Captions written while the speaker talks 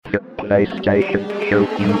PlayStation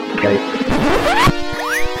UK.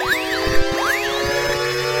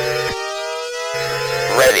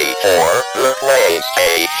 Ready for the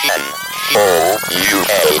PlayStation Show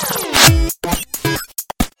UK.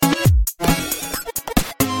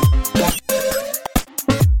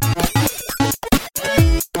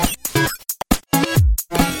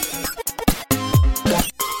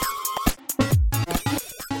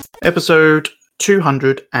 Episode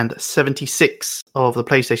 276 of the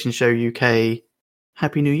PlayStation Show UK.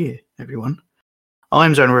 Happy New Year, everyone.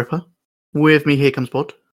 I'm Zona Ripper. With me, here comes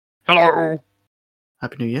Bod. Hello.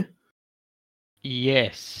 Happy New Year.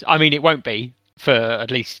 Yes. I mean, it won't be for at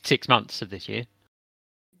least 6 months of this year.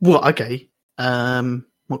 Well, okay.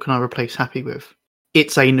 What can I replace happy with?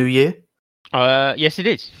 It's a new year. Yes, it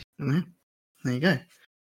is. Yeah, there you go.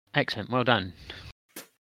 Excellent. Well done.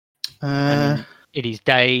 It is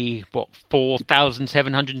day,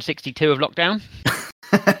 4,762 of lockdown?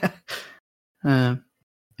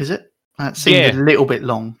 Is it? That seems a little bit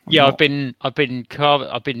long. Yeah, I've been like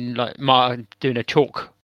doing a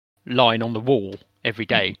chalk line on the wall every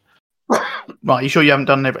day. Right, you sure you haven't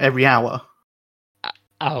done it every hour?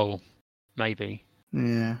 Oh, maybe.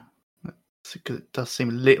 Yeah, because it does seem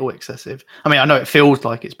a little excessive. I mean, I know it feels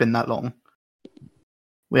like it's been that long.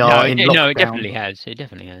 We are in lockdown. No, it definitely has. It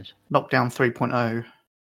definitely has. Lockdown 3.0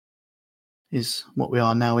 is what we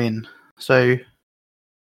are now in. So,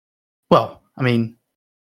 well, I mean,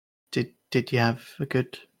 did you have a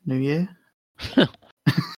good New Year?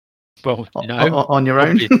 Well, no. On your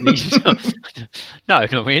own? No,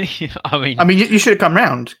 not really. I mean, you should have come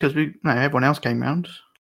round because everyone else came round.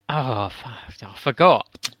 Oh, I forgot.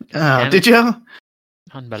 Did you?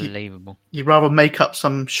 Unbelievable. You'd rather make up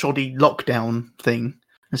some shoddy lockdown thing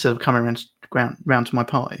instead of coming round to my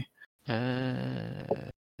party.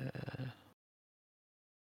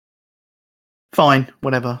 Fine,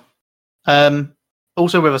 whatever.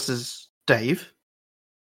 Also with us is Dave.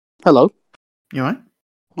 Hello. You alright?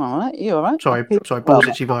 Alright, you alright? Sorry, balls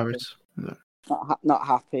itchy virus. Not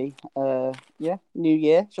happy. Yeah, New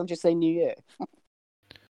Year. Shall I just say New Year?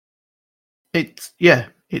 It's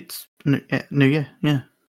New Year, yeah.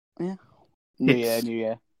 Yeah. New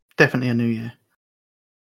Year. Definitely a New Year.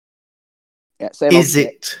 Yeah, is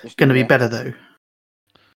it going to be better though?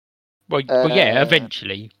 Well, yeah,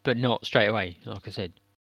 eventually, but not straight away, like I said.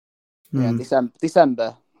 Yeah,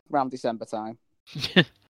 December, around December time.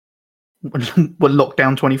 When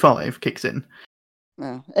lockdown 25 kicks in.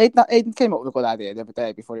 Yeah, Aiden came up with a good idea the other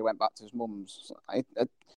day before he went back to his mum's. He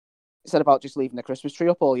said about just leaving the Christmas tree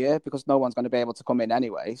up all year because no one's going to be able to come in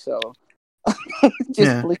anyway. So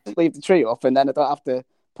leave the tree up, and then I don't have to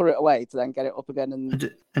put it away to then get it up again.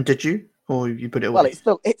 And did you, or you put it away?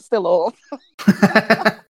 Well, it's still up.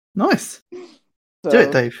 Nice. So, do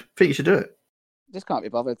it, Dave. I think you should do it. Just can't be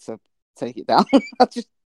bothered to take it down. I just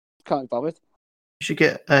can't be bothered. You should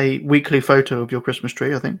get a weekly photo of your Christmas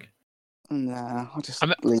tree, I think. No, I'll just.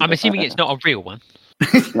 I'm assuming it's not a real one.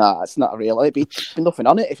 No, it's not a real one. It'd be nothing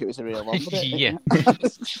on it if it was a real one, would it? Yeah.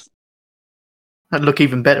 That'd look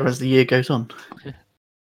even better as the year goes on.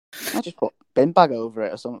 I just put bin bag over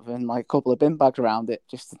it or something, like a couple of bin bags around it,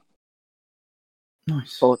 just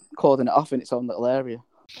nice. Cordon it off in its own little area.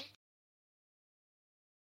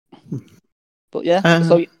 But yeah,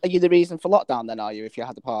 so are you the reason for lockdown then, are you, if you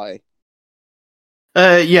had a party?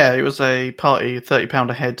 Yeah, it was a party, £30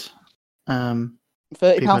 a head.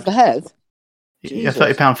 £30 for head? Yeah,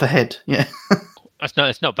 £30 for head, yeah.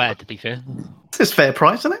 It's not bad, to be fair. It's a fair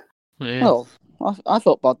price, isn't it? Yeah. Well, I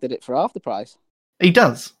thought Bod did it for half the price. He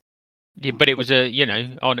does. Yeah, but it was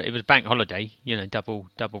it was bank holiday, double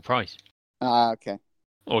price. Ah, okay.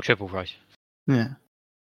 Or triple price. Yeah.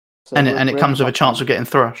 So and it comes with a chance of getting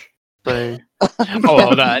thrush. So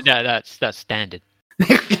that's standard.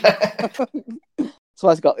 So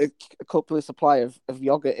he's got a couple of supply of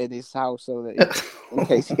yogurt in his house so that in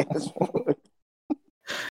case he gets bored.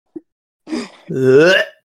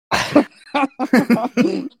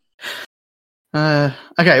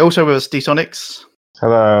 Okay, also with us, D-Sonics.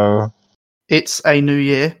 Hello. It's a new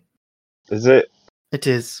year. Is it? It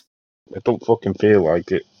is. I don't fucking feel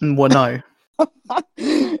like it. Well, no.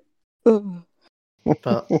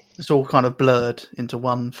 But it's all kind of blurred into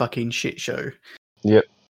one fucking shit show. Yep.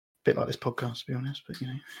 Bit like this podcast, to be honest, but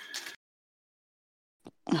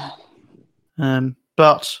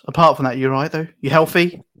But apart from that, you're right though. You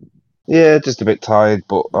healthy? Yeah, just a bit tired,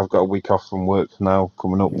 but I've got a week off from work now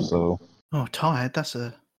coming up, so. Oh, tired? That's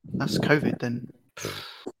COVID then.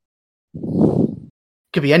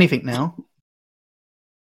 Could be anything now.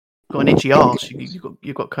 Got an itchy arse.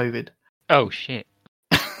 You've got COVID. Oh shit.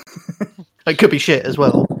 It could be shit as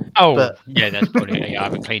well. Oh, But yeah, that's probably. Yeah, I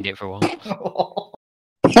haven't cleaned it for a while.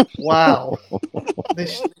 wow,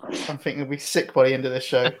 this I'm thinking will be sick by the end of this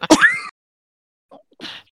show.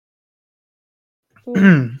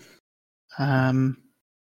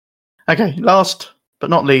 Okay, last but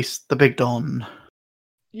not least, the Big Don.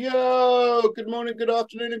 Yo, good morning, good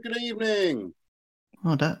afternoon, and good evening.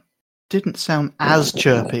 Oh, that didn't sound as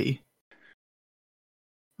chirpy. I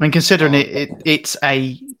mean, considering it's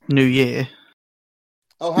a new year.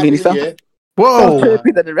 Oh, I happy mean, New Year. Sounds Whoa!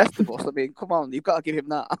 chirpier than the rest of us. I mean, come on, you've got to give him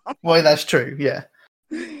that. Well, that's true. Yeah.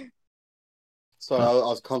 Sorry, I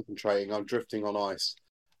was concentrating. I'm drifting on ice.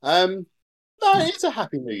 No, it's a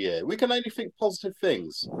happy New Year. We can only think positive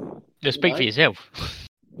things. Just speak for yourself.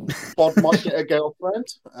 Bod might get a girlfriend.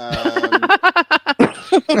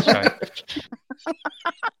 Sorry.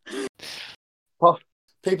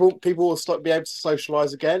 People will be able to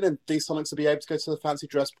socialise again, and D-Sonics will be able to go to the fancy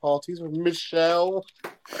dress parties with Michelle.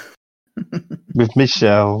 With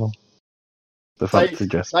Michelle. The fancy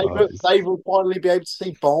dress parties. Dave will finally be able to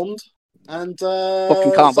see Bond, and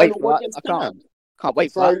Fucking can't wait for that. I can't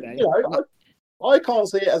wait for that. You know, I can't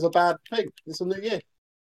see it as a bad thing. It's a new year.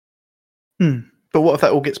 But what if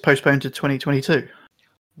that all gets postponed to 2022?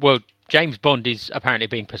 Well, James Bond is apparently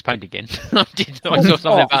being postponed again. I saw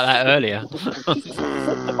something about that earlier.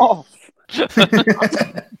 Oh,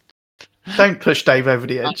 Don't push Dave over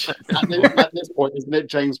the edge. At this point, isn't it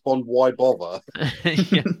James Bond? Why bother?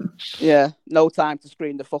 Yeah. yeah, no time to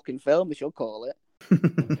screen the fucking film. We should call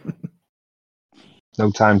it.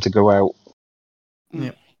 No time to go out.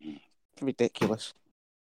 Yep. It's ridiculous.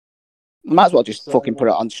 They might as well just fucking put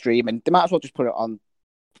it on streaming. They might as well just put it on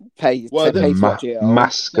pay. Well, Pay to watch it.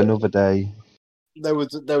 Mask another day. There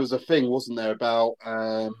was a thing, wasn't there, about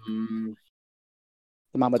The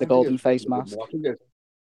man with the golden face mask. I think it's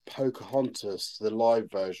Pocahontas, the live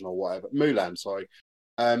version or whatever. Mulan, sorry.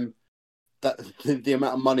 That the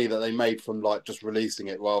amount of money that they made from like just releasing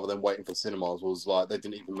it rather than waiting for cinemas was like they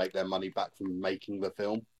didn't even make their money back from making the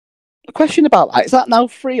film. A question about that: is that now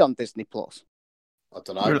free on Disney Plus? I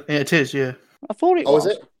don't know. Yeah, it is, yeah. I thought it Oh, was.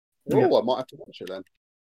 is it? Oh, I might have to watch it then.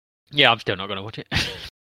 Yeah, I'm still not going to watch it.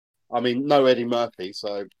 I mean, no Eddie Murphy,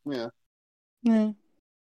 so yeah. Yeah.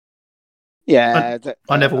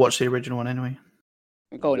 I never watched the original one anyway.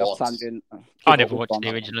 Going off tangent. I never watched the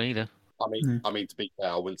original either. I mean, to be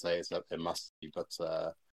fair, I wouldn't say it's a must see, but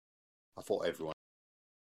I thought everyone.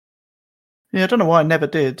 Yeah, I don't know why I never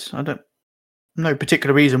did. I don't. No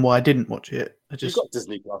particular reason why I didn't watch it. I just. You've got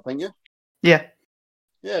Disney Plus, haven't you? Yeah.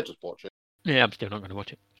 Yeah, just watch it. Yeah, I'm still not going to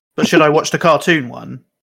watch it. But should I watch the cartoon one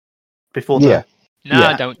before? Yeah. No,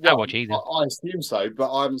 Yeah. don't watch either. I assume so,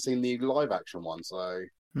 but I haven't seen the live action one, so.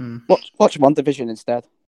 Watch One Division instead.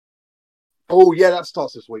 Oh yeah, that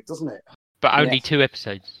starts this week, doesn't it? But only 2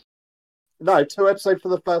 episodes. No, 2 episodes for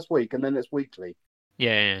the first week, and then it's weekly.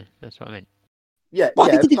 Yeah, that's what I meant. Yeah.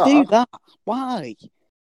 Why did they but- do that? Why?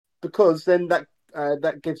 Because then that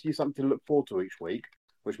gives you something to look forward to each week,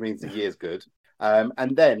 which means the year's good.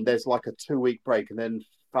 And then there's like a 2-week break, and then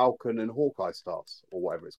Falcon and Hawkeye starts, or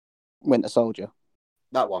whatever it's Winter Soldier.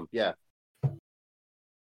 that one. Yeah.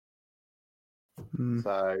 Mm.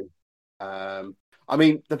 So, I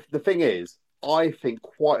mean, the thing is, I think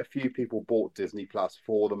quite a few people bought Disney Plus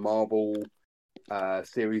for the Marvel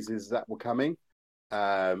series that were coming,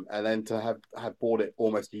 and then to have bought it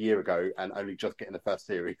almost a year ago and only just getting the first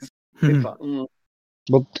series. It's like,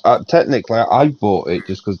 Well, technically, I bought it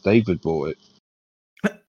just because David bought it.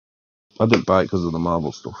 I didn't buy it because of the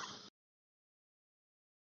Marvel stuff.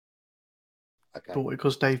 okay. Bought it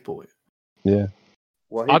because Dave bought it. Yeah.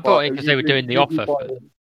 Well, I bought it because they were doing the offer.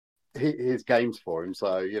 His games for him,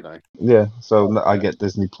 so you know. Yeah, so I get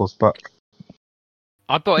Disney Plus back.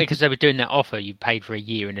 I bought it because they were doing that offer. You paid for a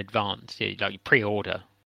year in advance, like you pre-order.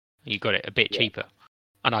 You got it a bit cheaper,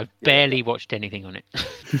 and I barely watched anything on it.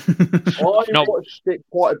 I watched it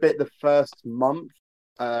quite a bit the first month,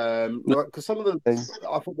 because some of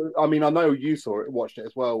the, I mean, I know you watched it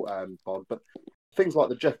as well, Bob, but things like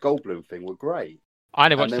the Jeff Goldblum thing were great. I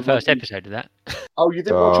only watched the first episode of that. Oh, you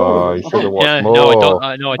didn't watch all of You them? should have watched Yeah,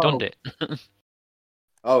 more. no, I donned it.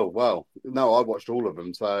 Oh well, no, I watched all of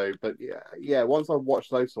them. So, but yeah. Once I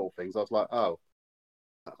watched those sort of things, I was like, oh,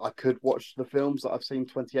 I could watch the films that I've seen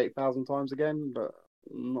 28,000 times again, but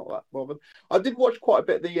not that bothered. I did watch quite a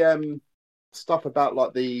bit the stuff about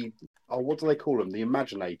like what do they call them? The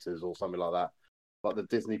Imaginators or something like that, like the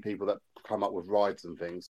Disney people that come up with rides and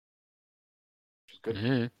things. Which is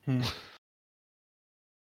good. Mm-hmm.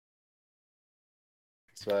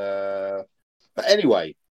 But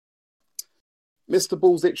anyway, Mr.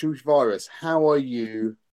 Bull's Itchy Virus, how are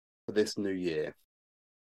you for this new year?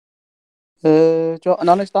 Do you want an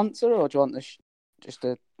honest answer, or do you want just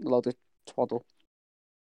a load of twaddle?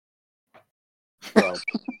 Well,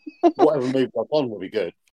 whatever movie I'm on will be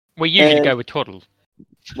good. We usually go with twaddle.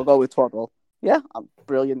 We'll go with twaddle. Yeah,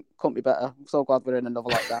 brilliant. Couldn't be better. I'm so glad we're in another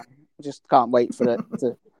lockdown. I just can't wait for it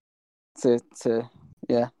to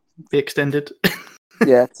yeah. Be extended.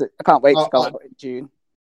 I can't wait to go I- out in June.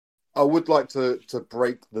 I would like to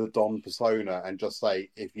break the Don persona and just say,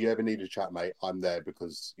 if you ever need a chat, mate, I'm there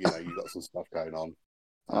because you got some stuff going on.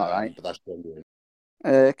 All right. But that's genuine.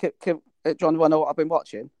 John, want to know what I've been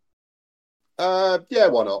watching? Yeah,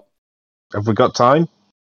 why not? Have we got time?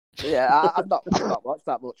 Yeah, I've not watched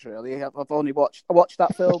that much really. I've only watched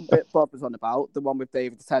that film that Bob was on about, the one with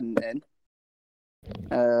David Tennant in.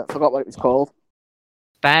 Forgot what it was called.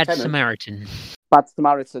 Bad Tennant. Samaritan. Bad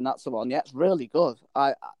Samaritan, that's the one. Yeah, it's really good.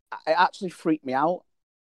 It actually freaked me out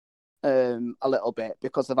a little bit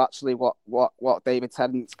because of actually what David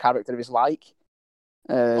Tennant's character is like.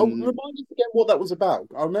 Remind us again what that was about.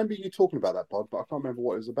 I remember you talking about that, Pod, but I can't remember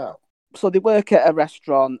what it was about. So they work at a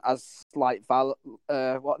restaurant as like what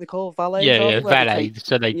are they call valets? Yeah, valet.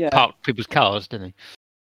 So they park people's cars, don't they?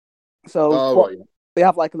 So Right. they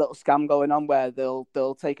have like a little scam going on where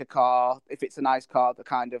they'll take a car. If it's a nice car, they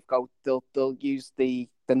kind of go. They'll use the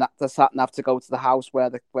sat nav to go to the house where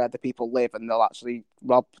the people live, and they'll actually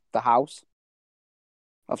rob the house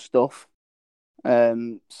of stuff.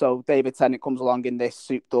 So David Tennant comes along in this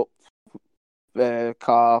souped up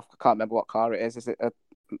car. I can't remember what car it is. Is it a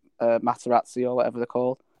Materazzi or whatever they're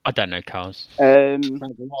called? I don't know cars.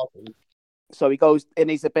 So he goes, and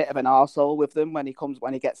he's a bit of an arsehole with them when he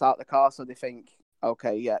gets out the car. So they think,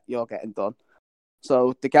 okay, yeah, you're getting done.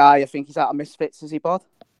 So the guy, I think he's out of Misfits, is he, Bod?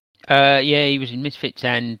 Yeah, he was in Misfits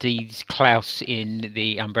and he's Klaus in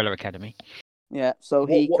the Umbrella Academy. Yeah, so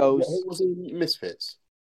he goes. What was in Misfits?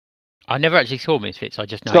 I never actually saw Misfits. I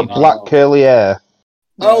just know. It's got black curly hair.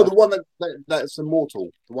 Oh, the one that's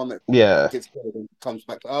immortal. The one that gets killed and comes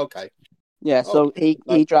back. Okay. Yeah, so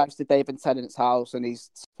he drives to David Tennant's house and he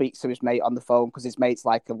speaks to his mate on the phone because his mate's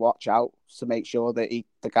like a watch out to make sure that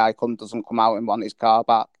the guy doesn't come out and want his car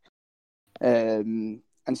back. And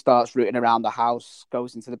starts rooting around the house,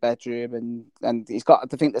 goes into the bedroom and he's got,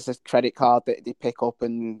 I think there's a credit card that they pick up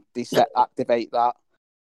and they activate that.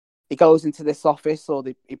 He goes into this office, or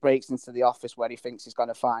he breaks into the office where he thinks he's going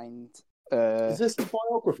to find. Is this a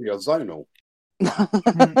biography or Zonal?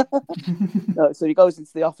 No, so he goes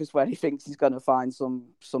into the office where he thinks he's going to find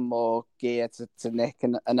some more gear to nick,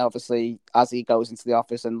 and obviously as he goes into the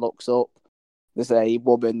office and looks up, there's a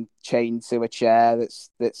woman chained to a chair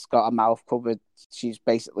that's got her mouth covered. She's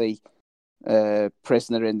basically a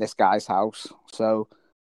prisoner in this guy's house. So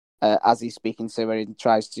as he's speaking to her and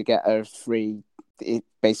tries to get her free,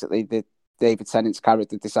 basically the David Tennant's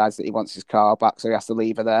character decides that he wants his car back, so he has to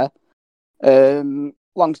leave her there.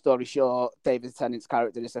 Long story short, David Tennant's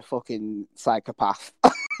character is a fucking psychopath.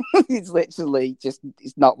 He's literally he's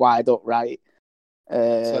not wired up right.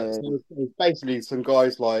 So it's basically some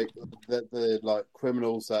guys like the like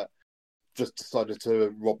criminals that just decided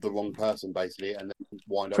to rob the wrong person, basically, and then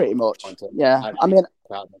wind up pretty much. trying to Yeah, I mean,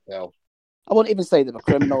 out themselves. I wouldn't even say they were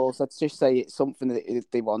criminals. I'd just say it's something that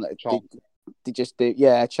they want. They just do,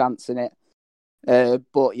 chance in it.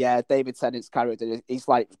 But yeah, David Tennant's character, he's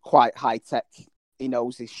like quite high tech. He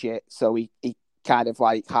knows his shit, so he kind of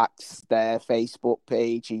like hacks their Facebook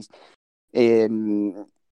page. He's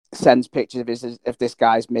sends pictures of this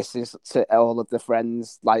guy's missus to all of the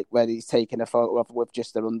friends, like where he's taking a photo of with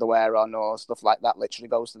just their underwear on or stuff like that. Literally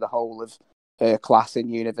goes to the whole of her class in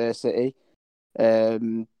university.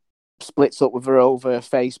 Splits up with her over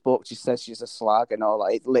Facebook. She says she's a slag and all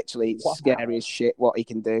that. It's scary as shit what he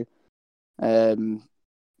can do.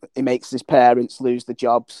 He makes his parents lose the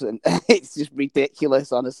jobs, and it's just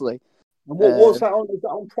ridiculous, honestly. And what was that on? Is that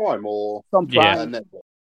on Prime or on Prime?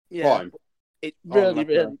 Yeah. Prime. It's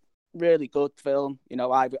really good film. You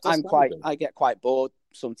know, I get quite bored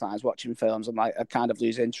sometimes watching films, and I kind of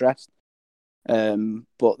lose interest.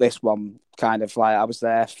 But this one kind of like I was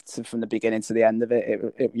there from the beginning to the end of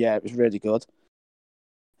it. It was really good.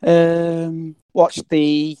 Watched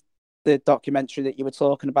the documentary that you were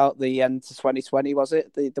talking about, the end to 2020, was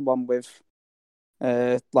it? The one with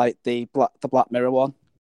like the Black Mirror one.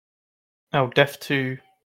 Oh, Death to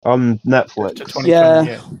on Netflix. Death to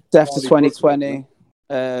 2020, Death to 2020.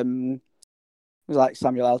 It was like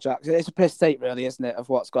Samuel L. Jackson. It's a piss take, really, isn't it, of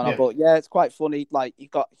what's gone on? But yeah, it's quite funny. Like you've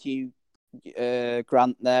got Hugh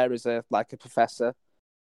Grant there as a professor,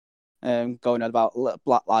 going on about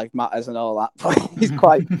Black Lives Matters and all that. But he's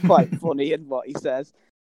quite funny in what he says.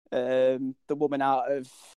 The woman out of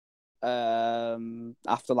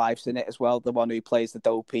Afterlife's in it as well. The one who plays the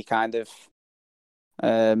dopey kind of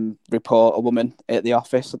report a woman at the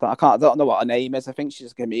office. I don't know what her name is. I think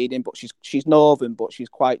she's a comedian, but she's northern, but she's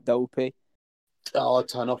quite dopey. Oh, I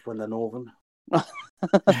turn off when they're northern.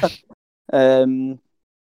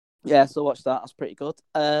 Yeah, so watch that. That's pretty good.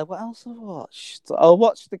 What else have I watched? I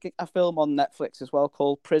watched a film on Netflix as well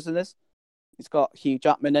called Prisoners. It's got Hugh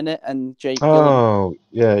Jackman in it and Jake Gyllenhaal. Oh,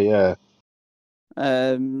 yeah.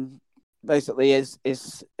 Basically, his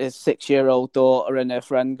 6-year-old daughter and her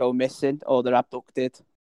friend go missing, or they're abducted.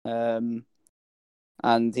 And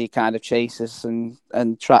he kind of chases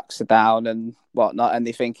and tracks her down and whatnot, and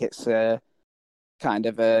they think it's kind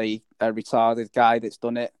of a retarded guy that's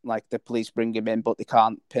done it. Like the police bring him in, but they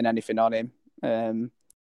can't pin anything on him.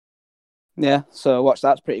 Yeah, so watch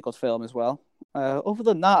that's a pretty good film as well. Other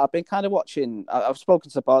than that, I've been kind of watching. I've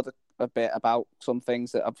spoken to Bod a bit about some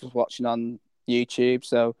things that I was watching on YouTube.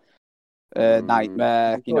 So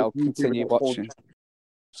Nightmare, continue watching.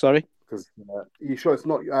 Sorry. Because you sure it's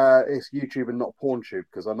not it's YouTube and not PornTube?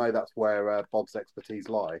 Because I know that's where Bob's expertise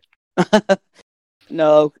lie.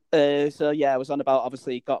 No, so yeah, I was on about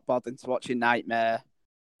obviously got Bod into watching Nightmare,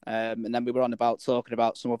 and then we were on about talking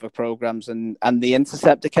about some other programs, and The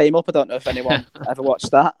Interceptor came up. I don't know if anyone ever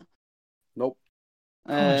watched that. Nope.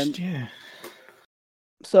 Yeah.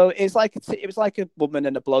 So it was like a woman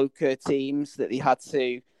and a bloke teams that they had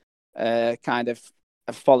to kind of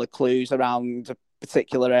follow clues around a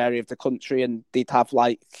particular area of the country, and they'd have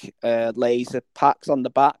like laser packs on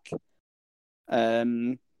the back.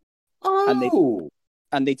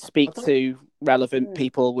 And they'd speak to relevant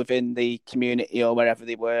people within the community or wherever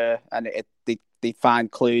they were, and they'd find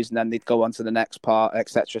clues, and then they'd go on to the next part,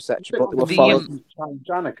 etc., etc. But they were followed.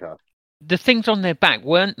 Janica. The things on their back,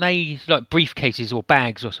 weren't they like briefcases or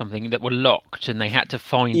bags or something that were locked, and they had to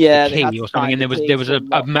find the key or something, and there was a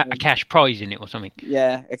cash prize in it or something?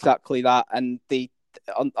 Yeah, exactly that. And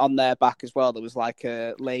on their back as well, there was like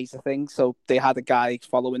a laser thing. So they had a guy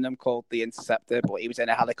following them called the Interceptor, but he was in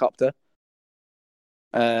a helicopter.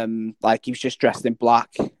 Like he was just dressed in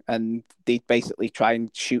black, and they'd basically try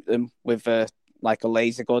and shoot them with a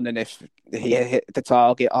laser gun, and if he hit the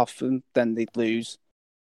target off them, then they'd lose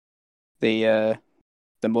the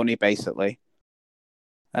money basically.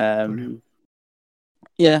 Yeah,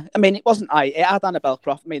 I mean, it had Annabelle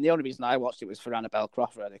Crawford. I mean, the only reason I watched it was for Annabelle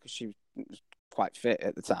Crawford, because she was quite fit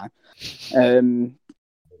at the time. And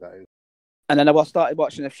then I started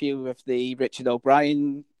watching a few of the Richard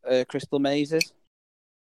O'Brien Crystal Mazes.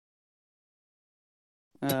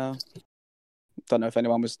 Don't know if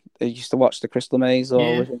anyone used to watch the Crystal Maze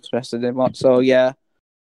or was interested in what. So yeah,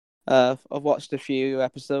 I've watched a few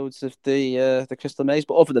episodes of the Crystal Maze,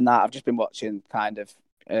 but other than that, I've just been watching kind of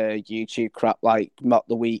YouTube crap like Mock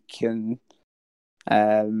the Week and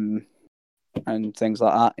things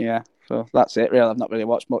like that. Yeah, so that's it. Really, I've not really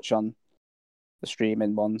watched much on the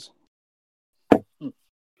streaming ones.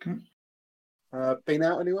 Been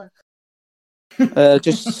out anywhere? Well,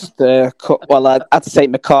 I had to take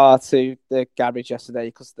my car to the garage yesterday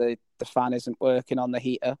because the fan isn't working on the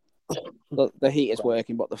heater. The heater's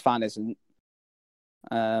working, but the fan isn't.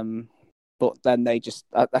 But then I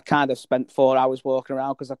kind of spent 4 hours walking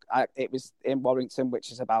around because it was in Warrington,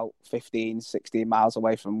 which is about 16 miles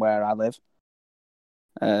away from where I live.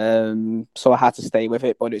 So I had to stay with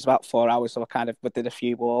it, but it was about 4 hours. So I did a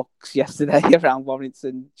few walks yesterday around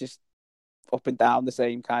Warrington, just up and down the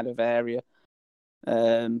same kind of area.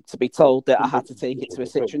 To be told that I had to take it to a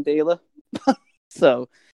Citroen dealer. So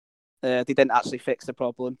they didn't actually fix the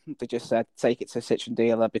problem. They just said take it to a Citroen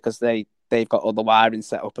dealer because they've got all the wiring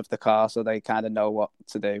set up of the car, so they kind of know what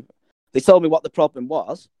to do. They told me what the problem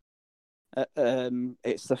was.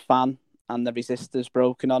 It's the fan and the resistor's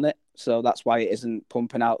broken on it, so that's why it isn't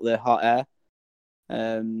pumping out the hot air.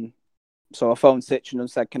 So I phoned Citroen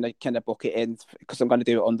and said, can I book it in because I'm going to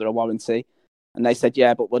do it under a warranty? And they said,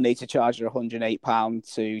 yeah, but we'll need to charge you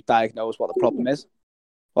 £108 to diagnose what the problem is.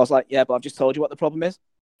 I was like, yeah, but I've just told you what the problem is.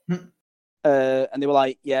 And they were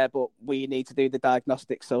like, yeah, but we need to do the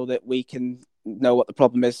diagnostic so that we can know what the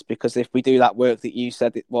problem is, because if we do that work that you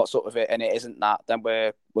said what's up with it and it isn't that, then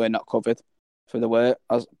we're not covered for the work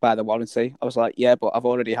by the warranty. I was like, yeah, but I've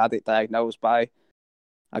already had it diagnosed by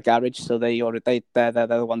a garage, so they're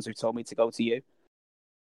the ones who told me to go to you.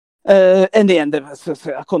 In the end,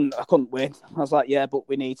 I couldn't win. I was like, yeah, but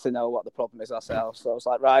we need to know what the problem is ourselves. So I was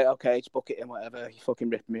like, right, okay, just book it in, whatever. You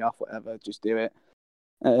fucking ripping me off, whatever. Just do it.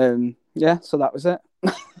 Yeah, so that was it.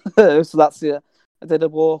 So that's it. I did a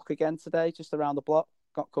walk again today, just around the block.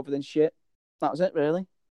 Got covered in shit. That was it, really.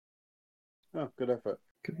 Oh, good effort.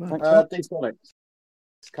 Good work. D-Sonic.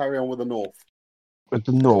 Let's carry on with the North. With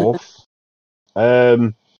the North.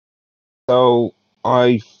 So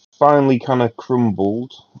I finally kind of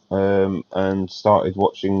crumbled and started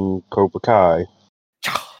watching Cobra Kai.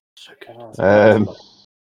 So good.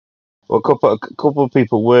 Well, a couple of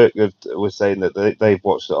people were saying that they've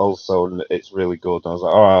watched it also, and it's really good. And I was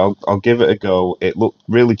like, all right, I'll give it a go. It looked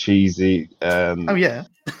really cheesy. Oh yeah,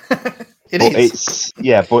 it but is.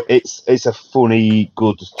 but it's a funny,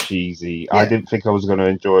 good cheesy. I Yeah. didn't think I was going to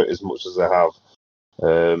enjoy it as much as I have.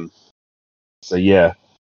 So yeah,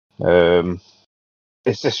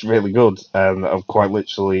 it's just really good, and I've quite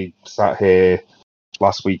literally sat here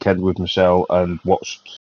last weekend with Michelle and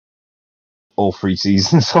watched all 3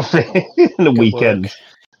 seasons of it in a Good weekend.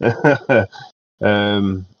 I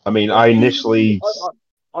mean, I initially.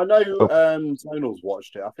 I know Zonal's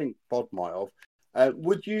watched it. I think Bod might have.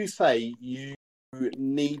 Would you say you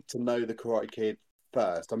need to know the Karate Kid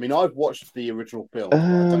first? I mean, I've watched the original film, but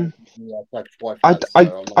I don't think my wife has.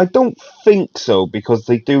 I don't think so, because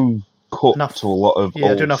they do cut Enough. to a lot of Yeah,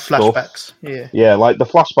 old do enough stuff. flashbacks. Yeah. Yeah, like the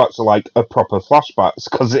flashbacks are like a proper flashbacks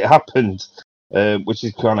because it happened, which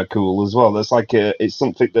is kind of cool as well. It's like it's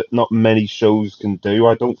something that not many shows can do,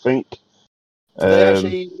 I don't think. Do they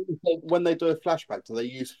actually, when they do a flashback, do they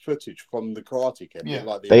use footage from the Karate Kid? Yeah.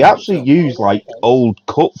 Like the They original actually film? use like old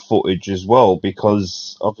cut footage as well,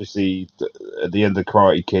 because obviously at the end of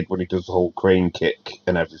Karate Kid, when he does the whole crane kick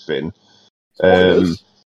and everything, Spoilers.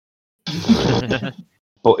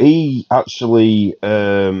 but he actually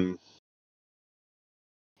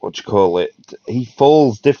what do you call it? He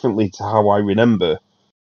falls differently to how I remember.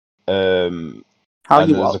 How And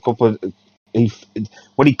you there's what? a couple of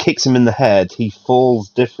when he kicks him in the head, he falls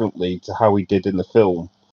differently to how he did in the film.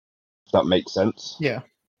 If that makes sense. Yeah.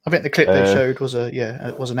 I think the clip they showed was an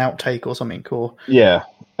outtake or something. Or Yeah,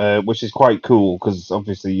 which is quite cool because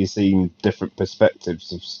obviously you're seeing different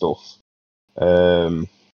perspectives of stuff. But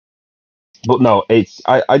no,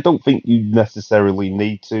 I don't think you necessarily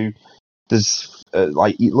need to. There's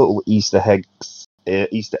like little Easter eggs here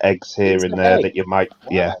and there that you might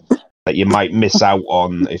that you might miss out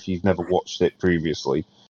on if you've never watched it previously.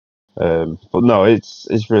 But no,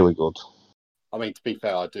 it's really good. I mean, to be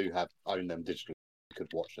fair, I do own them digitally. You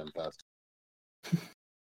could watch them first.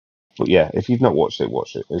 But yeah, if you've not watched it,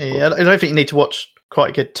 watch it. It's yeah, good. I don't think you need to watch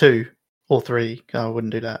Karate Kid 2 or 3. I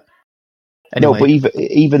wouldn't do that. Anyway. No, but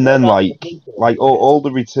even then, like all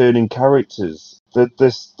the returning characters, they're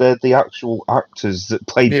the actual actors that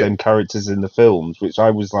played them characters in the films, which I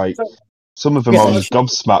was like, some of them I was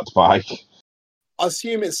gobsmacked by. I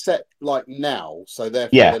assume it's set like now, so therefore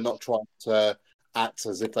they're not trying to act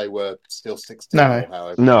as if they were still 16 or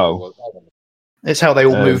however. No. It's how they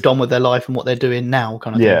all moved on with their life and what they're doing now,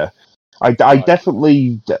 kind of thing. Yeah. I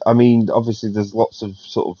definitely, I mean, obviously there's lots of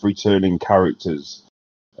sort of returning characters.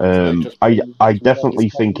 I definitely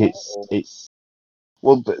think it's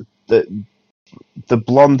well the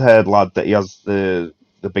blonde-haired lad that he has the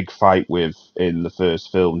big fight with in the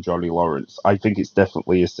first film, Johnny Lawrence. I think it's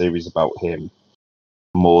definitely a series about him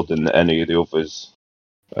more than any of the others.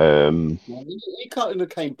 He kind of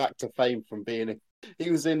came back to fame from being.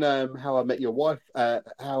 He was in How I Met Your Wife,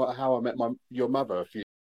 How I Met Your Mother a few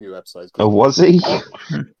episodes. Oh, was he?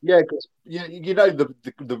 Yeah, because you know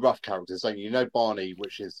the rough characters, don't you? You know Barney,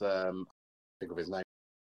 which is think of his name.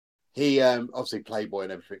 He obviously Playboy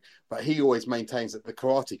and everything, but he always maintains that the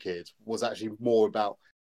Karate Kid was actually more about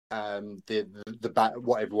the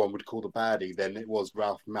what everyone would call the baddie than it was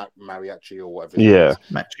Ralph Mariachi or whatever. Yeah,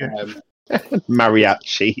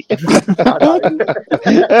 Mariachi.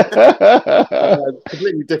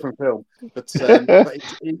 Completely different film, but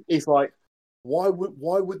it's like. Why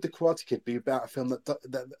would the Karate Kid be about a film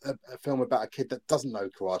a film about a kid that doesn't know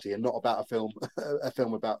karate and not about a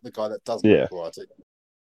film about the guy that does know karate?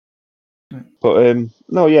 But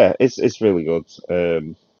no, yeah, it's really good.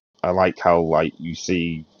 I like how like you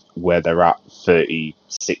see where they're at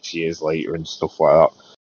 36 years later and stuff like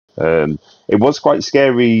that. It was quite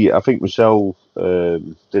scary. I think Michelle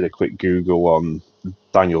did a quick Google on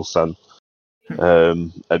Danielson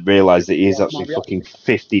and realised that he is actually fucking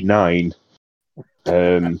 59.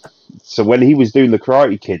 So when he was doing the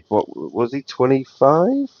Karate Kid, what was he,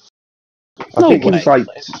 25? I think he was like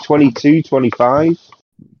 22, 25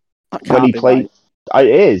 when he played. It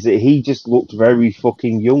is. He just looked very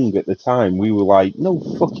fucking young at the time. We were like, no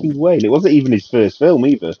fucking way. And it wasn't even his first film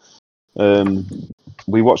either.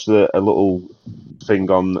 We watched a little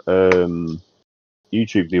thing on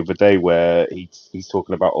YouTube the other day where he's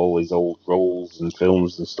talking about all his old roles and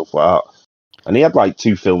films and stuff like that. And he had like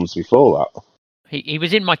 2 films before that. He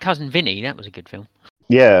was in My Cousin Vinny. That was a good film.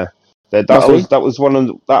 Yeah, that was one of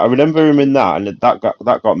that. I remember him in that, and that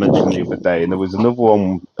got mentioned the other day. And there was another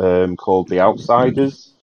one called The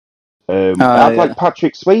Outsiders, It had like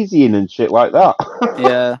Patrick Swayze in and shit like that.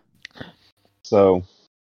 Yeah. So,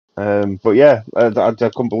 but yeah, I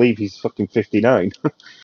couldn't believe he's fucking 59.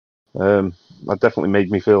 That definitely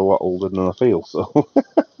made me feel a lot older than I feel. So,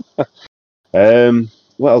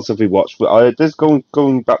 what else have we watched? There's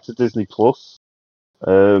going back to Disney Plus.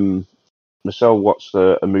 Michelle watched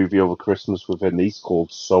a movie over Christmas with her niece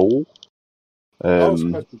called Soul. I was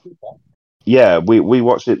supposed to do that. Yeah, we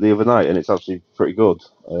watched it the other night, and it's actually pretty good.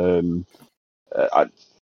 You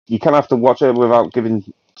kind of have to watch it without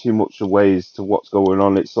giving too much away as to what's going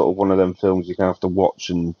on. It's sort of one of them films you kind of have to watch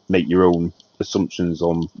and make your own assumptions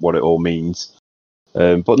on what it all means.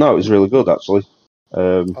 But no, it was really good, actually.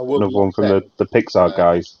 Another one from the Pixar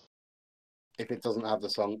guys. If it doesn't have the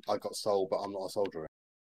song "I Got Soul, but I'm Not a Soldier,"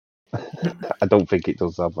 I don't think it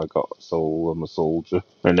does have "I Got Soul, I'm a Soldier"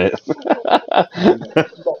 in it.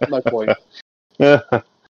 no point. What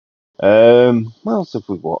else have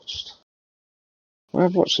we watched?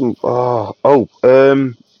 I've watched some.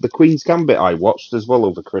 The Queen's Gambit I watched as well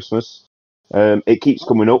over Christmas. It keeps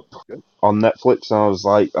coming up on Netflix, and I was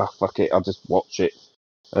like, oh, fuck it, I'll just watch it.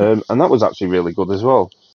 And that was actually really good as well.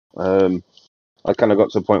 I kind of got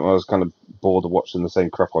to the point where I was kind of bored of watching the same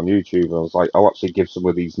crap on YouTube, and I was like, I'll actually give some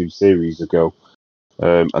of these new series a go.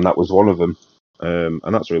 And that was one of them.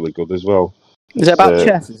 And that's really good as well. Is it about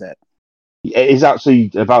chess, is it? It is actually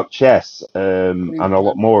about chess, and a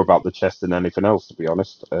lot more about the chess than anything else, to be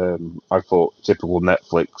honest. I thought typical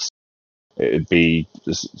Netflix, it'd be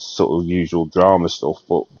this sort of usual drama stuff,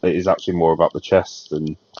 but it is actually more about the chess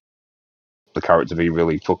and the character being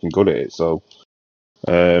really fucking good at it. So,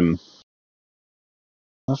 I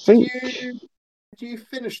think... Did you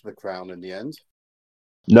finish The Crown in the end?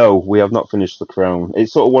 No, we have not finished The Crown.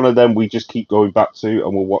 It's sort of one of them we just keep going back to,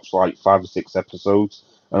 and we'll watch like 5 or 6 episodes,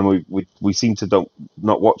 and we seem to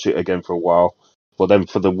not watch it again for a while. But then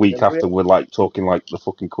for the week after, we're like talking like the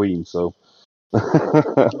fucking Queen. So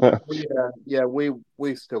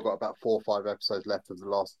we've still got about 4 or 5 episodes left of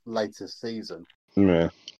the latest season. Yeah,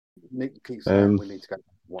 Nick keeps saying we need to go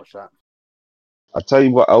watch that. I'll tell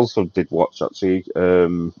you what else I did watch actually.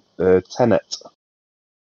 Tenet.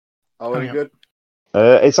 Oh, any good?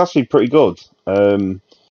 It's actually pretty good.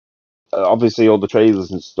 Obviously, all the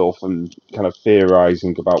trailers and stuff, and kind of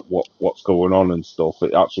theorizing about what's going on and stuff.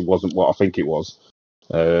 It actually wasn't what I think it was,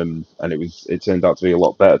 and it turned out to be a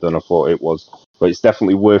lot better than I thought it was. But it's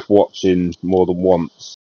definitely worth watching more than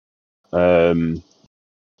once.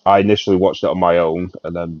 I initially watched it on my own,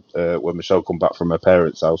 and then when Michelle come back from her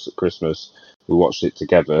parents' house at Christmas, we watched it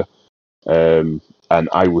together. And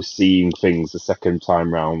I was seeing things the second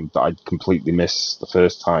time round that I'd completely missed the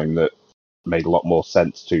first time that made a lot more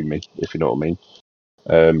sense to me, if you know what I mean.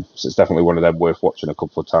 So it's definitely one of them worth watching a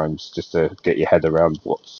couple of times just to get your head around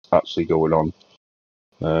what's actually going on.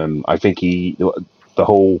 I think the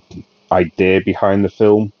whole idea behind the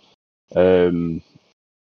film,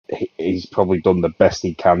 he's probably done the best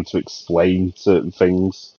he can to explain certain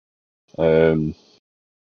things as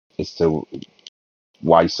to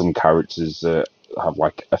why some characters have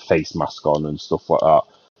like a face mask on and stuff like that.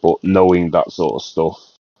 But knowing that sort of stuff,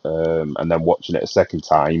 and then watching it a second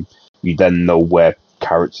time, you then know where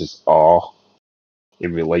characters are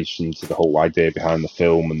in relation to the whole idea behind the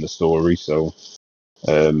film and the story. So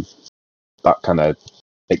that kind of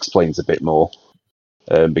explains a bit more,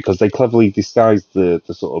 because they cleverly disguised the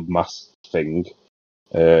sort of mask thing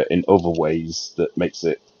in other ways that makes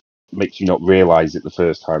you not realise it the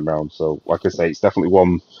first time round. So, like I say, it's definitely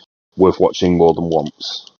one worth watching more than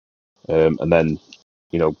once, and then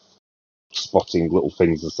spotting little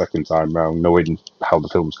things the second time round, knowing how the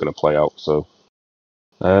film's going to play out. So,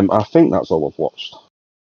 I think that's all I've watched.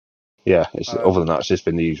 Yeah, other than that, it's just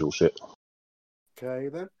been the usual shit. Okay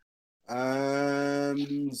then.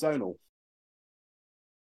 Zonal.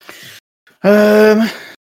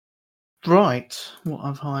 Right. What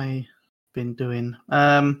have I been doing?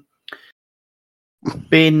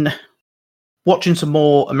 Been watching some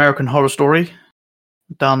more American Horror Story.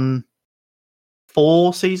 Done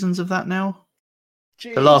 4 seasons of that now.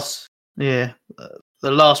 Jeez.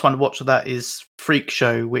 The last one I watched of that is Freak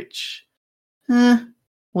Show, which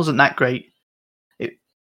wasn't that great.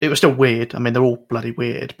 It was still weird. I mean, they're all bloody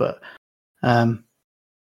weird, but we're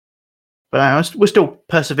still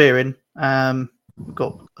persevering. We've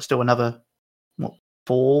got still another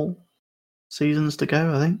 4 seasons to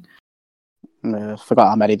go, I think. I forgot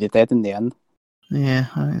how many they did in the end. Yeah,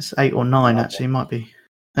 I think it's 8 or 9 actually. Might be.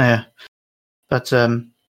 Yeah, but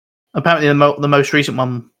apparently the most recent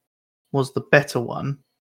one was the better one.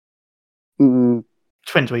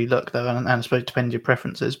 Depends where you look, though, and I suppose it depends your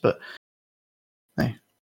preferences. But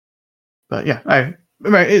yeah,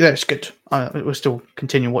 Right, that's good. We'll still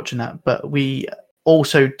continue watching that, but we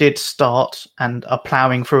also did start and are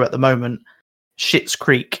ploughing through at the moment Schitt's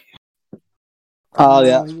Creek. Oh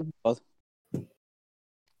yeah.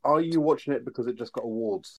 Are you watching it because it just got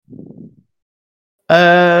awards?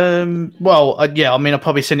 Well, yeah. I mean, I've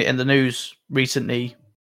probably seen it in the news recently,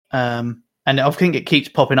 and I think it keeps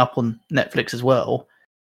popping up on Netflix as well.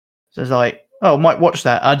 So it's like, oh, I might watch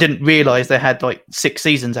that. I didn't realize they had like 6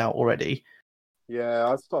 seasons out already. Yeah,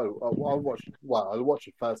 I watched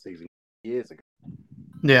the first season years ago.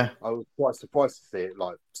 Yeah, I was quite surprised to see it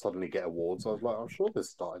like suddenly get awards. I was like, I'm sure this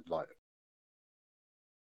started like.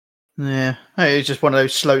 yeah. It's just one of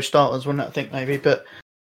those slow starters, wasn't it? I think maybe, but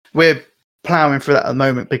we're ploughing through that at the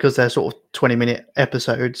moment because they're sort of 20-minute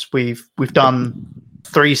episodes. We've done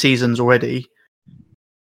 3 seasons already,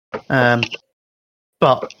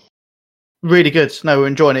 but really good. No, we're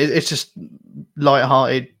enjoying it. It's just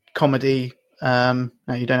light-hearted comedy. You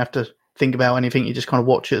don't have to think about anything. You just kind of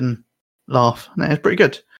watch it and laugh. No, it's pretty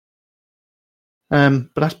good. But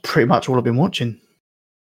that's pretty much all I've been watching.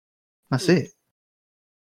 That's it.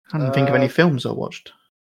 I can't think of any films I watched.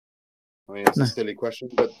 I mean, it's a silly question,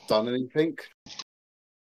 but done anything?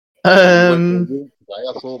 I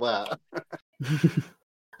saw that.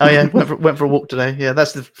 Oh yeah, went for a walk today. Yeah,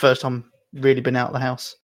 that's the first time really been out of the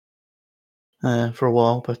house for a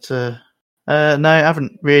while. But no, I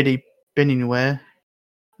haven't really been anywhere.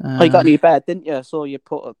 You got a new bed, didn't you? So you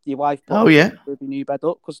put your wife put your new bed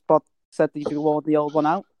up because Bob said that you could wore the old one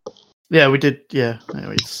out. Yeah, we did. Yeah,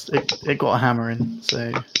 it got a hammer in.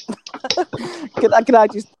 So can I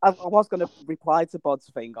was going to reply to Bod's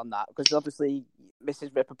thing on that because obviously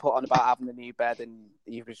Mrs. Ripper put on about having a new bed and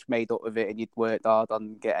you've just made up with it and you'd worked hard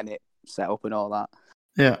on getting it set up and all that.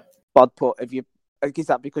 Yeah. Bod put, is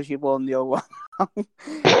that because you won the old one?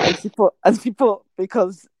 and she put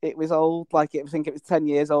because it was old, like I think it was 10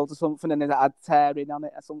 years old or something, and it had tearing on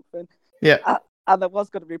it or something. Yeah. And I was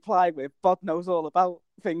going to reply with, Bod knows all about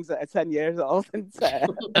things that are 10 years old and tear.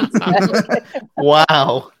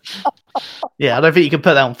 Wow. Yeah, I don't think you can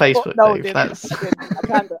put that on Facebook. No, Dave.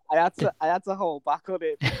 I had to hold back on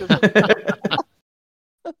it because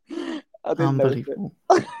I didn't Unbelievable.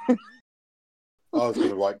 I was going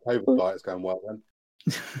to write COVID diet's going well then.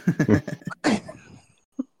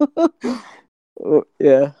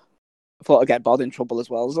 Yeah. I thought I'd get Bod in trouble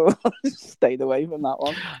as well, so I stayed away from that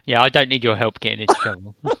one. Yeah, I don't need your help getting into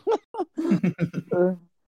trouble.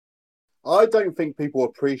 I don't think people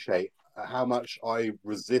appreciate how much I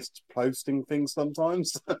resist posting things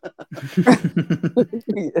sometimes.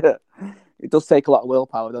 Yeah. It does take a lot of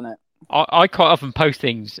willpower, doesn't it? I quite often post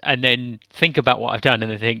things and then think about what I've done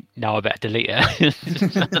and then think, no, I better delete it.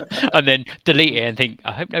 And then delete it and think,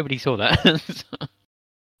 I hope nobody saw that.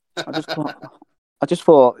 I just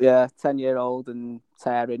thought, yeah, 10-year-old and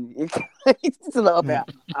tearing, it's a little bit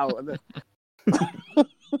out of it.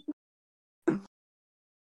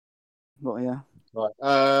 But yeah.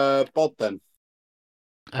 Right. Bod then.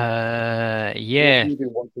 Yeah. You do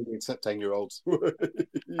want to accept 10-year-olds.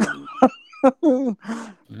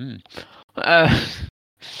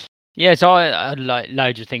 Yeah, so I had like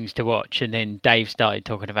loads of things to watch, and then Dave started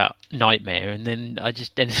talking about Nightmare, and then I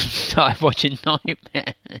just then started watching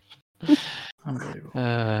Nightmare.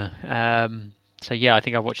 So yeah, I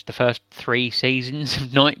think I watched the first 3 seasons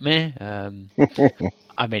of Nightmare. I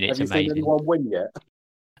mean, it's amazing. Have you seen anyone win yet?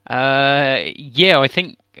 Yeah, I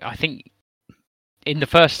think in the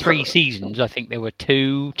first 3 seasons, I think there were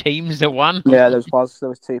 2 teams that won. Yeah, there was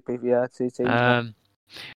 2 people. Yeah, 2 teams.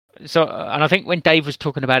 So, and I think when Dave was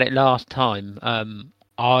talking about it last time,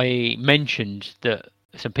 I mentioned that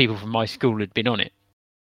some people from my school had been on it.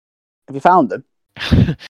 Have you found them?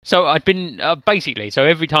 So I'd been basically. So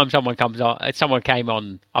every time someone came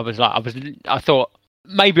on, I thought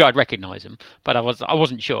maybe I'd recognise them, but I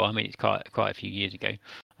wasn't sure. I mean, it's quite a few years ago.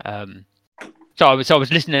 So I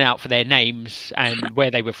was listening out for their names and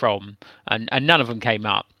where they were from, and none of them came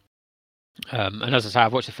up. And as I say,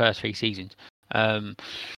 I've watched the first 3 seasons.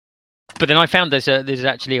 But then I found there's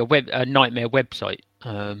actually a Nightmare website,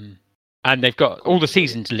 and they've got all the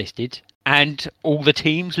seasons listed and all the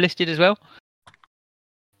teams listed as well.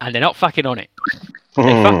 And they're not fucking on it.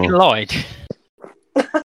 They fucking lied.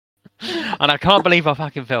 And I can't believe I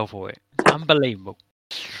fucking fell for it. Unbelievable.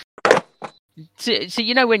 So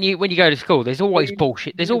you know when you go to school, there's always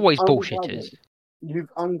bullshit. There's always bullshitters. You've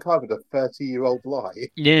uncovered a 30-year-old lie.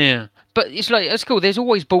 Yeah, but it's like at school, there's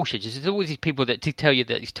always bullshitters. There's always these people that tell you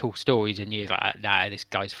these tall stories, and you're like, nah, this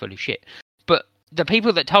guy's full of shit. But the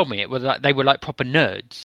people that told me it were like they were like proper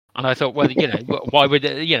nerds. And I thought, well, why would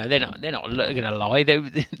they, they're not going to lie.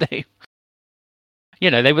 They,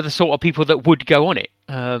 they were the sort of people that would go on it.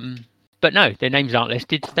 But no, their names aren't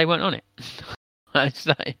listed. They weren't on it. It's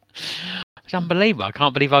unbelievable. I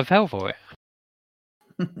can't believe I fell for it.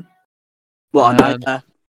 What a nightmare.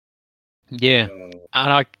 Yeah,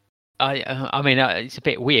 and I mean, it's a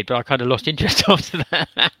bit weird, but I kind of lost interest after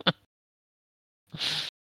that.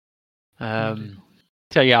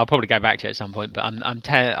 So yeah, I'll probably go back to it at some point. But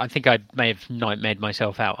I think I may have nightmared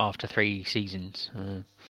myself out after 3 seasons.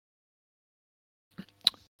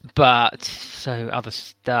 But so other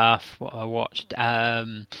stuff. What I watched.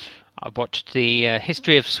 I watched the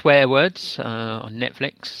History of Swear Words on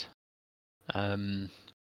Netflix.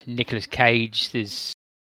 Nicolas Cage. There's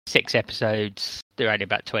 6 episodes. They're only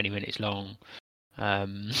about 20 minutes long.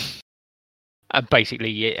 And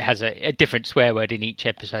basically, it has a different swear word in each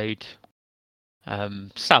episode.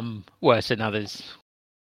 Some worse than others.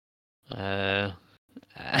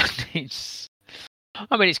 It's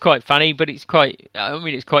quite funny, but it's quite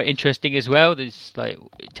interesting as well. There's it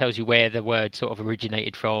tells you where the word sort of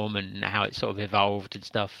originated from and how it sort of evolved and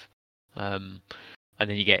stuff. And then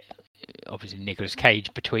you get obviously Nicolas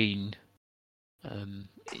Cage between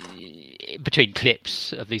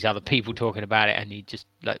clips of these other people talking about it, and he just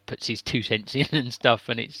puts his 2 cents in and stuff,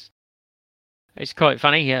 and it's quite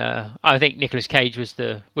funny. I think Nicolas Cage was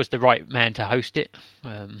the right man to host it.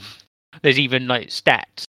 There's even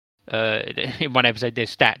stats. In one episode,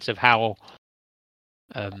 there's stats of how,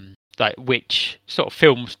 which sort of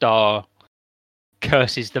film star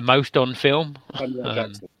curses the most on film. Samuel L.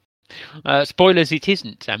 Jackson. Spoilers: it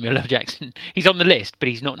isn't Samuel L. Jackson. He's on the list, but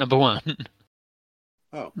he's not number 1.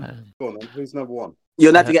 Oh, go on then. Who's number 1?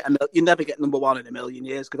 You'll never get number 1 in a million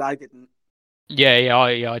years, because I didn't. Yeah,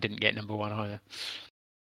 I didn't get number 1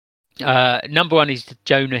 either. Number 1 is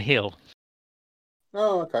Jonah Hill.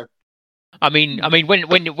 Oh, okay. I mean,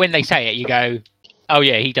 when they say it, you go, "Oh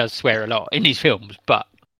yeah, he does swear a lot in his films." But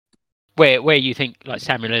where you think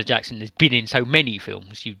Samuel L. Jackson has been in so many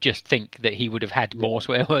films, you just think that he would have had more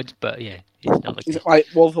swear words. But yeah, it's not. Is it like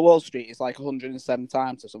Wolf of Wall Street? It's 107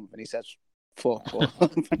 times or something. He says "fuck" or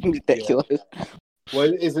ridiculous. Yeah.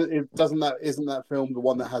 Well, isn't that film the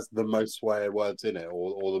one that has the most swear words in it,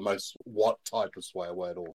 or the most what type of swear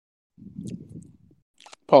word? Or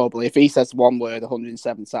probably if he says one word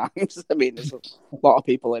 107 times, I mean, there's a lot of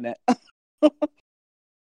people in it.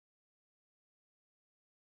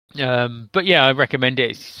 But yeah, I recommend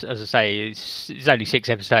it. As I say, it's only 6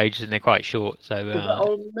 episodes and they're quite short. So was that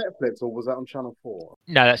on Netflix or was that on Channel 4?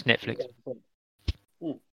 No, that's Netflix.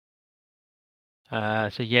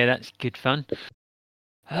 So yeah, that's good fun.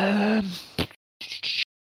 Trying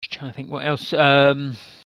to think what else.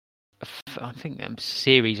 I think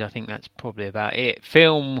series. I think that's probably about it.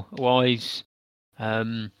 Film wise,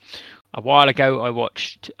 a while ago I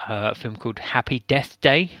watched a film called Happy Death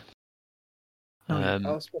Day.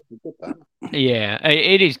 That's good, that. Yeah,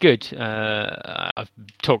 it is good. I've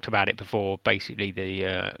talked about it before. Basically,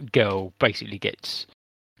 the girl basically gets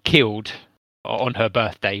killed on her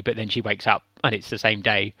birthday, but then she wakes up and it's the same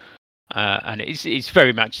day. And it's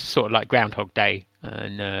very much sort of like Groundhog Day,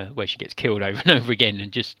 and where she gets killed over and over again,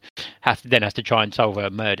 and just has to try and solve her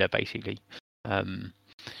murder, basically.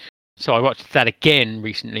 So I watched that again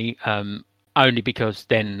recently, only because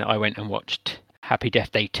then I went and watched Happy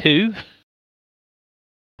Death Day 2,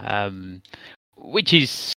 which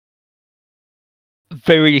is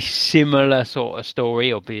very similar sort of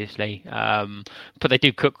story, obviously, but they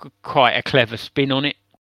do put quite a clever spin on it.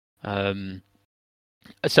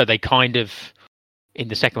 So they kind of, in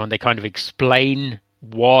the second one, they kind of explain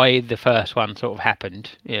why the first one sort of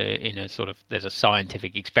happened in a sort of, there's a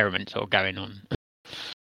scientific experiment sort of going on.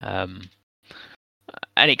 And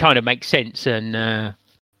it kind of makes sense. And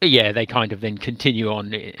yeah, they kind of then continue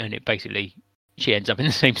on, and it basically, she ends up in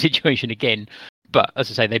the same situation again. But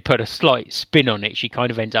as I say, they put a slight spin on it. She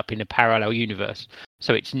kind of ends up in a parallel universe.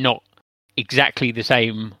 So it's not exactly the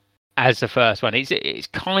same as the first one. It's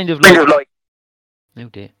kind of like... Oh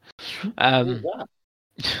dear.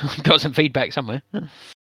 Got some feedback somewhere.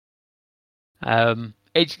 I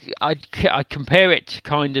compare it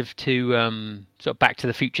kind of to sort of Back to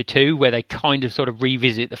the Future 2, where they kind of sort of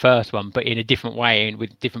revisit the first one, but in a different way and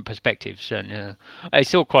with different perspectives. And it's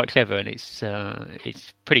still quite clever, and it's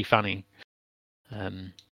pretty funny.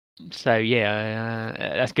 So yeah,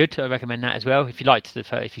 that's good. I recommend that as well. If you liked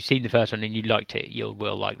if you've seen the first one and you liked it, you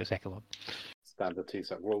will like the second one. Standard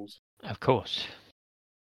TPSUK rules. Of course.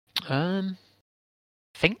 I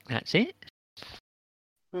think that's it.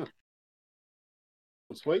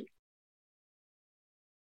 Sweet.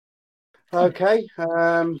 Okay.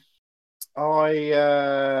 I've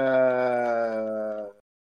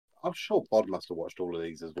I'm sure Bod must have watched all of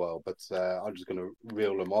these as well, but I'm just going to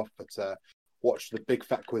reel them off. But watch the Big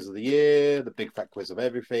Fat Quiz of the Year, the Big Fat Quiz of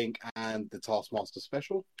Everything, and the Taskmaster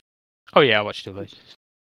Special. Oh yeah, I watched all those.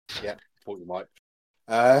 Yeah, thought you might.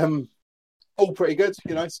 All pretty good,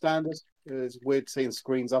 standard. It's weird seeing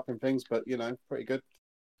screens up and things, but pretty good.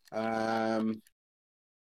 What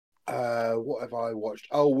have I watched?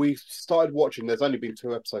 Oh, we started watching. There's only been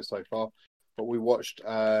 2 episodes so far, but we watched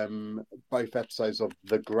both episodes of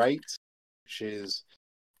The Great, which is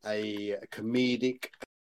a comedic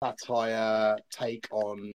satire take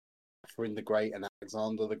on Catherine the Great and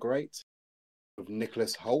Alexander the Great with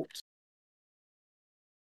Nicholas Hoult.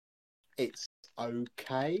 It's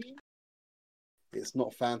okay. It's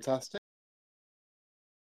not fantastic.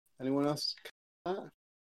 Anyone else? I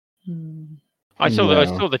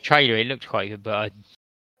saw the trailer. It looked quite good, but I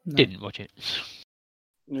didn't watch it.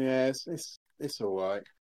 Yeah, it's all right.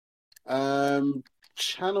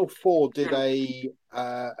 Channel 4 did a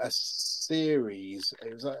series.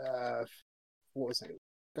 It was what was it?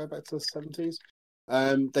 Go back to the 70s.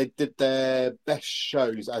 They did their best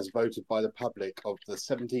shows as voted by the public of the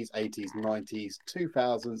 70s, 80s, 90s,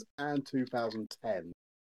 2000s, and 2010.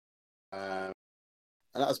 And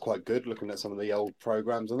that was quite good, looking at some of the old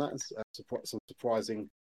programs and that. Some surprising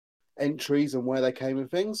entries and where they came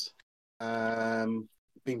and things.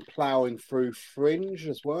 Been ploughing through Fringe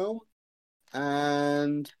as well.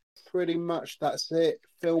 And pretty much that's it.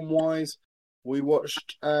 Film-wise, we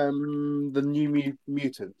watched The New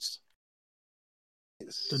Mutants.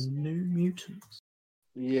 The New Mutants.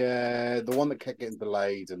 Yeah, the one that kept getting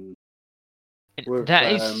delayed, and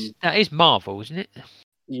that is Marvel, isn't it?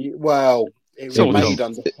 Well, it was made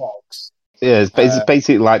under Fox. Yeah, it's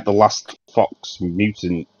basically like the last Fox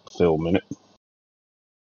mutant film, isn't it?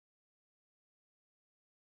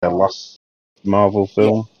 The last Marvel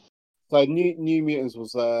film. Yeah. So New Mutants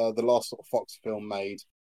was the last sort of Fox film made.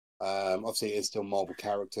 Obviously, it's still Marvel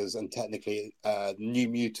characters, and technically, New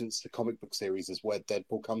Mutants, the comic book series, is where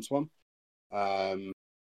Deadpool comes from.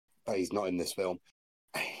 But he's not in this film.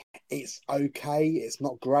 It's okay. It's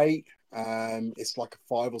not great. It's like a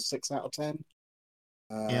 5 or 6 out of 10.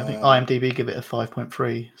 Yeah, I think IMDb give it a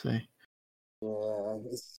 5.3. So yeah,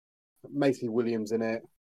 it's Macy Williams in it.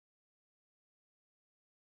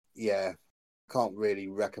 Yeah, can't really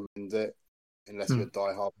recommend it unless you're a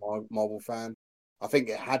diehard Marvel fan. I think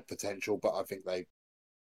it had potential, but I think I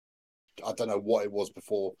don't know what it was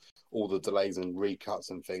before all the delays and recuts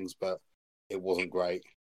and things, but it wasn't great.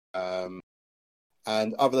 And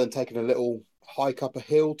other than taking a little hike up a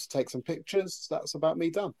hill to take some pictures, that's about me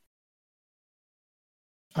done.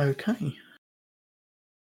 Okay.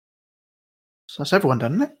 So that's everyone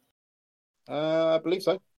done, isn't it? I believe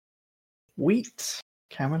so. Wheat,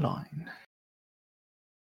 Caroline.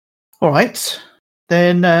 All right.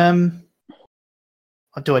 Then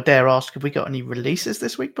do I dare ask, have we got any releases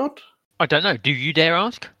this week, Bod? I don't know. Do you dare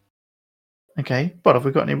ask? Okay. Bod, have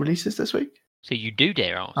we got any releases this week? So you do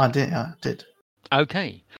dare ask? I did.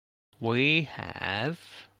 Okay. We have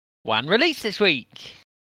one release this week.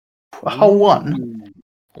 A whole one?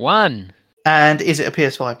 One. And is it a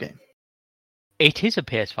PS5 game? It is a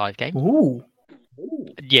PS5 game. Ooh.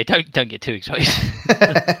 Yeah, don't get too excited.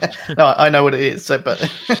 No, I know what it is, but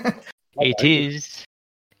it is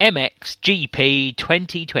MXGP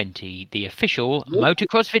 2020, the official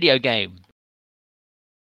motocross video game.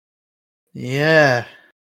 Yeah.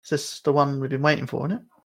 Is this the one we've been waiting for, isn't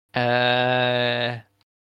it?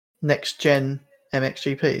 Next gen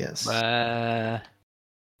MXGP, yes. Yeah,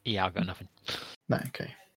 I've got nothing. No,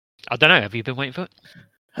 okay. I don't know. Have you been waiting for it?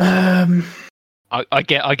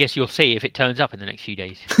 I guess you'll see if it turns up in the next few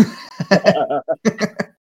days.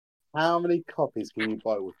 How many copies can you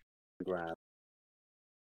buy with the grand?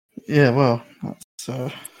 Yeah, well, that's.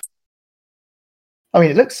 I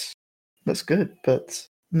mean, it looks good, but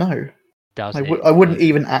no. I wouldn't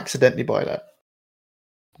even accidentally buy that.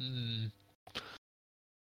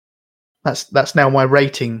 That's now my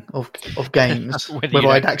rating of games, whether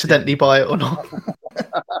I'd accidentally buy it or not.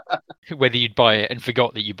 Whether you'd buy it and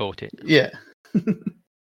forgot that you bought it. Yeah.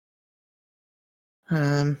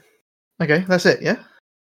 Okay, that's it, yeah?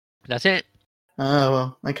 That's it. Oh,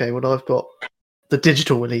 well, okay, well, I've got the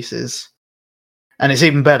digital releases, and it's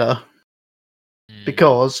even better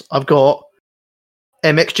because I've got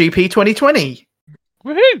MXGP 2020.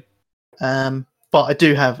 Woohoo! But I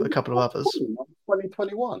do have a couple of others.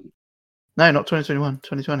 2021? No, not 2021,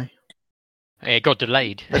 2020. It got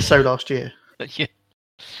delayed. That's so last year. Yeah.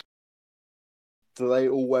 Do they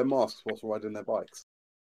all wear masks whilst riding their bikes?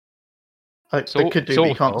 They could do, but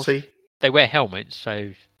you can't see. They wear helmets,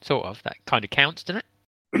 so sort of. That kind of counts, doesn't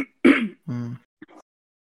it?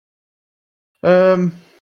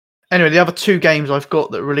 Anyway, the other 2 games I've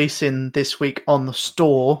got that are releasing this week on the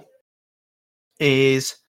store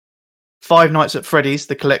is Five Nights at Freddy's,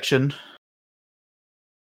 the collection.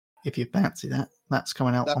 If you fancy that, that's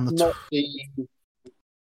coming out on the. Not the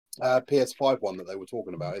PS5 one that they were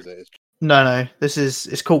talking about, is it? No.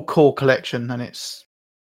 It's called Core Collection, and it's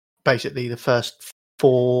basically the first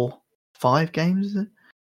 5 games. Is it?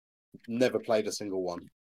 Never played a single one.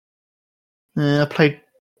 I played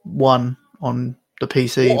one on the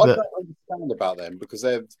PC, What but I don't understand about them, because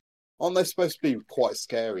aren't they supposed to be quite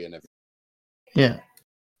scary and everything? yeah.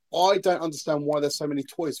 I don't understand why there's so many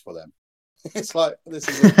toys for them. It's like, this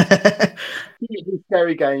is a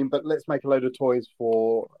scary game, but let's make a load of toys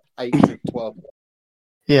for 8 to 12.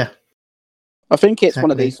 Yeah. I think it's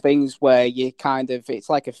one of these things where you it's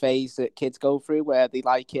like a phase that kids go through where they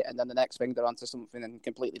like it, and then the next thing they're onto something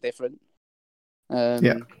completely different.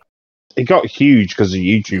 Yeah. It got huge because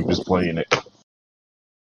the YouTubers playing it.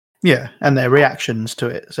 Yeah, and their reactions to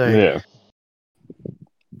it. So yeah.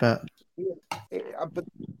 But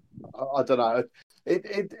I don't know.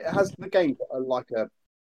 It has the game like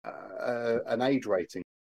an age rating.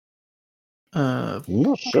 I'm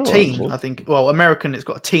not sure. Teen, Actually. I think. Well, American, it's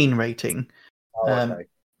got a teen rating. Okay.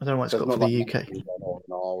 I don't know what it's got for the UK.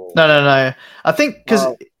 Or... No. I think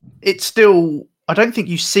because it's still. I don't think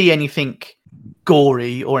you see anything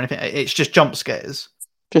gory or anything. It's just jump scares.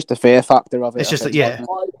 Just the fear factor of it. It's just that, yeah.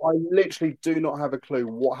 I literally do not have a clue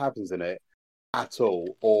what happens in it at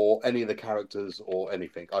all, or any of the characters or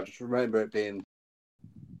anything. I just remember it being.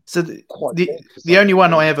 So the only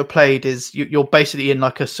one I ever played is you're basically in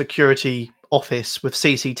like a security office with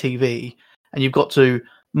CCTV, and you've got to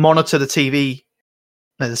monitor the CCTV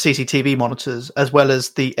monitors as well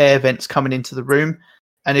as the air vents coming into the room.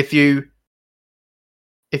 And if you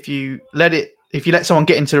let someone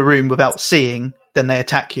get into the room without seeing, then they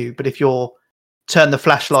attack you. But if you turn the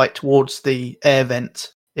flashlight towards the air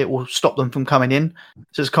vent, it will stop them from coming in.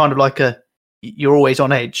 So it's kind of like you're always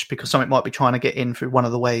on edge because something might be trying to get in through one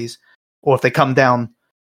of the ways, or if they come down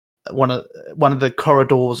one of the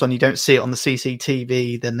corridors and you don't see it on the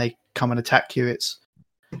CCTV, then they come and attack you.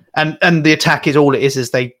 And the attack is all it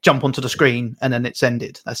is they jump onto the screen and then it's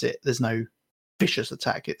ended. That's it. There's no vicious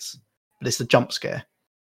attack. It's the jump scare.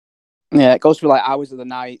 Yeah, it goes through like hours of the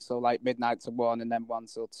night, so like midnight to 1 and then 1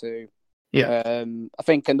 till 2. Yeah. I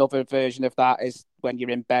think another version of that is when you're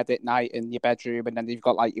in bed at night in your bedroom, and then you've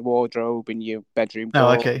got like your wardrobe in your bedroom door.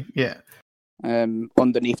 Oh, okay, yeah.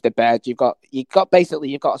 Underneath the bed, you've got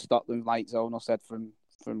to stop them, like Zonal said, from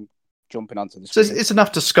jumping onto the screen. So it's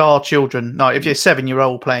enough to scar children. No, if you're a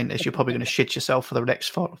 7-year-old playing this, you're probably going to shit yourself for the next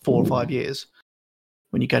 4 or 5 years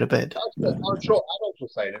when you go to bed. I'm sure adults were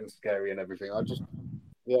saying it was scary and everything.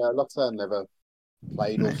 like I said, I never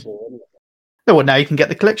played or saw anything. Oh, well, now you can get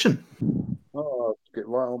the collection. Oh, I'll get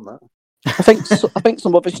right on that. I think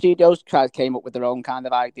some other studios came up with their own kind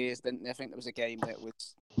of ideas, didn't they? I think there was a game that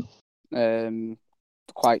was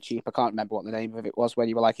quite cheap. I can't remember what the name of it was, where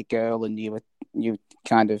you were like a girl and you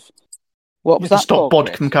kind of what was that? Stop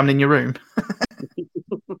Bod from coming in your room. I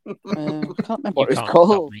can't remember what it's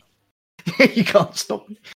called. You can't stop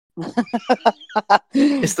me.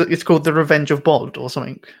 It's called The Revenge of Bod or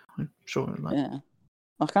something. I'm sure. Yeah,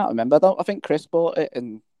 I can't remember. I think Chris bought it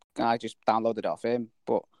and I just downloaded it off him,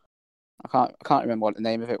 but I can't remember what the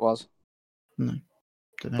name of it was. No,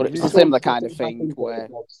 but it was a similar kind of thing where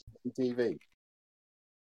TV.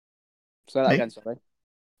 Say that again, sorry.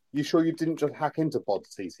 You sure you didn't just hack into Bod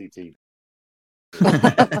CCTV?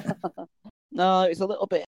 No, it was a little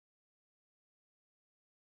bit.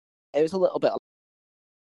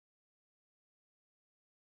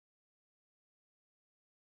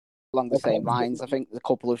 Along the same lines. I think a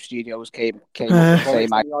couple of studios came up with the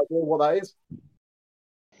same idea. What that is?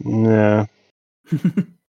 Yeah.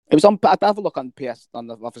 It was on. I'd have a look on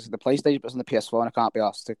obviously the PlayStation, but it's on the PS4, and I can't be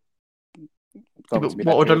asked to.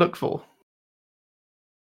 What would I look for?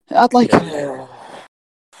 I'd like. I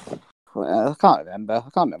can't remember. I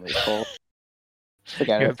can't remember what it's called.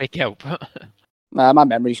 You're a big help. My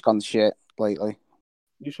memory's gone shit lately.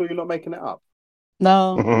 You sure you're not making it up?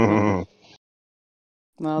 No.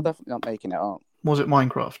 No, definitely not making it up. Was it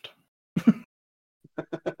Minecraft?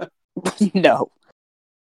 No.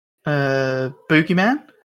 Boogeyman?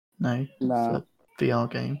 No. No.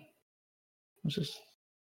 VR game. It's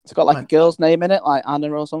got like a girl's name in it, like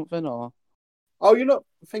Anna or something, or. Oh, you're not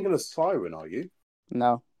thinking of Siren, are you?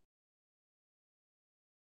 No.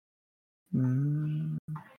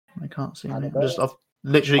 I can't see it. I've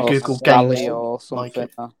literally Googled Sally games or something.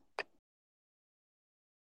 like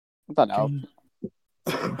I don't know.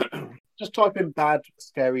 Just type in bad,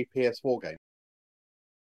 scary PS4 game.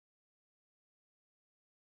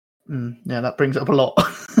 Yeah, that brings up a lot.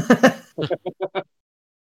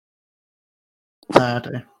 I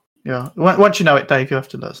don't. Yeah, once you know it, Dave, you have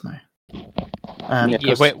to let us know.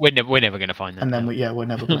 We're never going to find that. And then we'll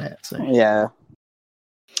never play it. So. Yeah.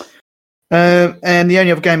 And the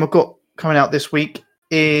only other game I've got coming out this week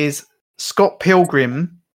is Scott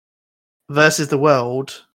Pilgrim versus the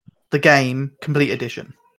World, the game complete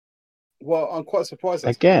edition. Well, I'm quite surprised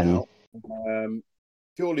that's again.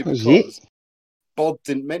 Purely because Bod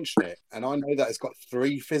didn't mention it, and I know that it's got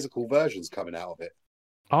 3 physical versions coming out of it.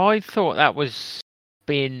 I thought that was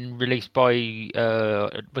being released by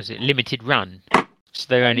was it limited run? So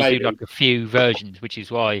they only do like a few versions, which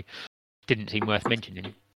is why it didn't seem worth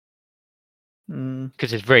mentioning.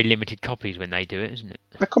 Because there's very limited copies when they do it, isn't it?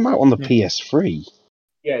 They come out on the PS3.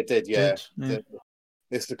 Yeah, it did. Yeah, yeah.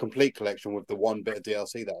 It's the complete collection with the 1 bit of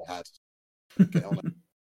DLC that I had. Get on it.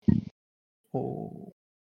 Oh,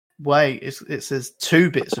 wait! It says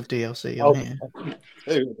 2 bits of DLC on here.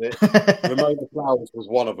 2 bits. Ramona Flowers was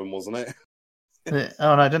one of them, wasn't it?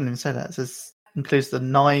 Oh no, I didn't even say that. It says includes the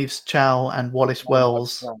Knives, Chow, and Wallace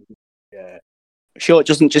Wells. Yeah. Sure, it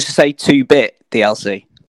doesn't just say 2-bit DLC.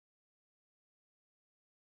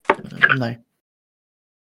 No,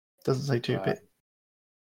 doesn't say 2-bit.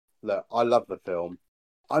 Look, I love the film.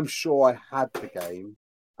 I'm sure I had the game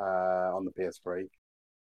on the PS3,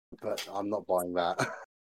 but I'm not buying that.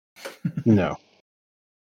 No.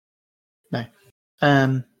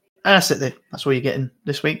 That's it then. That's all you're getting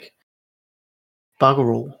this week.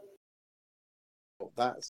 Bugger all.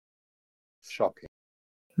 That's shocking.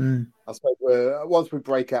 I suppose once we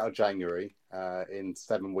break out of January in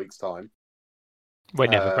 7 weeks' time. We're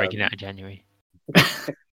never breaking out of January.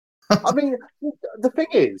 I mean, the thing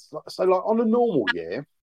is, so like on a normal year,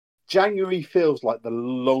 January feels like the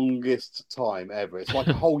longest time ever. It's like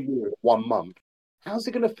a whole year, 1 month. How's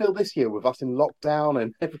it going to feel this year with us in lockdown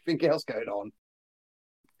and everything else going on?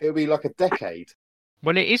 It'll be like a decade.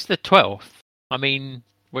 Well, it is the 12th. I mean,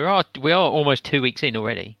 we are almost 2 weeks in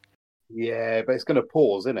already. Yeah, but it's going to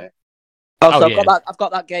pause, isn't it? I've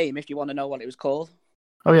got that game. If you want to know what it was called.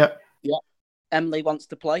 Oh yeah. Yeah. Emily Wants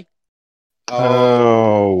to Play.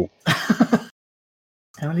 Oh.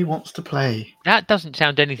 Emily Wants to Play. That doesn't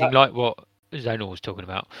sound anything like what Zonal was talking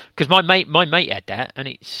about. Because my mate had that, and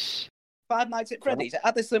it's Five Nights at Freddy's. It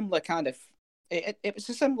had a similar kind of. It was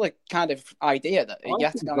a similar kind of idea that you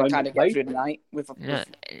have to kind of get through the night with.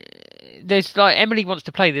 There's like Emily Wants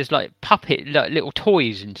to Play. There's like puppet, like little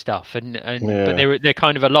toys and stuff, but they're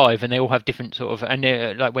kind of alive and they all have different sort of. And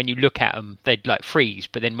they're like when you look at them, they'd like freeze,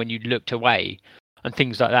 but then when you looked away and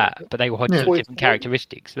things like that, but they all had different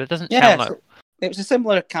characteristics. But it doesn't sound like it was a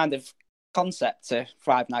similar kind of concept to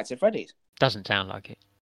Five Nights at Freddy's. Doesn't sound like it.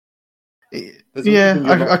 Yeah,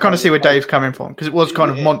 I kind of see where Dave's coming from because it was kind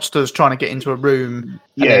of monsters trying to get into a room.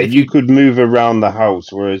 Yeah, you could move around the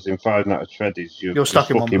house, whereas in Five Nights at Freddy's, you're stuck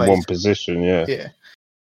in one position. Yeah. Yeah.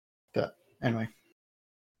 But anyway,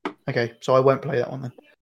 okay, so I won't play that one then.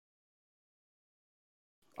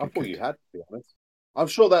 I thought you had, to be honest. I'm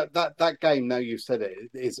sure that game, now you've said it,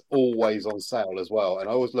 is always on sale as well. And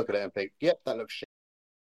I always look at it and think, yep, that looks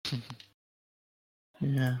shit.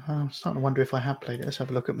 Yeah, I'm starting to wonder if I have played it. Let's have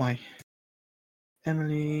a look at my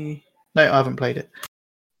Emily. No, I haven't played it.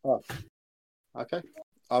 Oh, okay.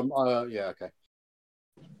 Yeah, okay.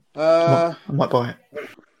 I might buy it.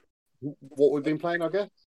 What we've been playing, I guess.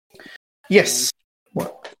 Yes.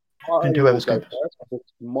 What? And whoever's going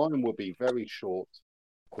first. Mine will be very short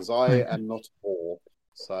because I am not a whore.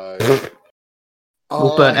 So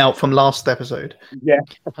all burnt out from last episode. Yeah.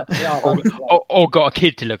 or got a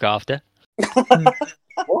kid to look after.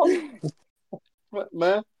 What?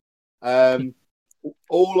 Man.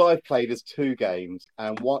 All I've played is 2 games,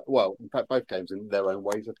 and in fact, both games in their own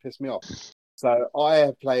ways have pissed me off. So I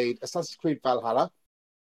have played Assassin's Creed Valhalla,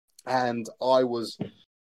 and I was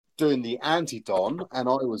doing the anti-Don, and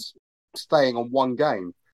I was staying on 1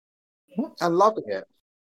 game and loving it,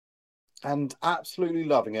 and absolutely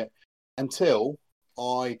loving it until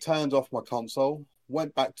I turned off my console,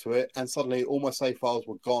 went back to it, and suddenly all my save files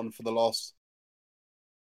were gone for the last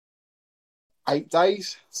 8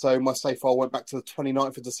 days. So my save file went back to the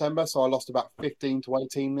 29th of December. So I lost about 15 to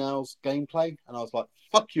 18 hours gameplay. And I was like,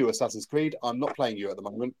 fuck you, Assassin's Creed. I'm not playing you at the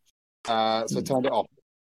moment. So I turned it off.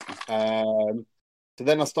 So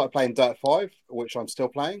then I started playing Dirt 5, which I'm still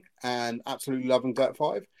playing, and absolutely loving Dirt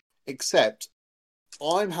 5. Except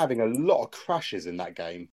I'm having a lot of crashes in that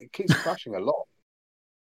game. It keeps crashing a lot.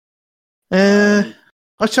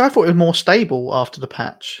 Actually, I thought it was more stable after the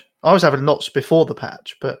patch. I was having lots before the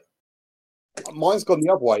patch, but mine's gone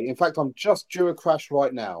the other way. In fact, I'm just due a crash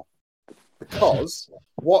right now. Because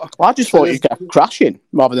what? Well, I just thought you kept crashing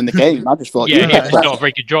rather than the game. I just thought Yeah, you he's kept just not a crashing.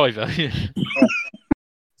 very good driver.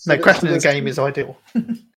 No, crashing in the game is ideal.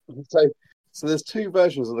 So there's two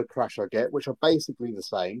versions of the crash I get, which are basically the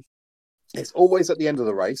same. It's always at the end of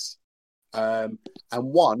the race, and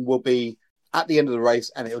one will be at the end of the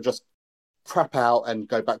race, and it'll just crap out and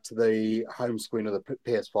go back to the home screen of the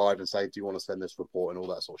PS5 and say, "Do you want to send this report?" and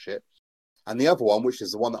all that sort of shit. And the other one, which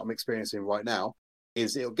is the one that I'm experiencing right now,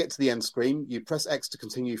 is it'll get to the end screen. You press X to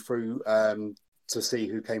continue through to see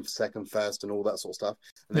who came for second, first, and all that sort of stuff.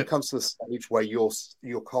 And then it comes to the stage where your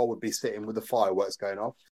car would be sitting with the fireworks going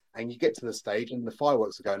off. And you get to the stage and the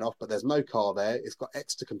fireworks are going off, but there's no car there. It's got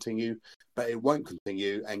X to continue, but it won't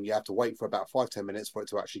continue. And you have to wait for about 5-10 minutes for it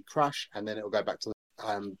to actually crash. And then it'll go back to the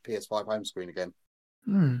PS5 home screen again.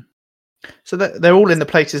 So they're all in the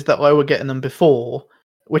places that I were getting them before,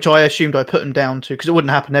 which I assumed I put them down to, because it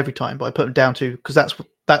wouldn't happen every time, but I put them down to, because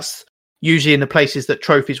that's usually in the places that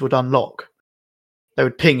trophies would unlock. They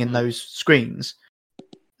would ping in those screens.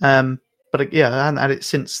 But yeah, I hadn't had it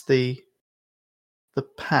since the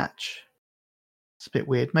patch. It's a bit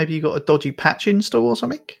weird. Maybe you got a dodgy patch install or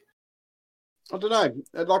something? I don't know.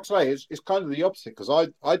 Like I say, it's kind of the opposite, because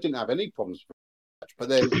I didn't have any problems with the patch. But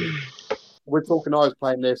then we're talking, I was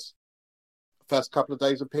playing this first couple of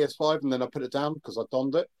days of PS5, and then I put it down because I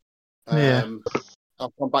donned it.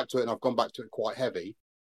 I've gone back to it, and I've gone back to it quite heavy.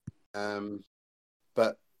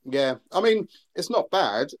 But yeah, I mean, it's not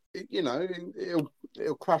bad. It'll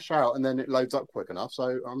crash out, and then it loads up quick enough.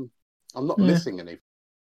 So I'm not missing anything.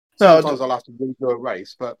 Sometimes I'll have to redo a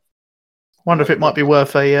race, but wonder if it might be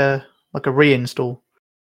worth a like a reinstall.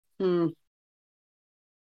 I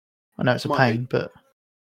know it's a pain, but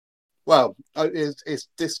well, it's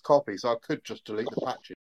disk copy, so I could just delete the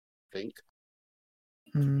patches, I think,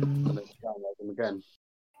 and then download them again.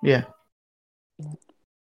 Yeah,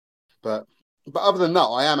 but other than that,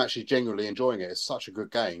 I am actually genuinely enjoying it. It's such a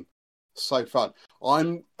good game, so fun.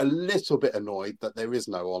 I'm a little bit annoyed that there is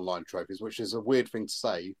no online trophies, which is a weird thing to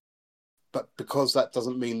say, but because that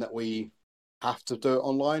doesn't mean that we have to do it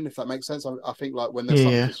online, if that makes sense. I think like when there's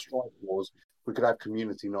something to Strike Wars, we could have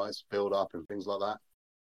community nights build up and things like that.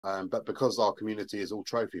 But because our community is all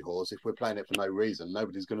trophy whores, if we're playing it for no reason,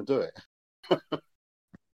 nobody's going to do it.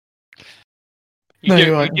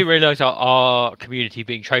 You do realise our community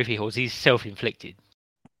being trophy whores is self-inflicted.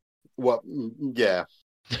 Well, yeah.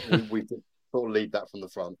 we sort of lead that from the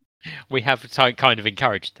front. We have kind of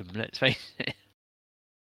encouraged them, let's face it.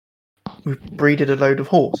 We've breeded a load of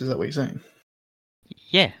whores, is that what you're saying?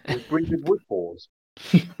 Yeah. We've breeded wood whores.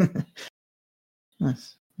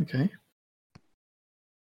 Nice. Okay.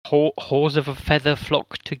 Whores of a feather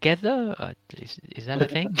flock together? Is that a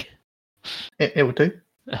thing? It will do.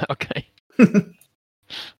 Okay.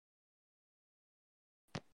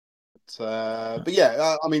 But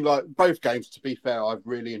yeah, I mean, like both games, to be fair, I've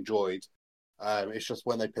really enjoyed. It's just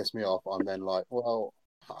when they piss me off, I'm then like, well,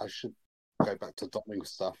 I should go back to donning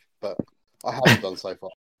stuff, but I haven't done so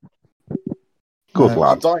far. Good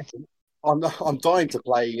lad. I'm dying to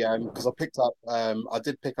play because I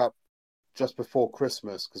did pick up just before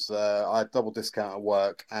Christmas because I had double discount at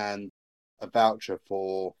work and a voucher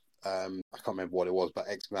for I can't remember what it was, but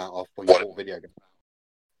X amount off when you bought a video game.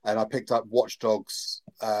 And I picked up Watch Dogs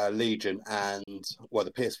Legion and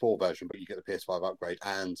the PS4 version, but you get the PS5 upgrade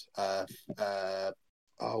and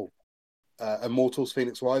Immortals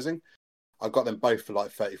Phoenix Rising. I got them both for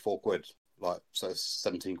like 34 quid, so it's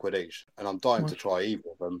 17 quid each. And I'm dying to try either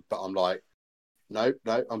of them, but I'm like, no,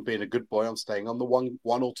 I'm being a good boy. I'm staying on the one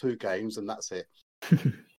or two games, and that's it.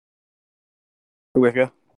 With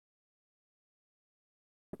you.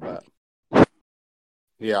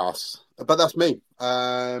 Yes, but that's me.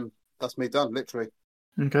 That's me done, literally.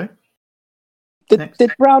 Okay.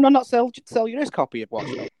 Did Brown not sell you his copy of Watch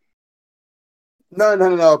Dogs? No.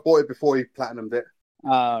 I bought it before he platinumed it.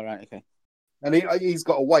 Oh, right, okay. And he's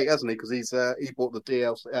got to wait, hasn't he? Because he bought the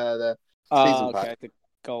DLC, the season pack. The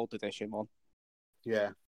gold edition one. Yeah.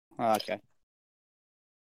 Oh, okay.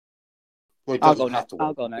 Well, I'll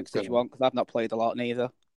go next if you want, because I've not played a lot neither.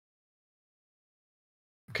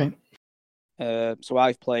 Okay. So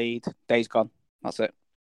I've played Days Gone. That's it.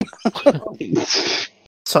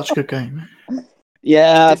 Such a good game.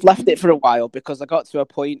 Yeah, I've left it for a while because I got to a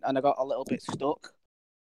point and I got a little bit stuck.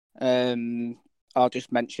 I'll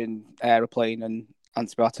just mention aeroplane and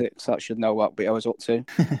antibiotics. That should know what I was up to.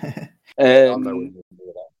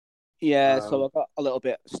 So I got a little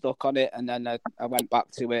bit stuck on it, and then I went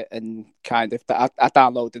back to it and kind of I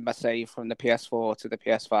downloaded my save from the PS4 to the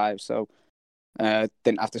PS5, so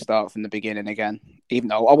didn't have to start from the beginning again. Even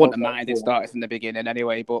though I wouldn't have minded starting from the beginning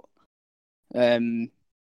anyway, but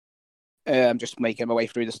I'm just making my way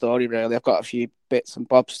through the story. Really, I've got a few bits and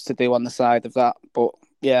bobs to do on the side of that, but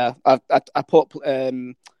yeah, I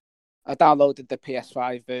downloaded the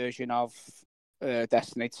PS5 version of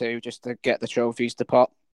Destiny 2 just to get the trophies to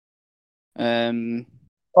pop.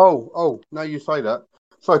 Oh, now you say that.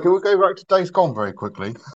 So can we go back to Days Gone very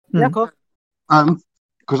quickly? Yeah, of course.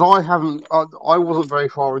 Because I wasn't very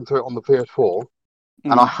far into it on the PS4,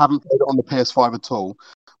 and I haven't played it on the PS5 at all.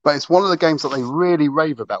 But it's one of the games that they really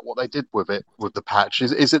rave about what they did with it with the patch.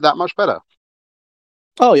 Is it that much better?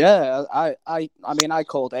 Oh yeah, I mean I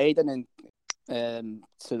called Aiden and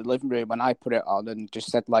to the living room when I put it on and just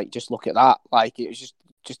said like just look at that, like it was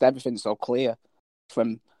just everything so clear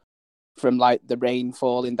from like the rain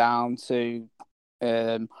falling down to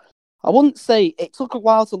I wouldn't say it took a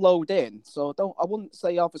while to load in, so I wouldn't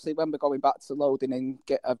say obviously when we're going back to loading and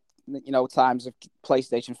get times of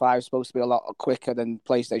PlayStation 5 is supposed to be a lot quicker than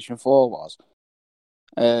PlayStation 4 was.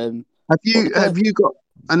 Have you got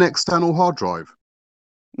an external hard drive?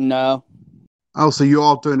 No. Oh, so you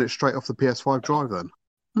are doing it straight off the PS5 drive then?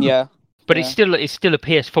 Yeah. But it's still a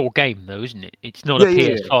PS4 game though, isn't it? It's not a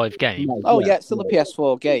PS5 game. It's still a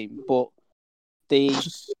PS4 game, but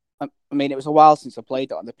I mean, it was a while since I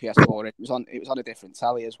played it on the PS4. It was on a different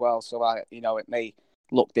telly as well, so it may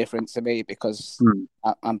look different to me because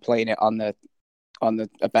I'm playing it on a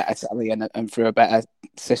better telly and through a better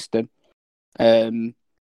system. The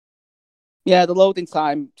loading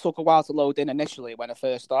time took a while to load in initially when I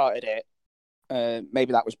first started it.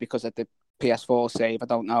 Maybe that was because of the PS4 save. I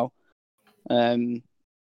don't know.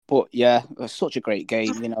 But yeah, it's such a great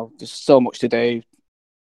game. There's so much to do.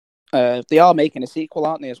 They are making a sequel,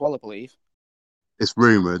 aren't they, as well, I believe? It's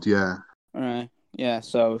rumoured, yeah. Yeah,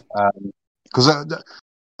 so... Because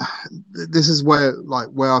this is where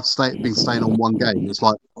I've been staying on one game. It's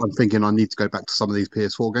like, I'm thinking I need to go back to some of these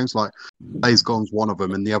PS4 games. Like, Days Gone's one of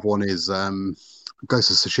them, and the other one is Ghost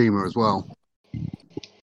of Tsushima as well.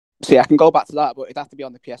 See, I can go back to that, but it'd have to be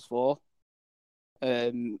on the PS4.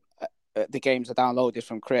 The games are downloaded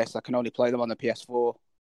from Chris. I can only play them on the PS4.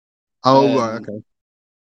 Oh, right, okay.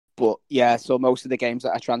 But yeah, so most of the games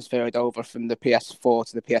that I transferred over from the PS4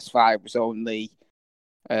 to the PS5 was only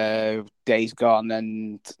Days Gone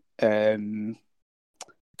and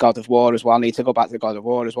God of War as well. I need to go back to God of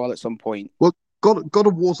War as well at some point. Well, God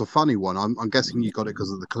of War's a funny one. I'm guessing you got it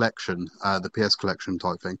because of the collection, the PS collection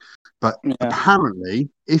type thing. But apparently,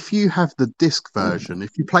 if you have the disc version,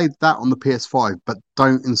 if you played that on the PS5 but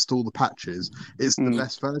don't install the patches, it's the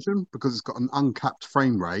best version because it's got an uncapped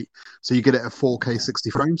frame rate, so you get it at 4K 60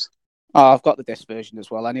 frames. Oh, I've got the disc version as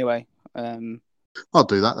well. Anyway, I'll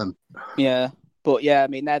do that then. Yeah, but yeah, I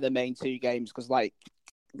mean they're the main two games because like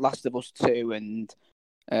Last of Us 2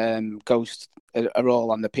 and Ghost are all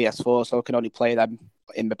on the PS4, so I can only play them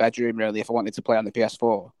in my bedroom really if I wanted to play on the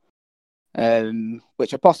PS4.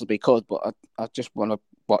 Which I possibly could, but I just want to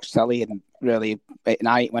watch telly and really at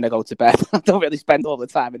night when I go to bed. I don't really spend all the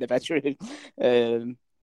time in the bedroom. So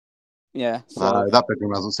that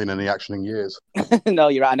bedroom hasn't seen any action in years. No,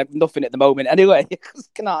 you're right. And I've nothing at the moment anyway because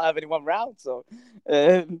I cannot have anyone round. So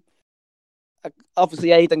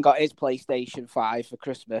obviously Aidan got his PlayStation 5 for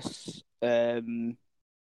Christmas.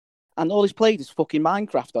 And all he's played is fucking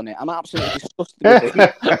Minecraft on it. I'm absolutely disgusted with him.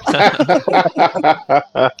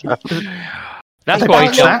 That's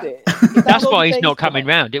why he's not coming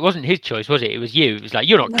round. It wasn't his choice, was it? It was you. It was like,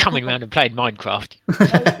 you're not coming round and playing Minecraft.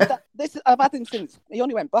 I've had him since he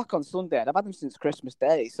only went back on Sunday. And I've had him since Christmas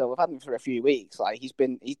Day, so I've had him for a few weeks. Like he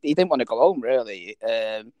didn't want to go home really.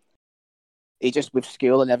 He just with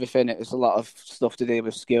school and everything. It was a lot of stuff to do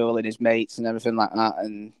with school and his mates and everything like that.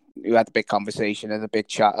 And we had a big conversation and a big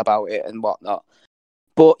chat about it and whatnot.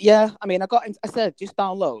 But yeah, I mean, I said just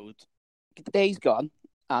download Days Gone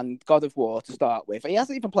and God of War to start with. He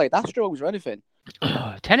hasn't even played Astros or anything.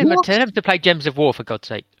 Tell him to play Gems of War for God's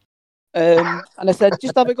sake. And I said,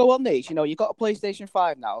 just have a go on these. You've got a PlayStation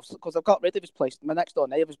 5 now because I've got rid of his PlayStation. My next door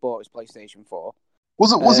neighbour's bought his PlayStation 4.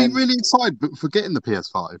 Was he really excited for getting the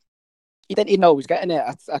PS5? He didn't even know he was getting it.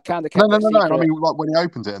 I kind of kept No. I mean, like when he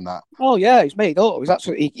opened it and that. Oh yeah, he's made up. He's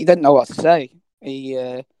actually he didn't know what to say. He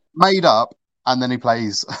made up, and then he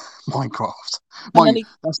plays Minecraft.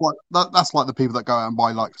 That's like the people that go out and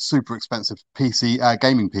buy like super expensive PC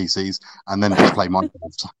gaming PCs and then just play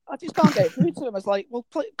Minecraft. I just can't get through to him. I was like, well,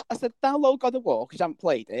 I said download God of War because you haven't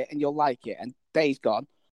played it and you'll like it. And Days Gone.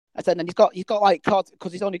 I said, and he's got like COD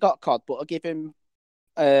because he's only got COD, but I'll give him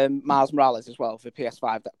Miles Morales as well for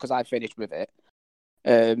PS5 because I finished with it.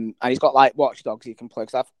 And he's got like Watch Dogs he can play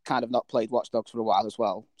because I've kind of not played Watch Dogs for a while as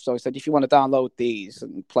well. So he said if you want to download these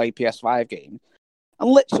and play PS5 games, and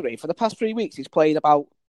literally for the past 3 weeks he's played about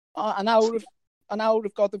an hour an hour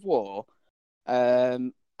of God of War,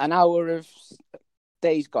 an hour of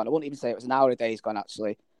Days Gone. I wouldn't even say it was an hour of Days Gone,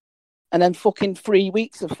 actually. And then fucking 3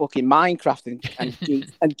 weeks of fucking Minecraft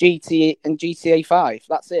and GTA 5.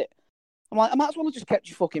 That's it. I'm like, I might as well have just kept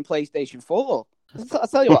your fucking PlayStation 4. I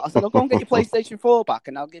tell you what, I said, I'll go and get your PlayStation 4 back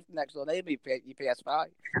and I'll give the next door neighbour your PS5.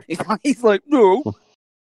 He's like, no.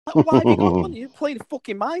 Why have you got one? You're playing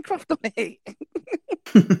fucking Minecraft on it.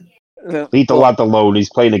 Leave the lad alone, he's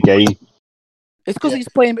playing a game. It's because he's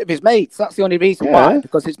playing with his mates. That's the only reason why.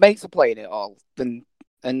 Because his mates are playing it all.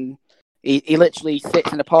 And he literally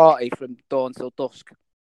sits in a party from dawn till dusk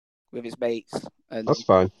with his mates. And that's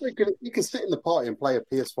fine. You can sit in the party and play a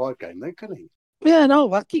PS5 game, though, couldn't he? Yeah,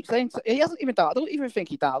 no, I keep saying he hasn't even downloaded. I don't even think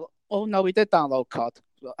he downloaded. Oh no, he did download COD.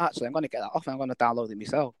 Well, actually, I'm going to get that off. I'm going to download it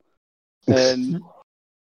myself.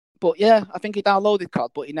 But yeah, I think he downloaded COD,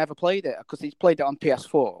 but he never played it because he's played it on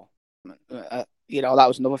PS4. That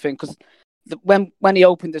was another thing because when he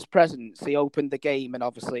opened his presents, he opened the game and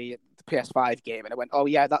obviously the PS5 game, and I went, "Oh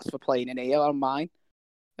yeah, that's for playing in here on mine."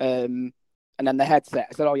 And then the headset.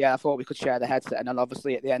 I said, "Oh yeah, I thought we could share the headset." And then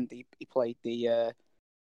obviously at the end, he played the.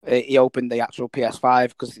 He opened the actual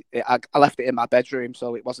PS5 because I left it in my bedroom,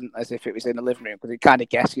 so it wasn't as if it was in the living room because he kind of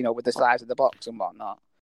guessed, with the size of the box and whatnot.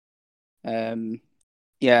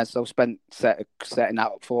 Yeah, so spent setting that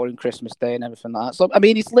up for him Christmas Day and everything like that. So I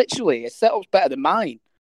mean, his setup's better than mine,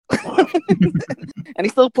 and he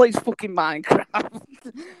still plays fucking Minecraft.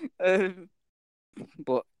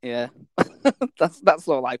 But yeah, that's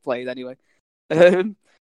all I played anyway.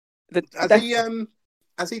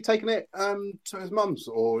 Has he taken it to his mum's,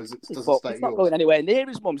 or does it stay at He's not yours? going anywhere near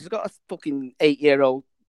his mum's. He's got a fucking 8-year-old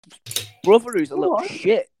brother who's a little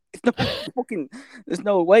shit. There's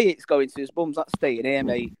no way it's going to his mum's. That's staying here,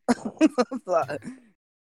 mate.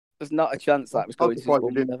 There's not a chance that was going to his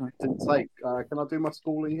mum's. Didn't say, can I do my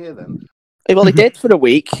schooling here then? Well, he did for a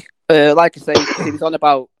week. Like I say, he was on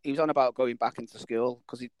about going back into school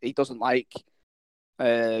because he doesn't like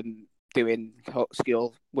doing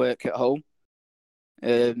school work at home.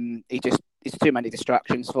 It's too many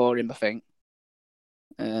distractions for him, I think.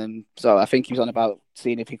 So I think he was on about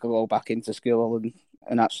seeing if he could go back into school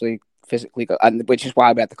and actually physically go, and which is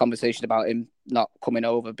why we had the conversation about him not coming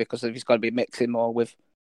over because he's got to be mixing more with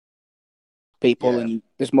people, and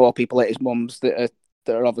there's more people at his mum's that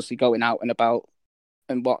are obviously going out and about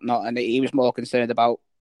and whatnot, and he was more concerned about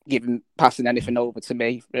passing anything over to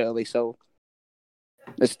me, really. So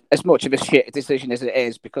as much of a shit decision as it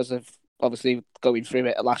is, because of obviously going through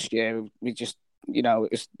it last year, we just,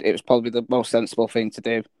 it was probably the most sensible thing to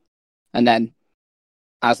do. And then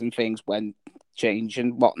as in things when change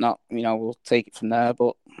and whatnot, we'll take it from there.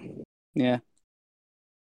 But yeah.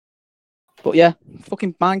 But yeah,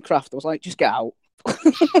 fucking Minecraft. I was like, just get out.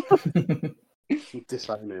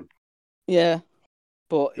 Disown him. Yeah.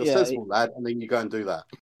 But you're a sensible lad, and then you go and do that.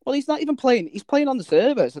 Well, he's not even playing. He's playing on the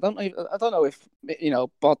servers. I don't know if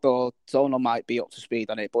Bod or Zonal might be up to speed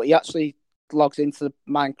on it, but he actually logs into the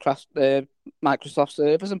Microsoft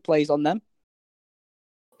servers and plays on them.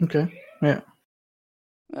 Okay. Yeah.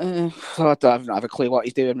 So I don't have a clue what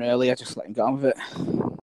he's doing really. I just let him go on with it.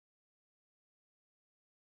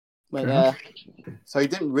 But so he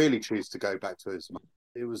didn't really choose to go back to his.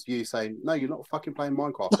 It was you saying, "No, you're not fucking playing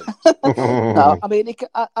Minecraft." No, I mean,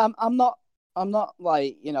 I'm not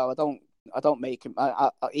like, I don't make him.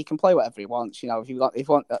 He can play whatever he wants. If you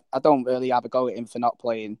want, I don't really have a go at him for not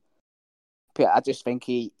playing. I just think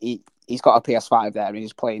he's got a PS5 there and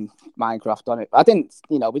he's playing Minecraft on it. I didn't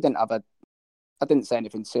say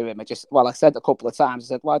anything to him. I said a couple of times. I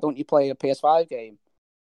said, "Why don't you play a PS5 game?"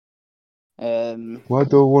 Why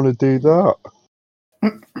do I want to do that?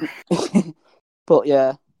 But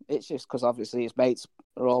yeah, it's just because obviously his mates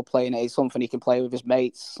are all playing it. It's something he can play with his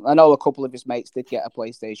mates. I know a couple of his mates did get a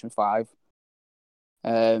PlayStation 5.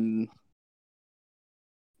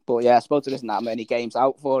 But yeah, I suppose there isn't that many games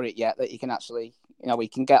out for it yet that you can actually, we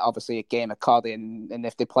can get obviously a game of COD and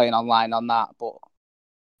if they're playing online on that. But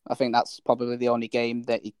I think that's probably the only game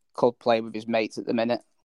that he could play with his mates at the minute.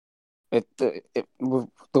 The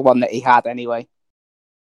one that he had anyway.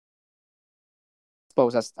 I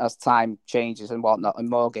suppose as time changes and whatnot and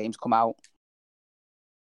more games come out.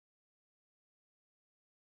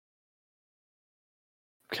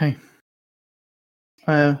 Okay.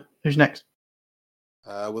 Who's next?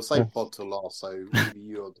 We'll save Bod till last, so maybe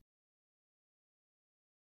you're...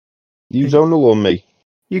 You Zonal or me?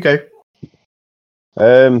 You go.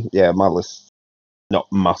 Yeah, my list not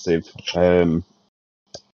massive.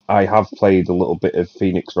 I have played a little bit of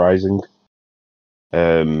Phoenix Rising.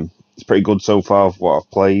 It's pretty good so far of what I've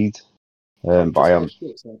played. But I am.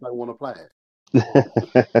 So I don't want to play it.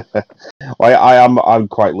 I'm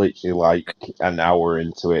quite literally like an hour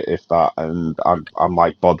into it, if that, and I'm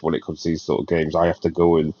like Bod when it comes to these sort of games. I have to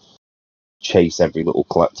go and chase every little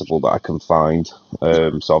collectible that I can find.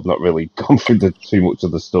 So I've not really gone through too much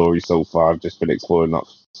of the story so far. I've just been exploring that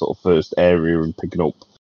sort of first area and picking up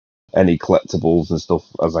any collectibles and stuff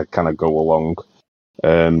as I kind of go along.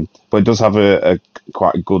 But it does have a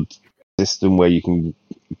quite a good system where you can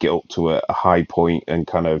get up to a high point and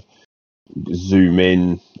kind of zoom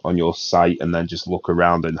in on your sight and then just look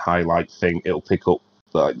around and highlight thing. It'll pick up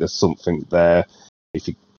like there's something there. If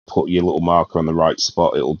you put your little marker on the right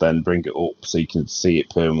spot, it'll then bring it up so you can see it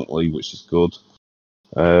permanently, which is good.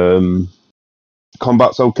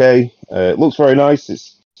 Combat's okay. It looks very nice.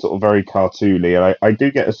 It's sort of very cartoony, and I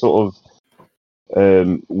do get a sort of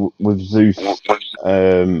with Zeus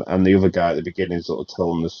and the other guy at the beginning, sort of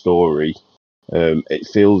telling the story. It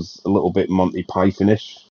feels a little bit Monty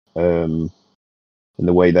Pythonish in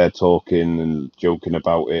the way they're talking and joking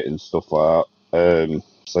about it and stuff like that.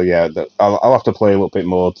 So yeah, I'll have to play a little bit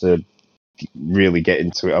more to really get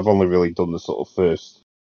into it. I've only really done the sort of first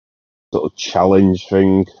sort of challenge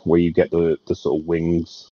thing where you get the sort of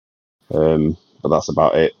wings, but that's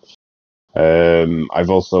about it. I've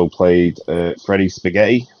also played Freddy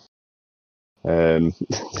Spaghetti. Played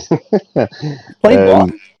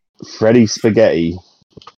what? Freddy Spaghetti.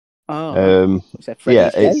 Oh,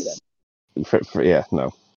 yeah, it's yeah,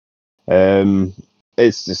 no.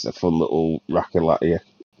 It's just a fun little rack-a-latte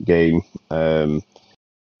game.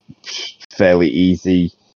 Fairly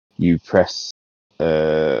easy. You press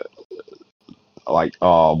like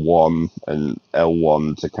R1 and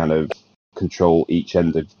L1 to kind of control each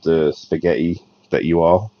end of the spaghetti that you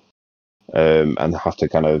are, and have to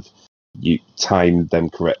kind of you time them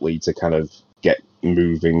correctly to kind of get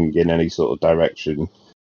moving in any sort of direction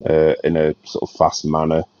in a sort of fast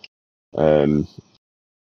manner. And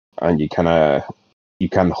you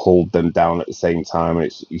can hold them down at the same time,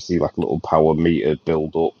 and you see like a little power meter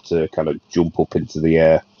build up to kind of jump up into the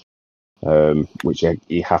air, which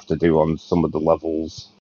you have to do on some of the levels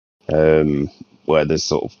where there's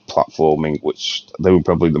sort of platforming, which they were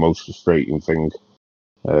probably the most frustrating thing,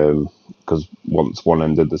 because once one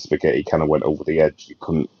end of the spaghetti kind of went over the edge, you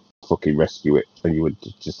couldn't fucking rescue it, and you would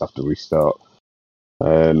just have to restart.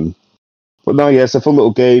 But no, yeah, it's a fun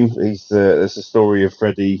little game. It's a story of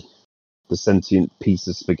Freddy, the sentient piece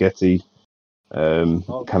of spaghetti,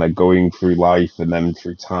 kind of going through life and then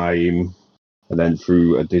through time and then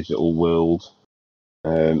through a digital world.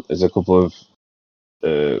 There's a couple of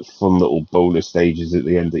fun little bonus stages at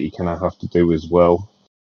the end that you kind of have to do as well.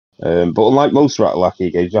 But unlike most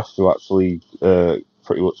Ratalacky games, you have to actually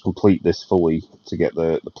pretty much complete this fully to get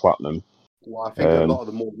the platinum. Well, I think a lot of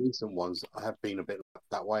the more recent ones have been a bit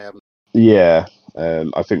that way, haven't they? Yeah.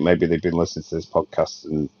 I think maybe they've been listening to this podcast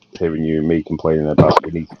and hearing you and me complaining about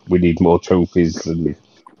we need more trophies and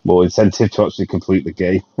more incentive to actually complete the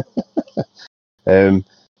game.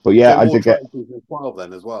 But yeah, I did get 12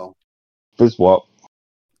 then as well. There's what?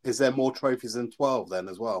 Is there more trophies than 12 then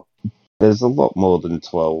as well? There's a lot more than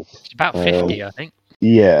 12. It's about 50, I think.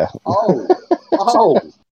 Yeah. Oh.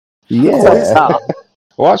 Yeah.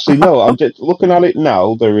 Well, actually, no. I'm just looking at it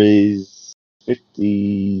now. There is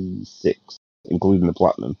 56, including the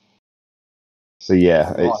platinum. So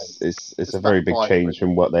yeah, it's a very big change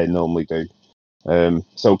from what they normally do.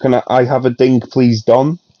 So can I have a ding, please,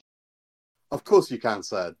 Don? Of course you can,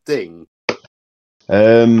 sir. Ding.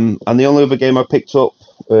 And the only other game I picked up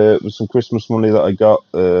with some Christmas money that I got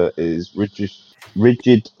is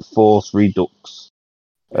Rigid Force Redux.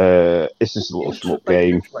 It's just a little shmup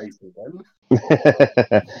game.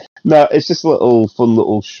 No, it's just a little fun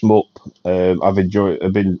little shmup.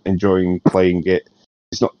 I've been enjoying playing it.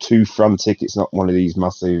 It's not too frantic. It's not one of these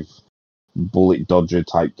massive bullet dodger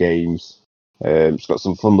type games. It's got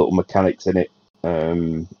some fun little mechanics in it,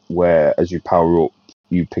 where as you power up,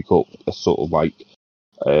 you pick up a sort of like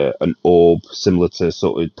an orb similar to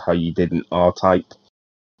sort of how you did in R-Type.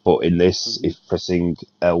 But in this, if pressing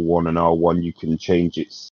L1 and R1, you can change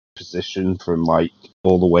its position from like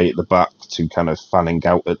all the way at the back to kind of fanning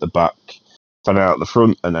out at the back, fanning out at the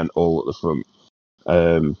front, and then all at the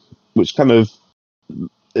front. Which kind of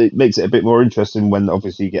it makes it a bit more interesting when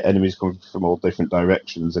obviously you get enemies coming from all different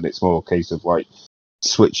directions, and it's more a case of like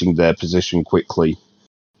switching their position quickly.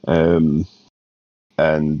 And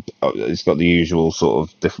it's got the usual sort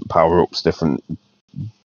of different power-ups, different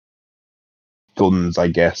guns, I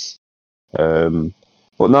guess.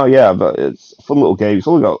 But no, yeah, but it's a fun little game. It's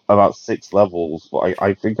only got about 6 levels, but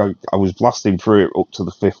I think I was blasting through it up to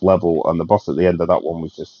the 5th level, and the boss at the end of that one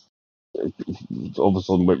was just all of a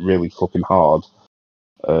sudden went really fucking hard.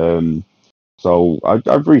 So So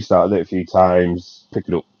I've restarted it a few times,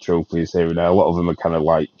 picking up trophies here and there. A lot of them are kind of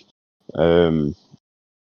like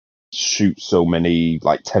shoot so many,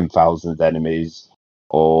 like 10,000 enemies,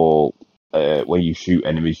 or when you shoot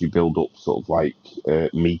enemies, you build up sort of like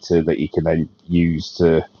meter that you can then use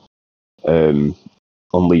to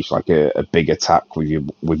unleash like a big attack with your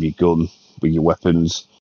gun, with your weapons.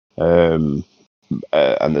 And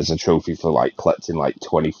there's a trophy for like collecting like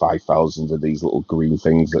 25,000 of these little green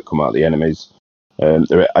things that come out of the enemies.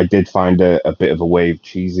 I did find a bit of a way of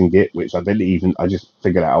cheesing it, which I just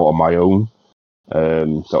figured it out on my own.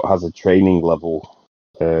 So it has a training level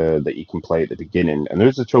that you can play at the beginning, and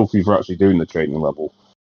there's a trophy for actually doing the training level.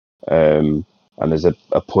 And there's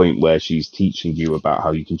a point where she's teaching you about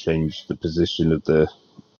how you can change the position of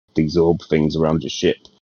these orb things around your ship.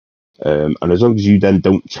 And as long as you then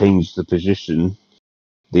don't change the position,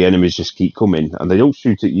 the enemies just keep coming, and they don't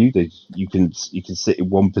shoot at you. You can sit in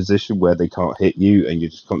one position where they can't hit you, and you're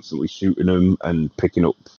just constantly shooting them and picking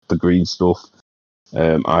up the green stuff.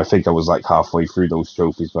 I think I was like halfway through those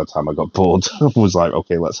trophies by the time I got bored. I was like,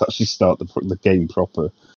 okay, let's actually start the game proper.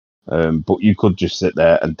 But you could just sit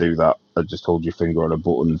there and do that and just hold your finger on a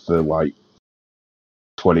button for like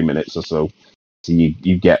 20 minutes or so. So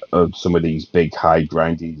you get some of these big, high,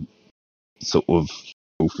 grindy sort of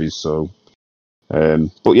trophies. So,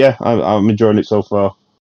 but yeah, I'm enjoying it so far.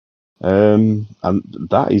 And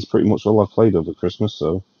that is pretty much all I've played over Christmas.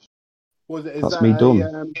 So that's me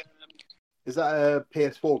done. Is that a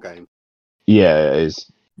PS4 game? Yeah, it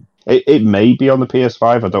is. It may be on the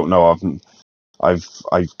PS5. I don't know.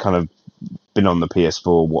 I've kind of been on the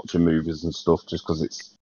PS4 watching movies and stuff just because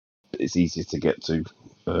it's easier to get to.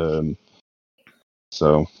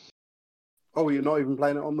 So. Oh, you're not even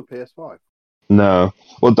playing it on the PS5? No.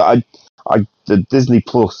 Well, the Disney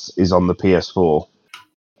Plus is on the PS4,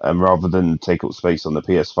 and rather than take up space on the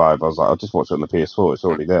PS5, I was like, I'll just watch it on the PS4. It's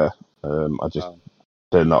already there. I just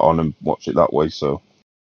turn that on and watch it that way. So.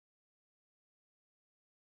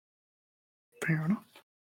 Fair enough.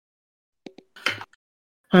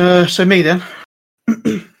 So me then.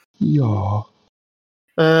 Yeah.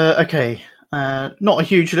 Okay. Not a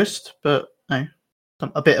huge list, but no,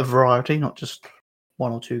 a bit of variety, not just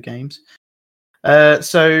one or two games.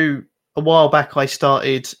 So a while back, I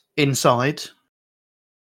started Inside.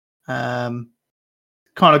 Kind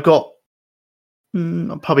of got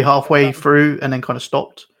probably halfway through, and then kind of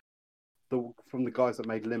stopped. From the guys that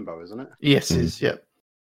made Limbo, isn't it? Yes, yep.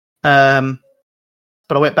 But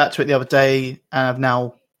I went back to it the other day, and I've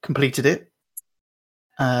now completed it.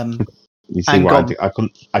 You see why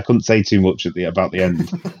I couldn't say too much about the end.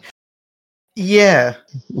 Yeah.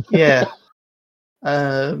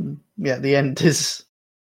 The end is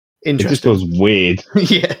interesting. It just goes weird.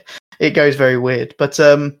 Yeah, it goes very weird. But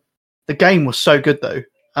the game was so good though.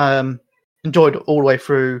 Enjoyed it all the way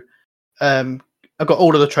through. I got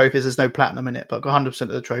all of the trophies. There's no platinum in it, but I got 100% of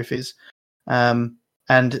the trophies. And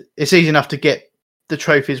it's easy enough to get the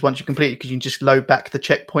trophies once you complete it because you can just load back the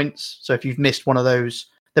checkpoints. So if you've missed one of those,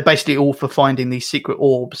 they're basically all for finding these secret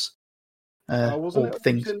orbs. Wasn't orb it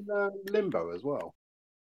things in Limbo as well?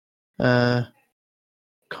 Can't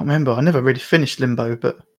remember. I never really finished Limbo,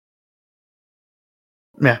 but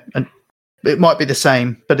yeah, and it might be the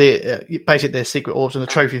same. But basically, there's secret orbs and a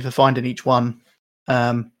trophy for finding each one.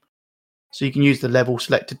 So you can use the level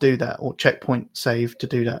select to do that, or checkpoint save to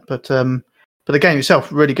do that. But the game itself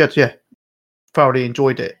really good. Yeah, thoroughly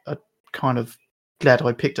enjoyed it. I kind of glad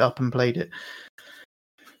I picked it up and played it.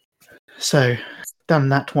 So done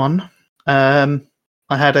that one. I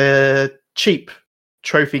had a cheap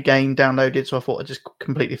trophy game downloaded, so I thought I'd just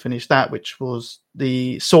completely finish that, which was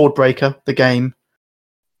the Swordbreaker, the game.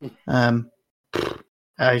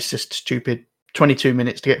 It's just stupid. 22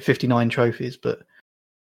 minutes to get 59 trophies, but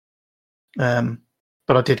I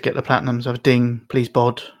did get the platinums. I was ding, please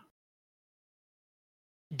bod.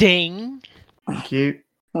 Ding. Thank you.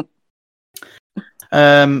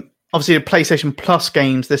 Obviously, the PlayStation Plus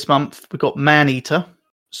games this month, we got Maneater.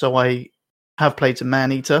 So I have played some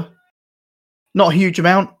Maneater. Not a huge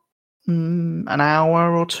amount. An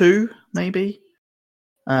hour or two, maybe.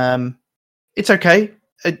 It's okay.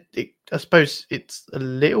 I suppose it's a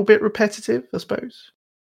little bit repetitive,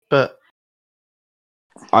 but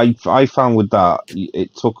I found with that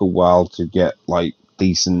it took a while to get like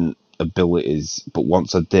decent abilities, but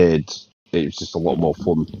once I did, it was just a lot more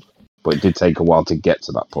fun. But it did take a while to get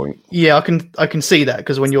to that point. Yeah, I can see that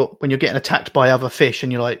because when you're getting attacked by other fish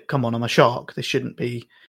and you're like, come on, I'm a shark. This shouldn't be.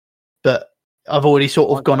 But I've already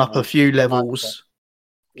sort of gone up a few levels.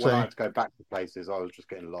 When I had to go back to places, I was just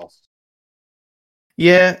getting lost.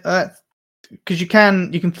 Yeah, because you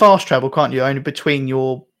can fast travel, can't you? Only between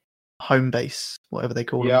your home base, whatever they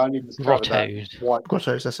call Yeah, them. I only discovered that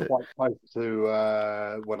Grottos, that's it. quite close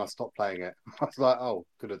to when I stopped playing it. I was like, oh,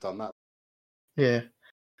 could have done that. Yeah.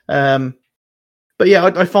 But yeah,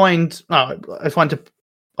 I find I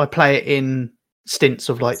play it in stints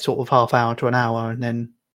of like sort of half hour to an hour, and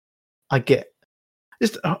then I get.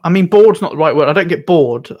 I mean, bored's not the right word. I don't get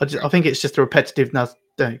bored. I think it's just the repetitiveness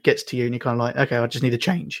that gets to you, and you're kind of like, okay, I just need a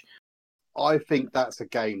change. I think that's a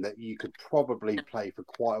game that you could probably play for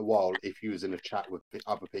quite a while if you was in a chat with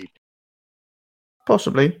other people.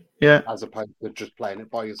 Possibly, yeah. As opposed to just playing it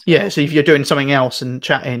by yourself. Yeah, so if you're doing something else and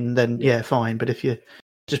chatting, then yeah, fine. But if you're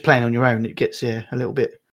just playing on your own, it gets a little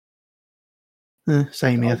bit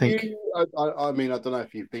samey, I think. I mean, I don't know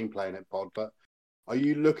if you've been playing it, Bod, but are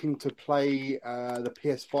you looking to play the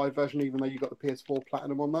PS5 version, even though you got the PS4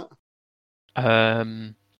 Platinum on that?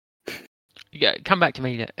 Yeah, come back to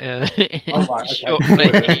me.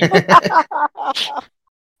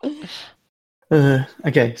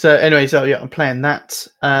 Okay, so anyway, I'm playing that.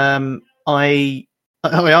 I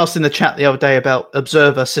asked in the chat the other day about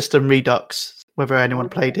Observer System Redux, whether anyone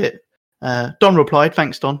played it. Don replied,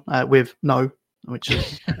 "Thanks, Don," with no, which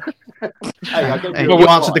is you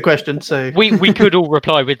answered the question. So we could all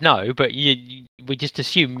reply with no, but we just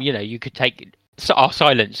assume you could take our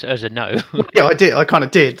silence as a no. Yeah, I did. I kind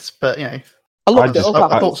of did, but I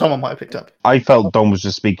thought someone might have picked up. I felt Don was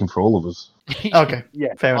just speaking for all of us. Okay,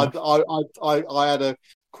 yeah, fair enough. I had a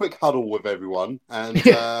quick huddle with everyone, and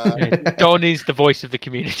Don is the voice of the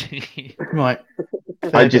community. Right.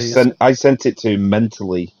 I sent it to him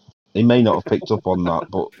mentally. He may not have picked up on that,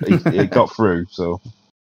 but it got through. So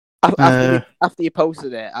after you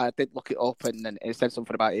posted it, I did look it up, and then it said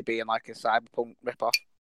something about it being like a Cyberpunk ripoff.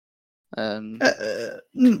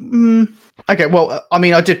 Okay, well, I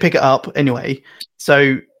mean, I did pick it up anyway.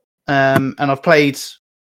 So, and I've played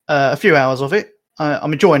a few hours of it.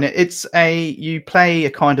 I'm enjoying it. You play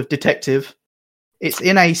a kind of detective. It's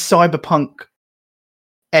in a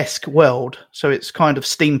cyberpunk-esque world, so it's kind of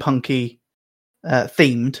steampunky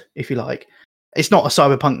themed, if you like. It's not a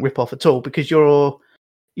cyberpunk ripoff at all because you're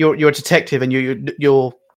a detective and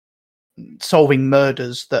you're solving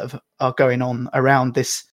murders that are going on around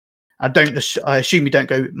this. I assume you don't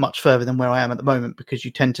go much further than where I am at the moment because you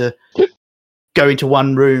tend to go into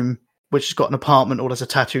one room which has got an apartment, or there's a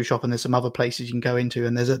tattoo shop, and there's some other places you can go into,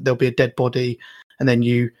 and there'll be a dead body, and then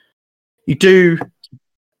you do,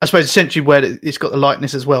 I suppose, essentially where it's got the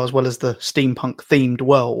likeness as well as the steampunk themed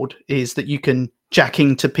world is that you can jack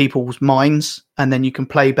into people's minds, and then you can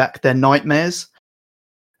play back their nightmares.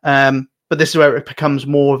 But this is where it becomes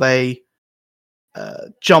more of a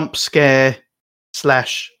jump scare /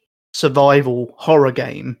 survival horror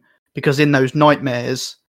game, because in those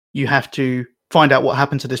nightmares you have to find out what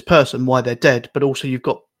happened to this person, why they're dead, but also you've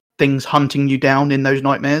got things hunting you down in those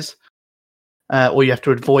nightmares, or you have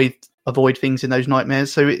to avoid things in those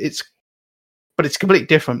nightmares. So it's completely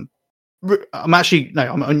different.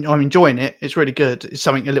 I'm enjoying it. It's really good. It's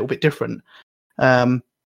something a little bit different. I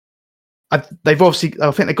think they've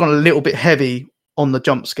gone a little bit heavy on the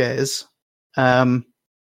jump scares.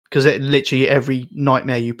 Because literally every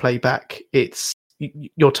nightmare you play back,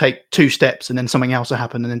 you'll take 2 steps and then something else will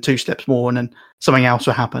happen, and then 2 steps more, and then something else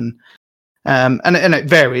will happen. And it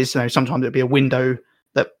varies. Sometimes it'll be a window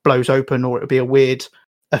that blows open, or it'll be a weird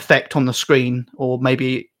effect on the screen, or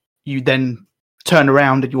maybe you then turn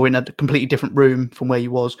around and you're in a completely different room from where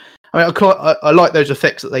you was. I mean, I like those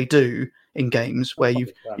effects that they do in games where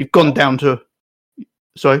you've gone down to.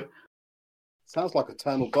 Sorry. Sounds like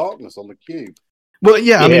Eternal Darkness on the Cube. Well,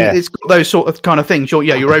 yeah, I mean, it's got those sort of kind of things.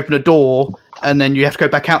 You open a door, and then you have to go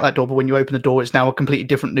back out that door. But when you open the door, it's now a completely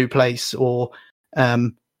different new place, or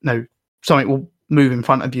something will move in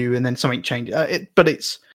front of you, and then something changes. But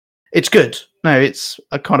it's good. No, it's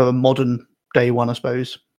a kind of a modern day one, I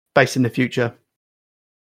suppose, based in the future.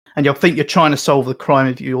 And you'll think you're trying to solve the crime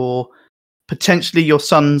of potentially your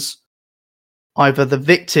son's either the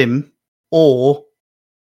victim or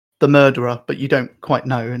the murderer, but you don't quite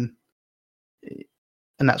know,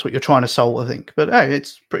 and that's what you're trying to solve, I think. But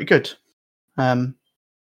it's pretty good. So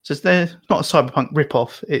it's not a cyberpunk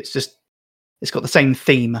rip-off. It's got the same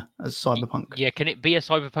theme as cyberpunk. Yeah, can it be a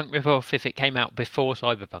cyberpunk rip-off if it came out before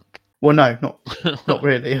cyberpunk? Well, no, not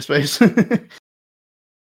really, I suppose.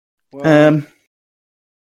 Well,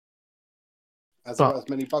 has it got as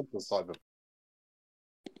many bugs as cyberpunk?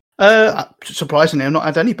 Surprisingly, I've not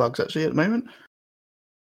had any bugs actually at the moment.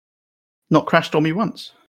 Not crashed on me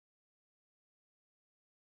once.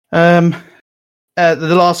 The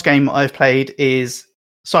last game I've played is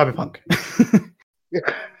Cyberpunk.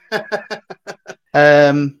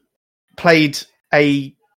 Played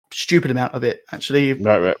a stupid amount of it, actually.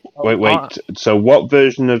 Right. Wait. So what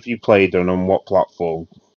version have you played on what platform?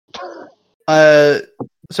 So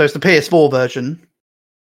it's the PS4 version,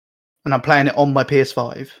 and I'm playing it on my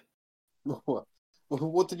PS5.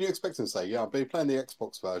 What did you expect to say? Yeah, I've been playing the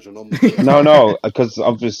Xbox version on the PS4. No, because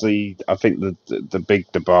obviously I think the big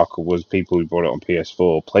debacle was people who bought it on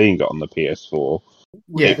PS4 playing it on the PS4.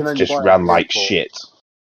 Yeah, it just ran like shit.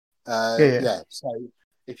 Yeah. So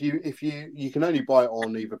if you can only buy it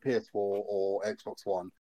on either PS4 or Xbox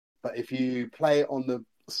One, but if you play it on the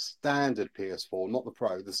standard PS4, not the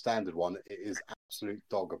Pro, the standard one, it is absolute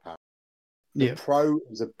dog apparently. The Pro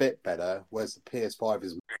is a bit better, whereas the PS5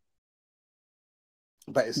 is,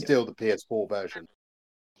 but it's still the PS4 version.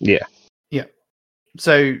 Yeah.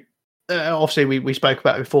 So obviously we spoke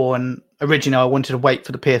about it before, and originally I wanted to wait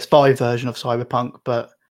for the PS5 version of Cyberpunk,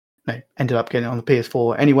 but ended up getting it on the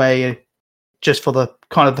PS4 anyway, just for the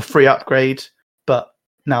kind of the free upgrade. But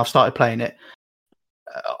now I've started playing it.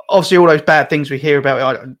 Obviously, all those bad things we hear about it,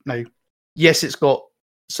 I don't know. Yes, it's got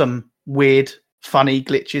some weird, funny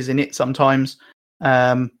glitches in it sometimes.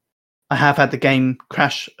 I have had the game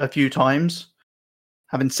crash a few times.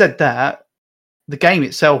 Having said that, the game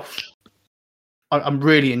itself, I'm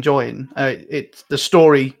really enjoying. The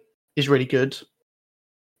story is really good.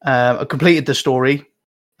 I completed the story.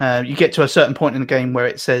 You get to a certain point in the game where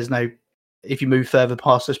it says, "No, if you move further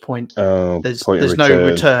past this point, there's no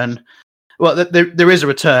return." Well, there is a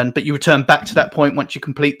return, but you return back to that point once you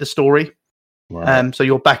complete the story. Right. So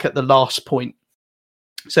you're back at the last point.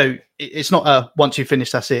 So it's not once you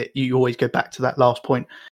finish, that's it. You always go back to that last point.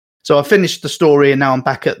 So I finished the story, and now I'm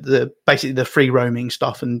back at basically the free roaming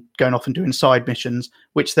stuff and going off and doing side missions,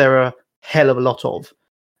 which there are a hell of a lot of.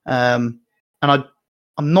 And I'm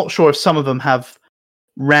not sure if some of them have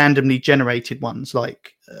randomly generated ones,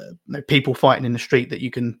 like people fighting in the street that you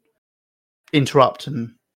can interrupt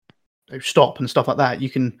and stop and stuff like that.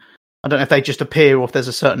 I don't know if they just appear or if there's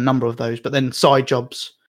a certain number of those, but then side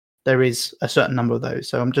jobs, there is a certain number of those.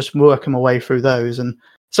 So I'm just working my way through those, and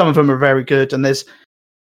some of them are very good, and there's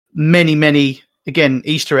many, again,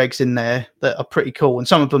 Easter eggs in there that are pretty cool, and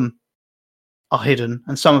some of them are hidden,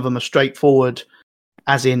 and some of them are straightforward,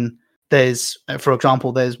 as in there's, for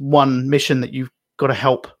example, there's one mission that you've got to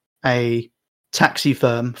help a taxi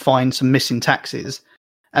firm find some missing taxis,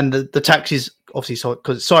 and the taxis, obviously,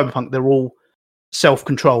 because it's Cyberpunk, they're all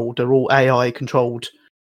self-controlled, they're all AI-controlled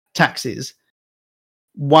taxis.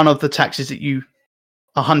 One of the taxis that you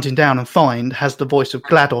are hunting down and find has the voice of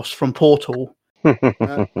GLaDOS from Portal.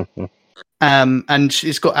 And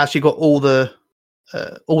it's got all the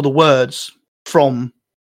words from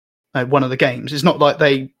one of the games. It's not like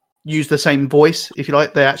they use the same voice, if you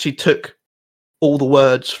like. They actually took all the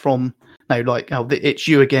words from it's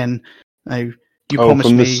you again. You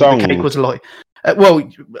promised me the cake was a lie.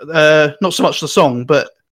 Not so much the song,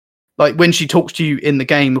 but like when she talks to you in the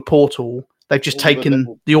game of Portal, they've just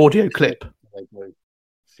taken the audio clip.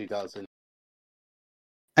 She does.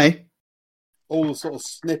 Hey? All the sort of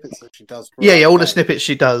snippets that she does. All the snippets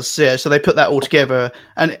she does. Yeah, so they put that all together,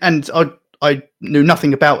 and I knew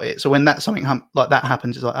nothing about it. So when something like that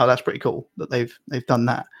happens, it's like, oh, that's pretty cool that they've done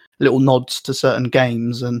that. Little nods to certain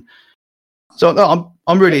games, and so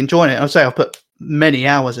I'm really enjoying it. I'd say I've put many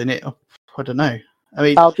hours in it. I don't know. I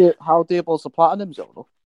mean, how doable is the platinum zone?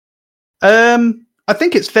 I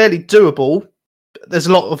think it's fairly doable. There's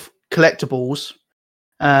a lot of collectibles,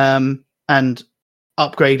 and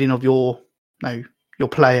upgrading of your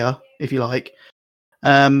player, if you like.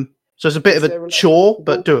 So it's a bit of a chore,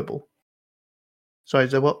 but doable. Sorry,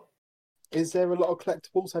 is there what? Is there a lot of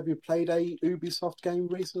collectibles? Have you played a Ubisoft game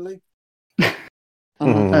recently?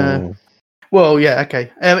 Well, yeah,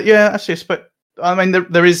 okay. Actually, but I mean,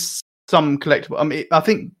 there is some collectible. I mean, I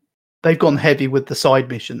think they've gone heavy with the side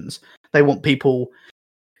missions. They want people,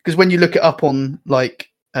 because when you look it up on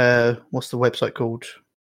what's the website called?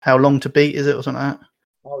 How Long to Beat, is it, or something like that?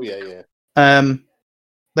 Oh yeah.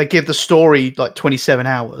 They give the story like 27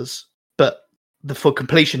 hours, but for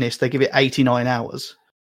completionists they give it 89 hours.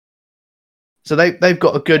 So they've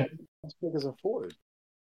got a good. As big as I thought.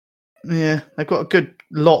 Yeah, they've got a good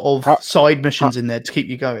lot of side missions in there to keep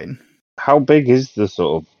you going. How big is the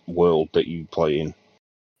sort of world that you play in?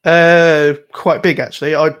 Quite big,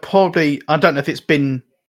 actually. I don't know if it's been.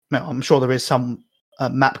 No, I'm sure there is some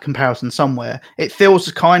map comparison somewhere. It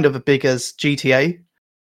feels kind of as big as GTA.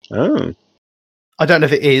 Oh. I don't know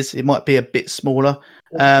if it is. It might be a bit smaller.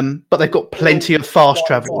 But they've got plenty of fast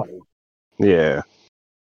travel. Yeah.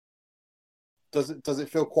 Does it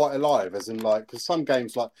feel quite alive? As in, like, because some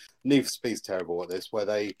games like Need for Speed's terrible at this, where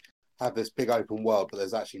they have this big open world, but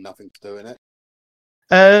there's actually nothing to do in it.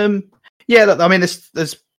 Yeah. I mean,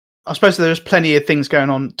 there's I suppose there's plenty of things going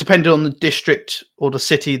on, depending on the district or the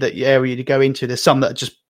city that area you go into. There's some that are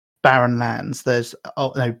just barren lands. There's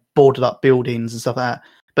boarded up buildings and stuff like that.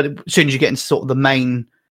 But as soon as you get into sort of the main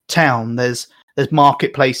town, there's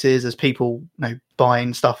marketplaces, there's people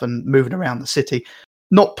buying stuff and moving around the city.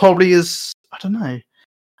 Not probably as, I don't know.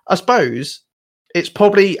 I suppose it's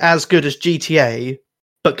probably as good as GTA,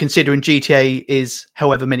 but considering GTA is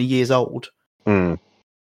however many years old.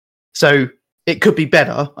 So it could be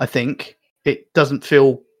better, I think. It doesn't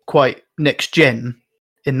feel quite next gen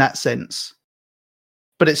in that sense.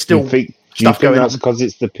 But it's still do you think that's because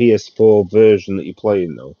it's the PS4 version that you're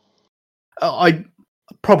playing, though? I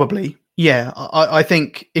probably, yeah. I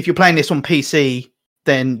think if you're playing this on PC,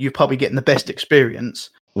 then you're probably getting the best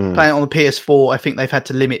experience. Playing it on the PS4, I think they've had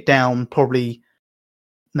to limit down probably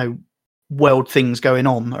world things going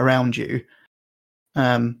on around you.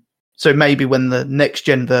 So maybe when the next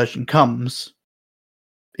gen version comes,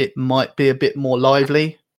 it might be a bit more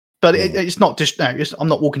lively. But it's not just I'm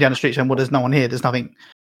not walking down the street saying, "Well, there's no one here. There's nothing."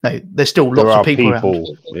 No, there's still lots of people around.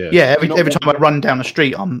 Yeah, every time I run down the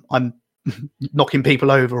street, I'm knocking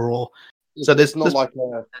people over, or so there's not like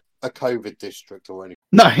a COVID district or anything.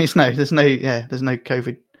 No, there's no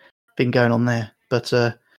COVID thing going on there. But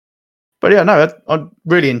yeah, no, I'm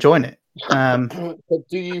really enjoying it. But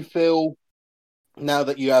do you feel now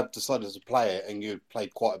that you have decided to play it and you've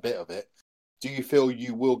played quite a bit of it, do you feel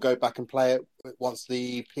you will go back and play it once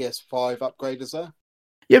the PS5 upgrade is there?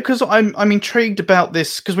 Yeah, because I'm intrigued about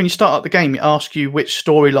this, because when you start up the game, it asks you which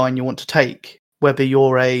storyline you want to take, whether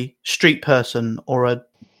you're a street person or a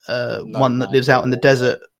one that lives out in the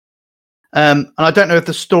desert. And I don't know if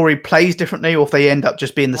the story plays differently or if they end up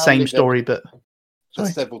just being the same story. But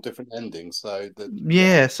there's several different endings, so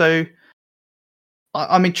so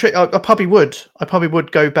I'm intrigued. I probably would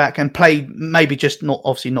go back and play, maybe just not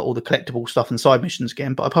all the collectible stuff and side missions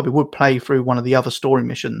again, but I probably would play through one of the other story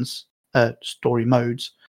missions, story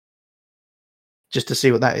modes, just to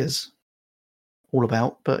see what that is all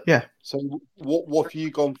about. But yeah. So what have you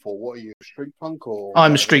gone for? What are you, a street punk or?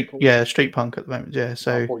 I'm a street punk at the moment. Yeah.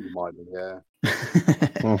 So I thought you might be, yeah.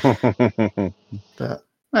 But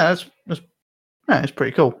it's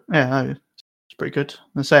pretty cool. Yeah, it's pretty good.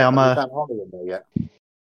 I say I'm Have you found Holly in there yet?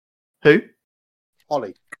 Who?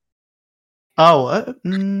 Holly. Oh,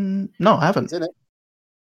 no, I haven't. It's in it.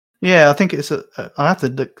 Yeah, I think it's I have to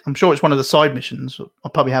look. I'm sure it's one of the side missions. I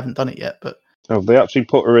probably haven't done it yet, but they actually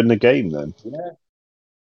put her in the game then.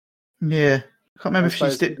 Yeah, I can't remember if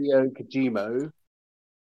she's Kojima.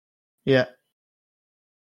 Yeah,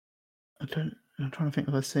 I'm trying to think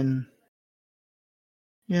if I've seen.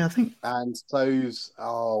 Yeah, I think. And who's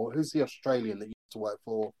the Australian that used to work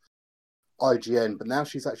for IGN, but now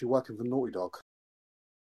she's actually working for Naughty Dog.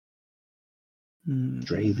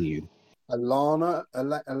 Australian. Elena.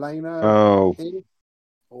 Oh.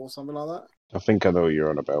 Or something like that. I think I know what you're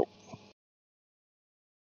on about.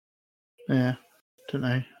 Yeah, don't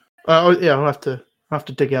know. I'll have to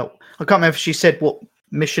dig out. I can't remember if she said what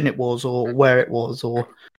mission it was or where it was, or.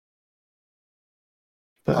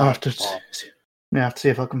 But I'll have to see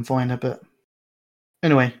if I can find her. But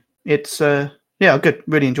anyway, it's good.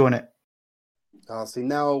 Really enjoying it. See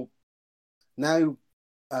now,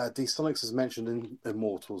 D-Sonics has mentioned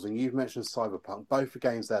Immortals, and you've mentioned Cyberpunk. Both are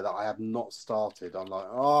games there that I have not started. I'm like,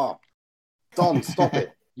 Don, stop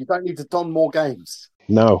it! You don't need to don more games.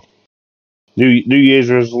 No. New Year's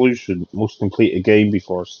resolution: must complete a game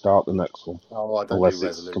before I start the next one. Oh, I don't unless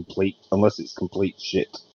it's complete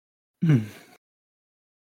shit.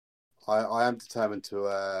 I am determined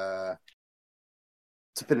to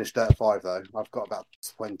finish Dirt 5 though. I've got about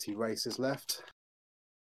 20 races left.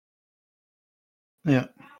 Yeah.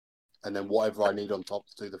 And then whatever I need on top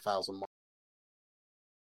to do the 1,000 miles.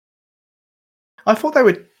 I thought they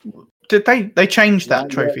would. Did they change that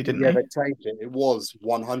trophy? Didn't they? Yeah, they changed it. It was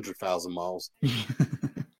 100,000 miles.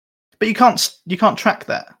 But you can't track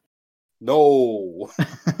that. No.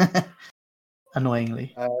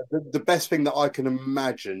 Annoyingly. The best thing that I can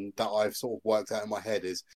imagine that I've sort of worked out in my head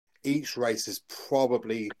is each race is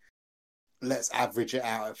probably, let's average it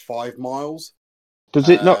out at 5 miles. Does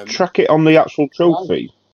it not track it on the actual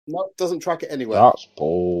trophy? No, it doesn't track it anywhere. That's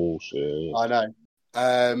bullshit. I know.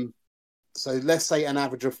 So let's say an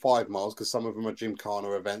average of 5 miles, because some of them are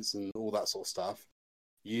Gymkhana events and all that sort of stuff.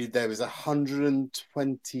 There is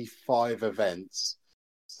 125 events.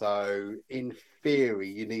 So in theory,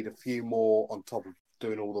 you need a few more on top of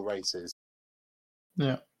doing all the races.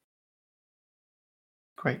 Yeah.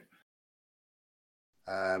 Great.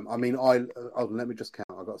 Let me just count.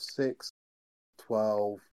 I've got 6,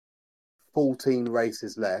 12, 14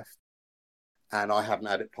 races left, and I haven't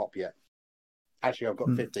had it pop yet. Actually, I've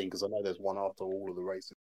got 15 because I know there's one after all of the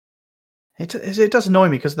races. It does annoy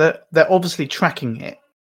me because they're obviously tracking it,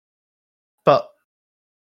 but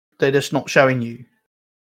they're just not showing you.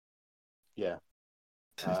 Yeah.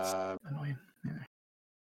 It's annoying. Anyway.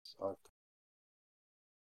 So...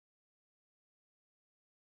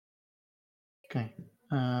 Okay.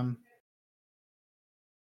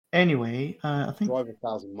 Anyway, I think Drive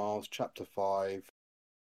 1,000 miles, Chapter 5,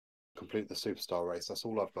 complete the Superstar race. That's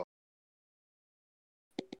all I've got.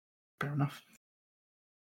 Fair enough.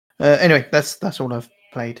 Anyway, that's all I've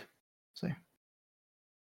played. So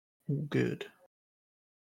all good.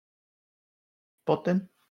 Bod then?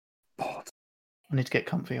 Bod. I need to get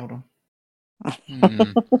comfy. Hold on.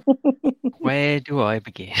 Where do I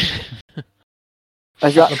begin?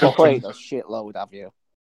 Have you actually played a shitload, have you?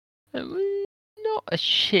 Not a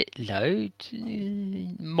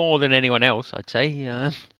shitload. More than anyone else, I'd say.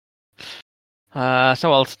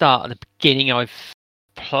 So I'll start at the beginning. I've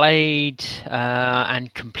played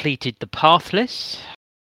and completed the Pathless.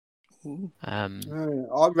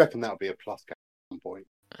 I reckon that'll be a plus game at some point.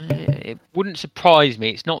 It wouldn't surprise me.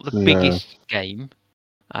 It's not the biggest game,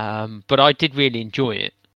 but I did really enjoy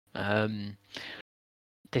it.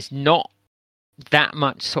 There's not that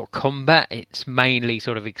much sort of combat. It's mainly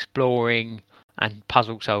sort of exploring and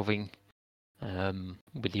puzzle solving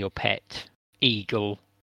with your pet eagle.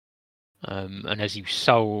 And as you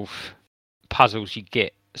solve puzzles, you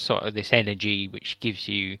get sort of this energy which gives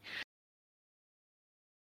you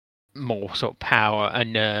more sort of power,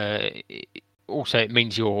 and also it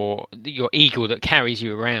means your eagle that carries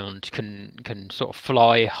you around can sort of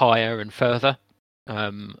fly higher and further,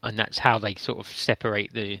 and that's how they sort of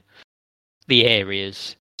separate the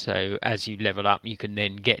areas. So as you level up, you can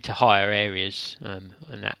then get to higher areas, and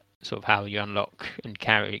that's sort of how you unlock and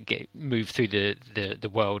move through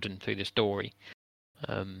the world and through the story.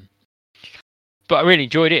 But I really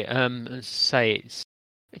enjoyed it. As I say,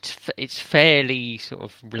 it's fairly sort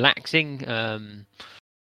of relaxing,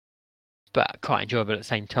 but quite enjoyable at the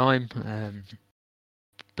same time.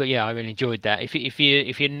 But yeah, I really enjoyed that.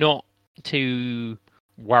 If you're not too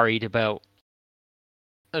worried about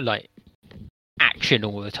like action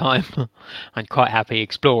all the time, I'm quite happy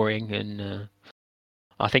exploring, and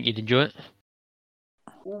I think you'd enjoy it.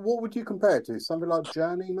 What would you compare it to? Something like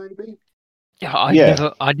Journey, maybe? Yeah,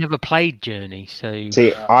 I never played Journey, so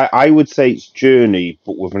see, I would say it's Journey,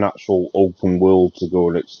 but with an actual open world to go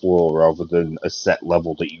and explore, rather than a set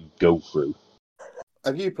level that you go through.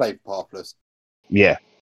 Have you played Pathless? Yeah.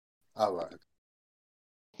 Oh right.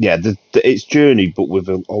 Yeah, it's Journey, but with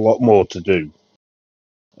a lot more to do,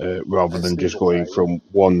 rather than just going from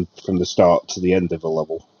the start to the end of a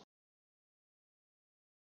level.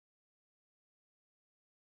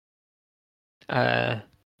 Yeah.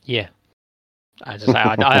 As I say,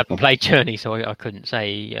 I haven't played Journey, so I couldn't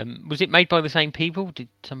say. Was it made by the same people? Did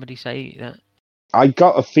somebody say that? I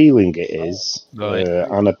got a feeling it is. Right.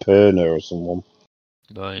 Annapurna or someone.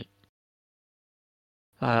 Right.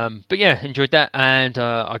 But yeah, enjoyed that, and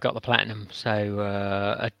I got the platinum. So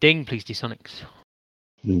a ding, please, D-Sonics.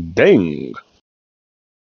 Ding.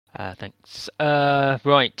 Thanks.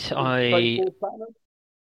 Right,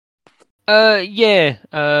 yeah.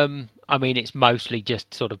 I mean, it's mostly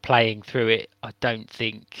just sort of playing through it. I don't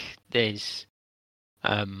think there's.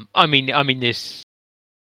 I mean, there's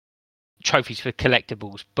trophies for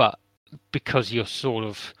collectibles, but because you're sort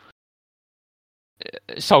of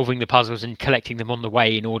solving the puzzles and collecting them on the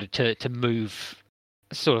way in order to move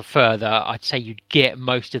sort of further, I'd say you'd get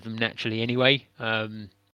most of them naturally anyway.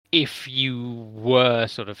 If you were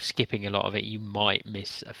sort of skipping a lot of it, you might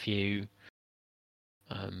miss a few.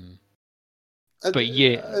 But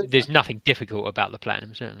yeah, there's nothing difficult about the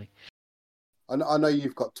platinum, certainly. I know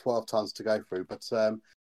you've got 12 tons to go through, but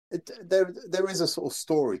there is a sort of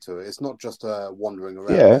story to it. It's not just wandering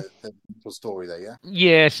around. Yeah. There's a story there, yeah?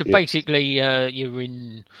 Yeah, so basically you're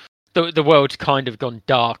in... The world's kind of gone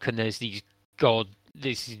dark, and there's these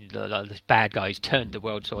this bad guys turned the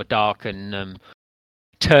world sort of dark and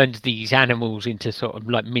turned these animals into sort of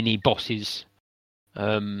like mini bosses.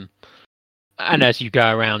 And as you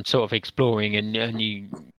go around sort of exploring and you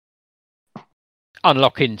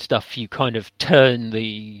unlocking stuff, you kind of turn so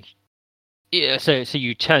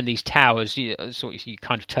you turn these towers, you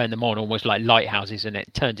kind of turn them on almost like lighthouses, and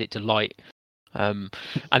it turns it to light. And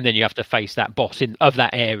then you have to face that boss of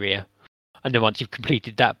that area. And then once you've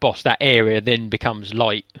completed that boss, that area then becomes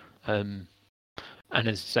light. And as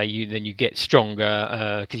I say, you get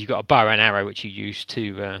stronger because you've got a bow and arrow which you use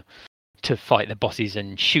to fight the bosses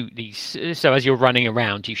and shoot these. So as you're running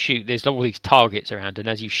around, you shoot. There's all these targets around, and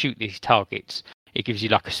as you shoot these targets, it gives you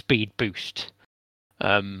like a speed boost.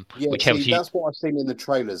 which helps you. That's what I've seen in the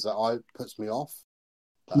trailers that puts me off.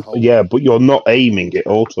 Yeah, but you're not aiming; it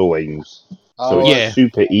auto aims, so it's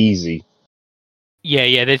super easy.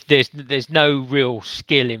 Yeah. There's no real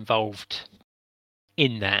skill involved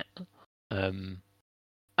in that. I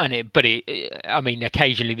mean,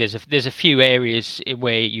 occasionally there's a few areas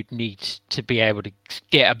where you'd need to be able to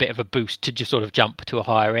get a bit of a boost to just sort of jump to a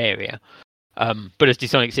higher area. But as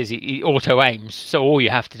Disonic says, it auto aims, so all you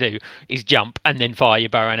have to do is jump and then fire your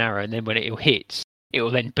bow and arrow, and then when it hits, it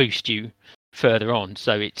will then boost you further on.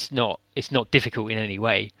 So it's not difficult in any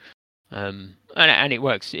way, and it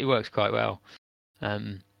works quite well.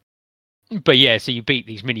 But yeah, so you beat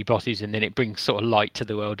these mini bosses, and then it brings sort of light to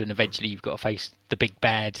the world, and eventually you've got to face the big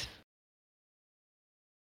bad.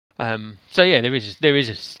 So yeah, there is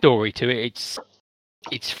a story to it.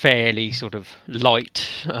 It's fairly sort of light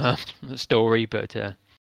story, but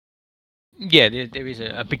yeah, there is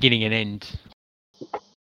a beginning and end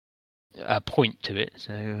point to it.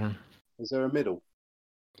 So is there a middle?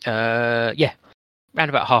 Yeah, round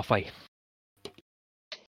about halfway.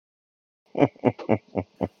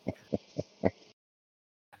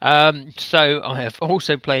 So I have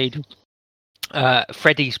also played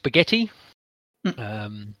Freddy Spaghetti,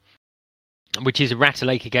 which is a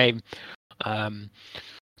Ratalaika game.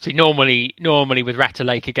 So normally with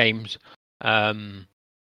Ratalaika games,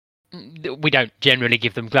 we don't generally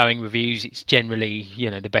give them glowing reviews. It's generally,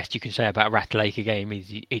 the best you can say about a Ratalaika game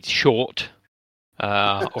is it's short,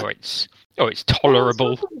 or it's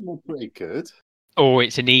tolerable. Pretty good. Or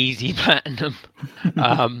it's an easy platinum.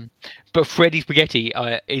 But Freddy Spaghetti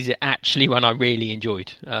is actually one I really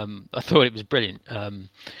enjoyed. I thought it was brilliant.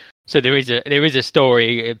 So there is a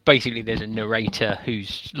story. Basically, there's a narrator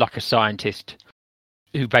who's like a scientist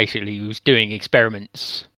who basically was doing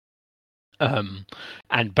experiments,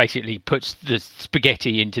 and basically puts the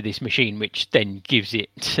spaghetti into this machine, which then gives it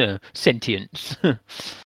sentience.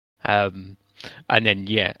 And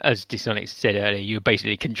then, as Disonic said earlier, you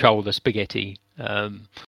basically control the spaghetti.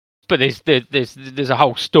 But there's a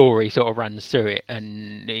whole story sort of runs through it,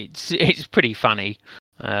 and it's pretty funny.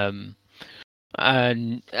 And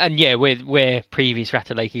yeah, where previous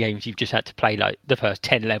Ratalaika games you've just had to play like the first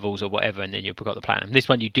 10 levels or whatever, and then you've got the platinum. This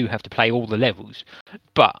one you do have to play all the levels,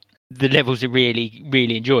 but the levels are really,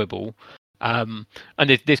 really enjoyable. And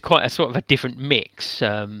there's quite a sort of a different mix.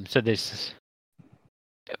 So there's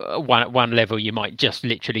one level you might just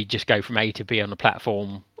literally just go from A to B on a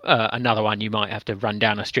platform. Another one you might have to run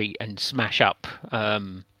down a street and smash up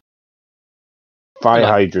fire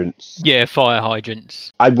hydrants. Yeah, fire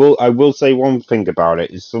hydrants. I will say one thing about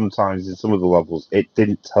it is sometimes in some of the levels it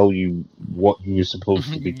didn't tell you what you were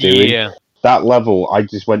supposed to be doing. Yeah. That level, I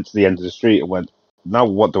just went to the end of the street and went, now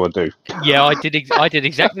what do I do? Yeah, I did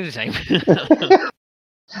exactly the same.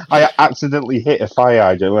 I accidentally hit a fire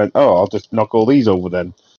hydrant and went, oh, I'll just knock all these over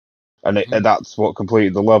then. And that's what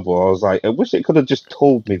completed the level. I was like, I wish it could have just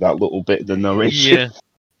told me that little bit of the narration.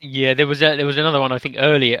 Yeah. There was another one I think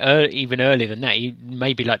even earlier than that,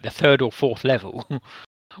 maybe like the third or fourth level,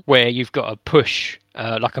 where you've got to push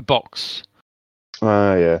like a box.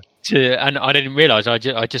 Yeah. And I didn't realise. I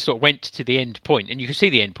just sort of went to the end point, and you can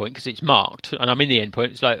see the end point because it's marked, and I'm in the end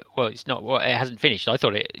point. It's like, well, it's not. Well, it hasn't finished. I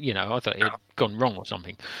thought it had gone wrong or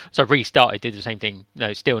something. So I restarted, did the same thing.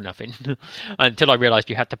 No, still nothing. Until I realised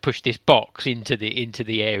you had to push this box into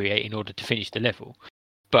the area in order to finish the level.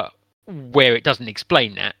 But where it doesn't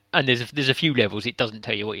explain that, and there's a few levels it doesn't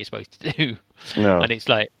tell you what you're supposed to do. No. And it's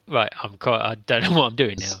like, right, I don't know what I'm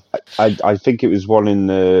doing now. I think it was one in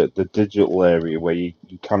the digital area where you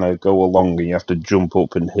kind of go along and you have to jump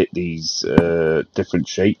up and hit these different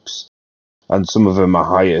shapes, and some of them are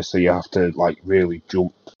higher, so you have to like really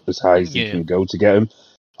jump as high as you can go to get them.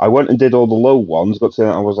 I went and did all the low ones, got to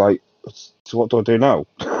that, I was like, so what do I do now?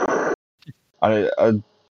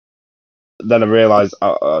 Then I realised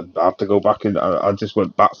I have to go back, and I just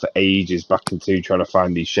went back for ages back into trying to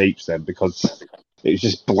find these shapes then, because it was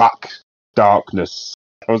just black darkness.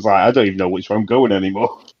 I was like, I don't even know which way I'm going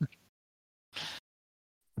anymore.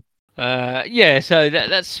 So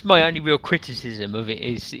that's my only real criticism of it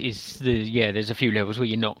is there's a few levels where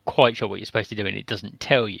you're not quite sure what you're supposed to do and it doesn't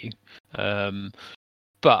tell you.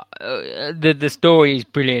 But the story is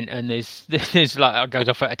brilliant, and there's like, it goes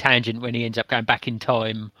off at a tangent when he ends up going back in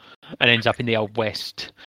time and ends up in the Old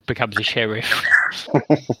West, becomes a sheriff.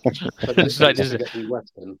 And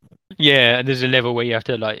there's a level where you have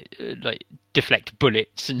to like deflect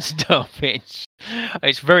bullets and stuff.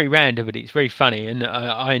 It's very random, but it's very funny, and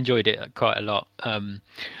I enjoyed it quite a lot.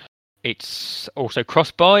 It's also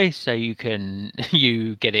cross-buy, so you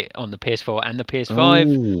get it on the PS4 and the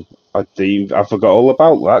PS5. I forgot all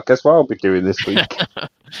about that. Guess what I'll be doing this week?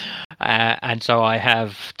 And so I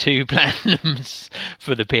have 2 platinums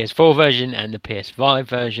for the PS4 version and the PS5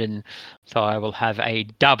 version. So I will have a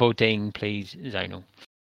double ding, please, Zonal.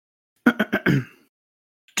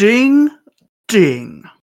 Ding, ding.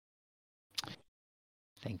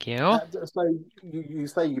 Thank you. So you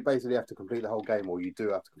say you basically have to complete the whole game, or you do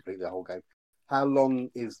have to complete the whole game. How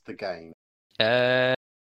long is the game?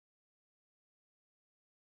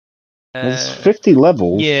 There's 50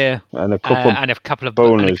 levels. Yeah, and a couple of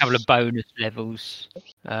bonus levels.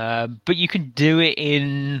 But you can do it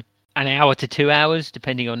in an hour to 2 hours,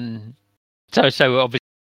 depending on. So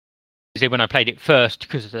obviously, when I played it first,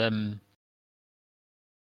 because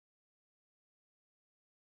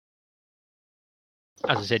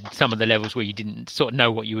as I said, some of the levels where you didn't sort of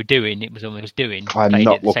know what you were doing, it was almost doing. I'm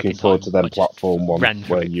not looking forward to them platform ones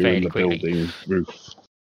where you're in the building roof.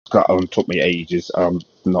 That one took me ages. I'm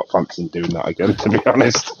not fancying doing that again, to be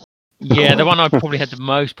honest. Yeah, the one I probably had the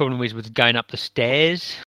most problem with was going up the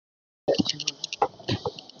stairs.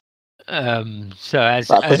 So as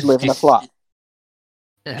because you live in a flat.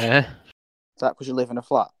 Is that because you live in a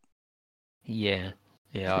flat? Yeah.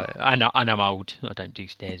 And I'm old. I don't do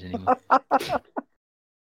stairs anymore.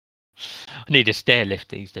 I need a stair lift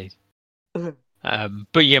these days.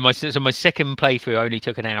 But yeah, my second playthrough only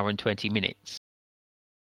took an hour and 20 minutes.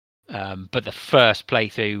 But the first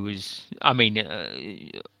playthrough was,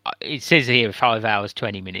 it says here 5 hours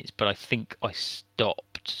 20 minutes, but I think I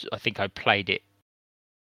stopped. I think I played it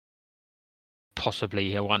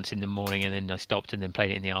possibly once in the morning, and then I stopped and then played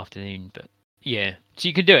it in the afternoon. But yeah, so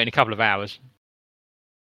you can do it in a couple of hours.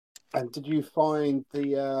 And did you find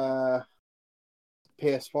the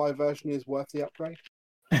PS5 version is worth the upgrade?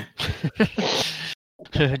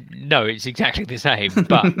 No, it's exactly the same,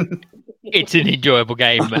 but it's an enjoyable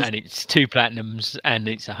game, and it's 2 platinums, and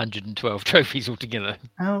it's 112 trophies altogether.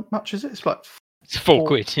 How much is it? It's it's 4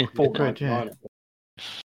 quid. 4 quid, yeah.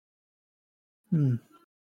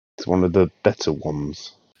 It's one of the better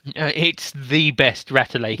ones. It's the best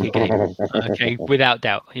Ratalaika game, okay, without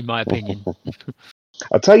doubt, in my opinion.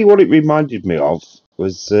 I'll tell you what it reminded me of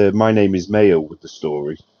was My Name is Mayo with the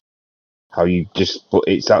story. How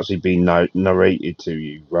it's actually being narrated to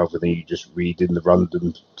you rather than you just reading the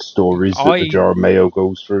random stories that the jar of mayo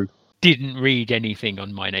goes through. Didn't read anything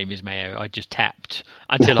on My Name is Mayo. I just tapped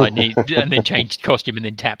until I needed, and then changed costume and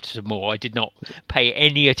then tapped some more. I did not pay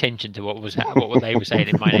any attention to what they were saying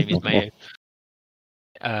in My Name is Mayo.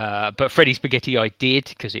 But Freddy Spaghetti I did,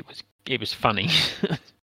 because it was funny.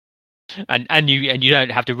 and you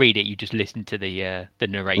don't have to read it, you just listen to the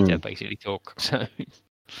narrator basically talk.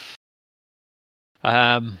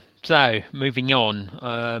 So moving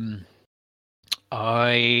on,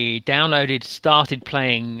 I started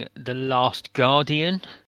playing The Last Guardian.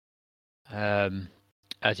 As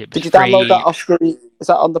it was Did you download that off the? Is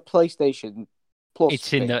that on the PlayStation Plus?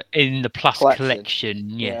 It's in the Plus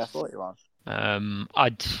collection. Yes. Yeah, I thought it was.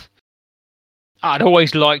 I'd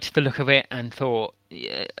always liked the look of it and thought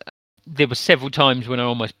there were several times when I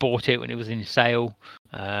almost bought it when it was in sale,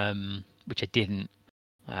 which I didn't.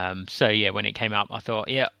 So yeah, when it came up, I thought,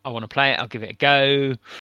 yeah, I want to play it. I'll give it a go.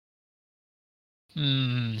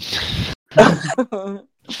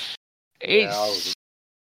 It's.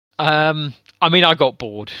 I got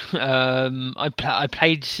bored. I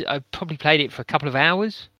probably played it for a couple of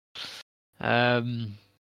hours. I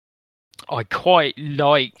quite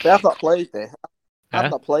like. I've not played it.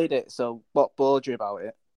 I've not played it. So, what bored you about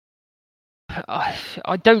it? I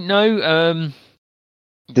don't know.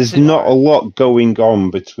 There's not a lot going on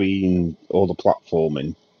between all the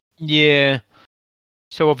platforming. Yeah.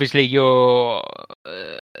 So obviously you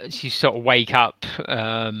sort of wake up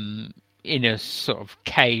in a sort of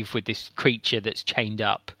cave with this creature that's chained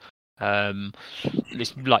up.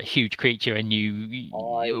 This like huge creature, and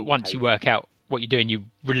once you work out what you're doing, you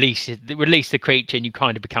release the creature, and you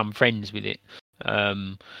kind of become friends with it.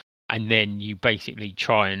 And then you basically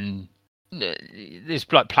try and there's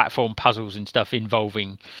like platform puzzles and stuff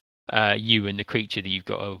involving you and the creature that you've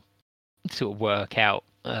got to sort of work out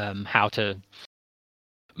how to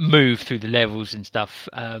move through the levels and stuff.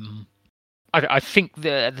 I think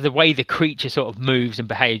the way the creature sort of moves and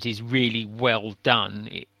behaves is really well done.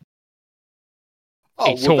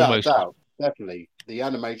 It's almost doubt, definitely the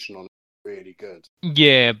animation on it is really good.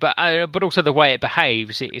 Yeah, but also the way it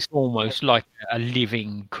behaves, it's almost like a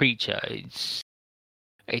living creature.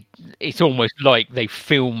 it's almost like they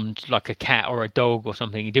filmed like a cat or a dog or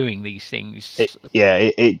something doing these things.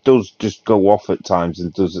 It does just go off at times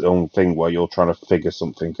and does its own thing where you're trying to figure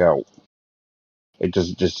something out. It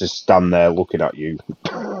doesn't just stand there looking at you.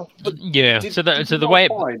 Yeah. So the way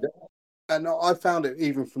and I found it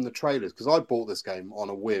even from the trailers, because I bought this game on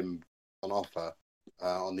a whim on offer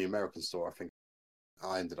on the American store. I think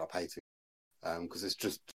I ended up hating it because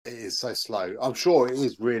it is so slow. I'm sure it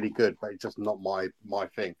is really good, but it's just not my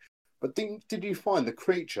thing. But did you find the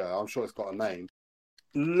creature? I'm sure it's got a name.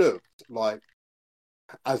 Looked like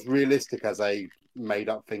as realistic as a made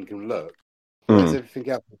up thing can look. Whereas everything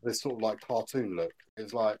else, this sort of like cartoon look.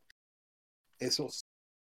 It's like it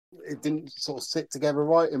didn't sort of sit together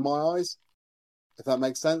right in my eyes, if that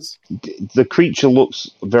makes sense. The creature looks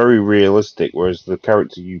very realistic, whereas the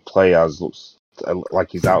character you play as looks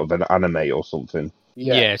like he's out of an anime or something.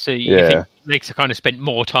 Yeah, so you think they kind of spent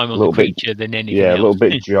more time on the creature than anything else. Yeah, a little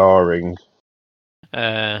bit jarring.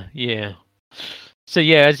 Yeah. So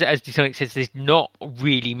yeah, as Disonic says, there's not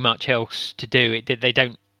really much else to do. They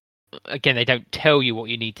don't tell you what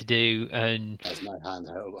you need to do, and there's no hand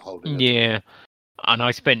holding. Yeah, and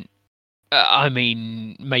I spent,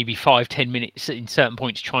 maybe 5-10 minutes in certain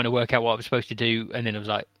points trying to work out what I was supposed to do, and then I was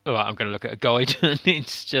like, all right, I'm going to look at a guide, and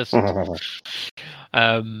it's just, and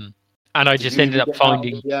I just ended up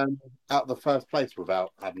finding out of the first place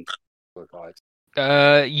without having a guide.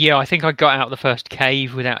 Yeah, I think I got out of the first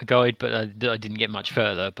cave without a guide, but I didn't get much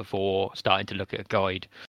further before starting to look at a guide,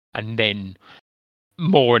 and then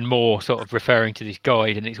more and more sort of referring to this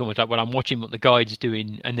guide, and it's almost like, well, I'm watching what the guide's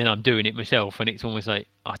doing, and then I'm doing it myself, and it's almost like,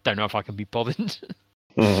 I don't know if I can be bothered.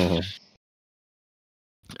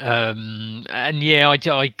 And yeah, I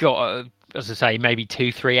got, as I say, maybe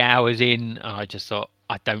 2-3 hours in, and I just thought,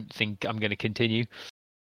 I don't think I'm going to continue.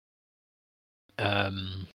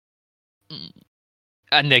 And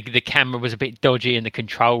the camera was a bit dodgy, and the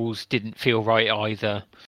controls didn't feel right either.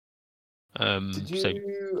 Did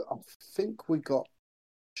you? I think we got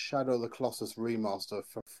Shadow of the Colossus remaster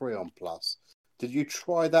for free on Plus. Did you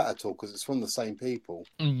try that at all? Because it's from the same people.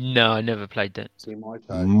 No, I never played that.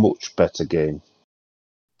 Much better game.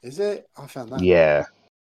 Is it? I found that. Yeah.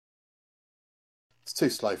 It's too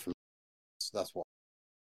slow for me. So that's why.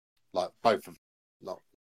 Like both of them. Not.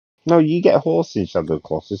 No, you get a horse in Shadow of the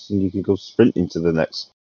Colossus, and you can go sprinting to the next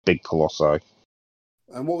big colossi.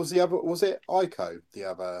 And what was the other? Was it Ico? The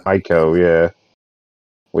other. Ico, yeah.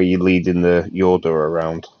 Where you're leading the Yoda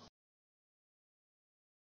around.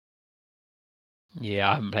 Yeah,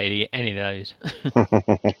 I haven't played any of those.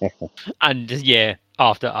 And yeah,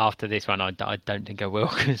 after this one, I don't think I will,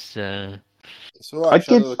 because it's all right.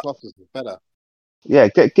 Shadow of the Colossus is better. Yeah,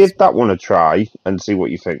 give that one a try and see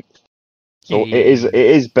what you think. So it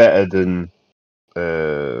is better than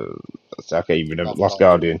I can't even remember, Last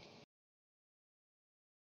Guardian.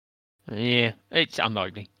 Yeah, it's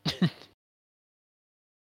unlikely.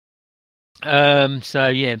 So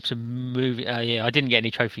yeah, some movie. Yeah, I didn't get any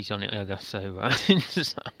trophies on it either, so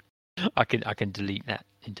I can delete that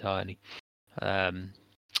entirely.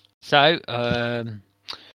 So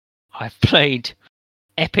I've played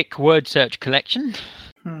Epic Word Search Collection.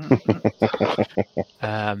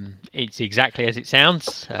 It's exactly as it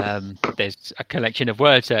sounds. There's a collection of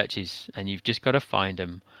word searches, and you've just got to find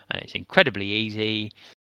them, and it's incredibly easy.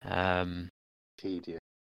 Tedious.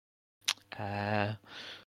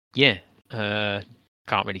 Yeah.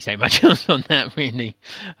 Can't really say much else on that, really.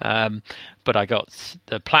 But I got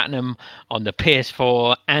the platinum on the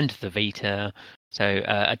PS4 and the Vita. So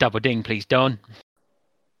a double ding, please, Don.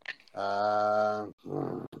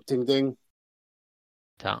 Ding ding.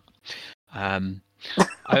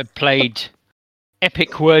 I played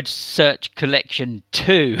Epic Word Search Collection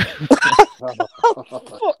 2. For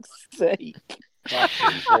fuck's sake.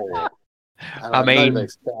 And I mean, know they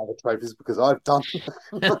get out the trophies because I've done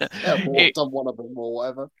done one of them or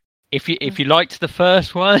whatever. If you liked the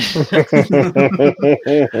first one,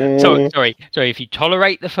 sorry, if you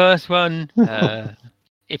tolerate the first one,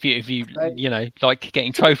 if you like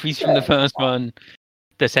getting trophies from the first one,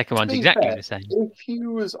 the second one's exactly the same. If you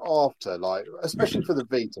was after, like, especially for the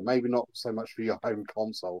Vita, maybe not so much for your home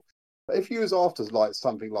console, but if you was after like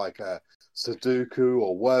something like a Sudoku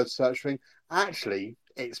or word search thing, actually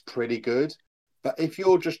it's pretty good. But if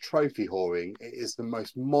you're just trophy whoring, it is the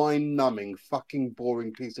most mind-numbing, fucking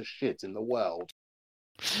boring piece of shit in the world.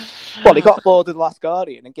 Well, he got bored of The Last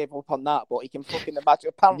Guardian and gave up on that, but he can fucking imagine.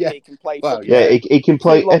 Apparently, he can play. Well, he can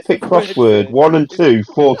play Epic Crossword 1 and 2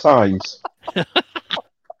 4 times.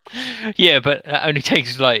 Yeah, but it only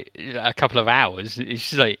takes like a couple of hours. It's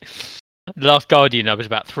just like, The Last Guardian, I was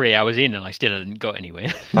about 3 hours in, and I still hadn't got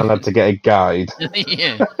anywhere. And had to get a guide.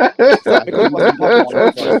 Yeah. Because it wasn't published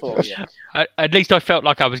on PS4 yet. At least I felt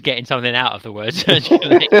like I was getting something out of the words.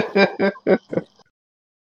 Actually.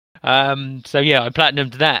 So yeah, I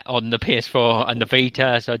platinumed that on the PS4 and the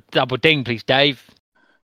Vita. So double ding, please, Dave.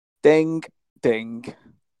 Ding, ding.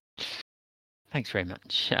 Thanks very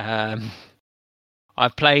much.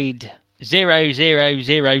 I've played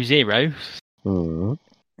 0000,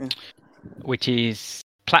 which is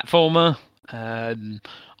platformer. I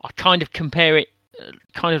kind of compare it,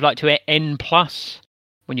 kind of like to N plus,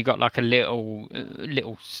 when you got like a little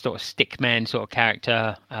sort of stickman sort of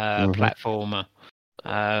character platformer.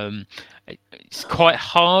 It's quite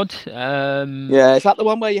hard. Yeah, is that the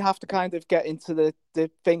one where you have to kind of get into the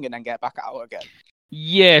thing and then get back out again?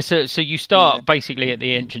 Yeah, so you start basically at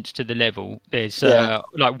the entrance to the level. There's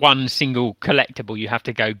like one single collectible you have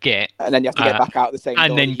to go get, and then you have to get back out the same door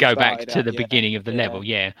and then go back to at, the beginning of the level.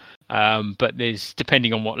 Yeah, but there's,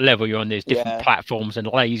 depending on what level you're on, there's different platforms and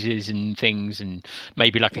lasers and things, and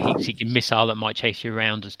maybe like a heat-seeking missile that might chase you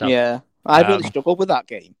around and stuff. Yeah, I really struggled with that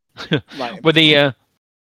game. Well, the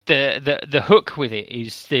hook with it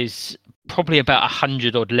is there's probably about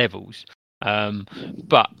 100 odd levels.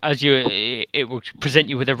 But as it will present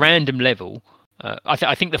you with a random level.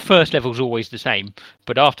 I think the first level is always the same,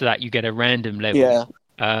 but after that you get a random level. Yeah.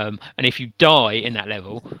 And if you die in that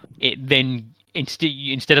level, it then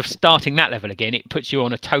instead of starting that level again, it puts you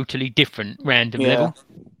on a totally different random level.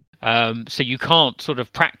 So you can't sort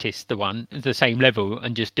of practice the same level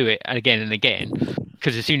and just do it again and again,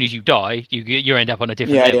 because as soon as you die, you end up on a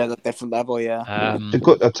different level. Yeah, the different level. Yeah.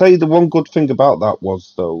 I'll tell you the one good thing about that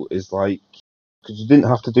was though is like, because you didn't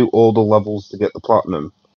have to do all the levels to get the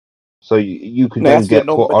platinum, so you could then get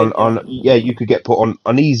put on you could get put on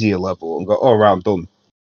an easier level and go, oh, right, I'm done.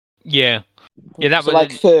 Yeah, that was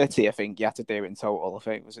like 30. I think you had to do in total. I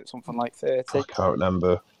think was it something like 30? I can't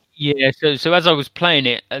remember. Yeah, so as I was playing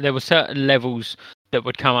it, there were certain levels that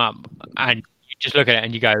would come up, and you just look at it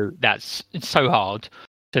and you go, it's so hard.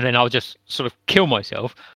 So then I'll just sort of kill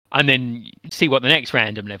myself, and then see what the next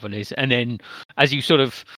random level is, and then as you sort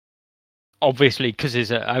of, obviously, because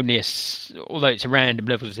there's although it's a random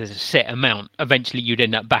level, there's a set amount. Eventually, you'd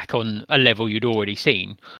end up back on a level you'd already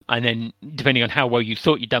seen, and then depending on how well you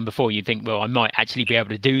thought you'd done before, you think, well, I might actually be able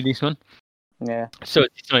to do this one. Yeah. So,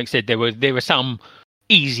 like I said, there were some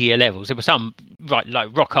easier levels. There were some like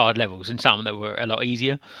rock hard levels, and some that were a lot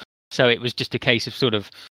easier. So it was just a case of sort of,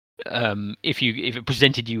 if it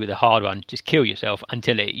presented you with a hard one, just kill yourself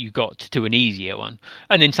until you got to an easier one,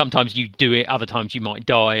 and then sometimes you do it, other times you might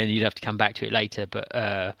die and you'd have to come back to it later. But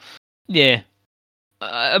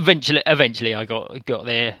eventually I got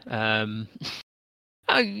there.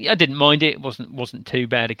 I didn't mind it. It wasn't too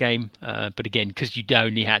bad a game, but again, because you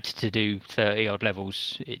only had to do 30 odd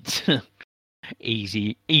levels, it's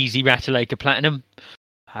easy Ratalaker platinum.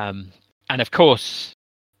 And of course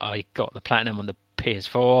I got the platinum on the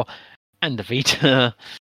PS4 and the Vita.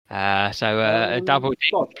 A double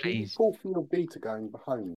ding, please. Call for your Vita going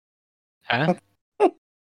home. Huh?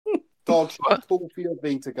 Dodge, call for your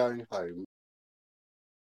Vita going home.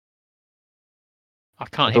 I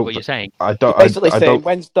can't hear what you're saying. Basically saying,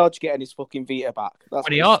 when's Dodge getting his fucking Vita back? That's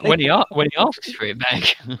when he asks for it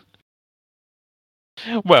back.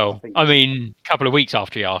 Well, I mean, a couple of weeks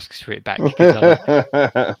after he asks for it back.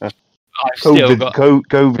 I've still got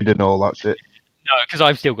COVID and all that shit. No, because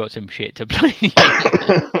I've still got some shit to play.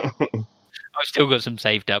 I've still got some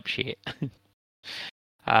saved up shit.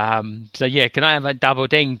 So yeah, can I have a double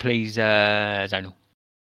ding, please, Zonal?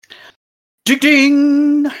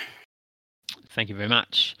 Ding! Thank you very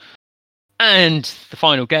much. And the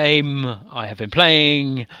final game I have been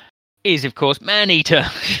playing is, of course, Maneater.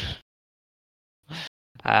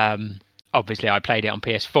 Obviously, I played it on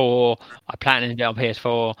PS4. I platinumed it on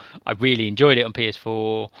PS4. I really enjoyed it on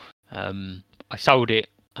PS4. I sold it,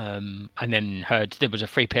 and then heard there was a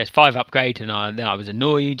free PS5 upgrade, and then I was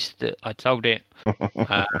annoyed that I'd sold it. We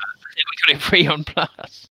got it free on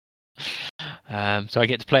Plus, so I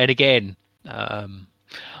get to play it again.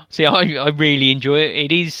 See, I really enjoy it.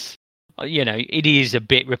 It is, it is a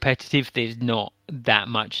bit repetitive. There's not that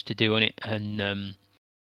much to do on it, and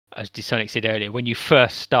as Sonic said earlier, when you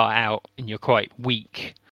first start out and you're quite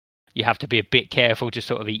weak, you have to be a bit careful to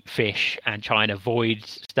sort of eat fish and try and avoid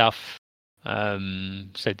stuff.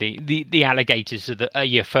 So the alligators are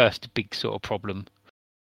your first big sort of problem.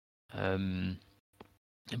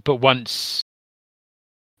 But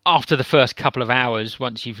after the first couple of hours,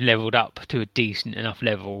 once you've leveled up to a decent enough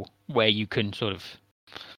level where you can sort of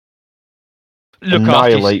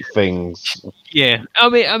annihilate things. Yeah,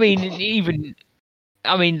 I mean, even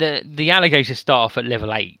I mean, the alligators start off at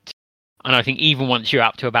level 8, and I think even once you're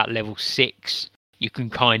up to about level 6, you can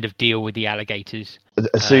kind of deal with the alligators.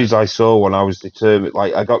 As soon as I saw one, I was determined.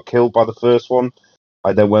 Like, I got killed by the first one.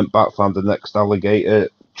 I then went back, found the next alligator,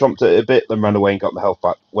 chomped it a bit, then ran away and got the health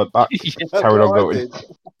back. Went back, That's carried on what I going. did.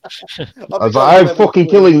 I was like, I'm fucking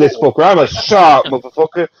killing this fucker. I'm a shark,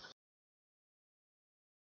 motherfucker.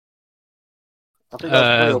 I think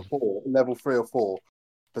I was 3 or 4, level 3 or 4.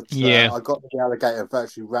 But Yeah. I got the alligator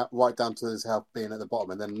virtually right down to his health being at the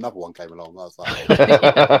bottom, and then another one came along. I was like,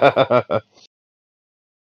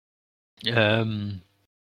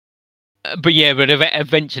 but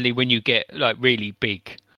eventually when you get like really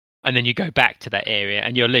big, and then you go back to that area,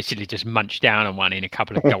 and you're literally just munched down on one in a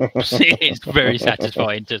couple of gulps. It's very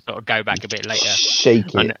satisfying to sort of go back a bit later,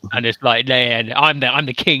 shake it, and it's like, I'm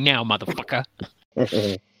the king now, motherfucker.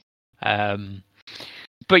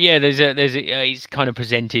 But yeah, it's kind of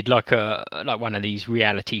presented like one of these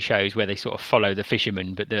reality shows where they sort of follow the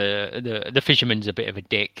fisherman, but the fisherman's a bit of a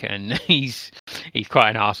dick, and he's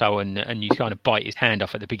quite an arsehole, and you kind of bite his hand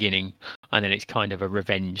off at the beginning, and then it's kind of a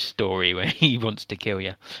revenge story where he wants to kill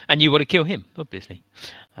you, and you want to kill him, obviously.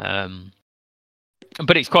 But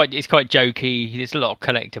it's quite jokey. There's a lot of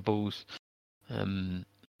collectibles.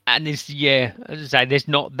 And as I say, there's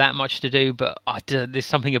not that much to do, but there's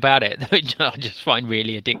something about it that I just find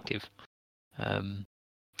really addictive.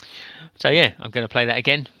 So yeah, I'm going to play that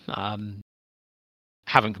again.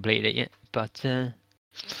 Haven't completed it yet, but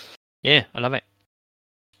yeah, I love it.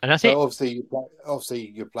 And that's it. Obviously,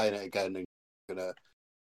 you're playing it again and you're going to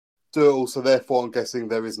do it all. So therefore, I'm guessing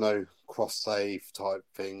there is no cross-save type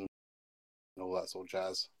thing and all that sort of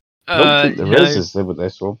jazz. I don't think there is with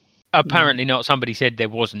this one. Apparently not. Somebody said there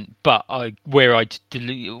wasn't, but where I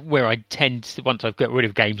tend to, once I've got rid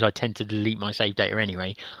of games, I tend to delete my save data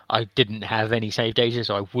anyway. I didn't have any save data,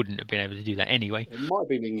 so I wouldn't have been able to do that anyway. It might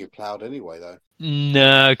be in your cloud anyway, though.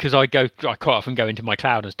 No, because I quite often go into my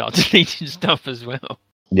cloud and start deleting stuff as well.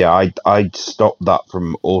 Yeah, I stopped that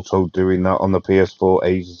from auto doing that on the PS4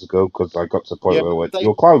 ages ago because I got to the point where I went,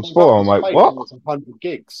 your cloud's full. I'm like, what? It's 100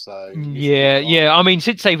 gigs, so yeah. I mean,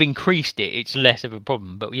 since they've increased it, it's less of a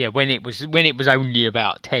problem. But yeah, when it was only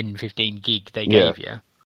about 10, 15 gig they gave you,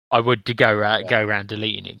 I would go around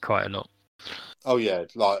deleting it quite a lot. Oh yeah,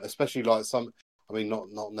 like especially like some. I mean, not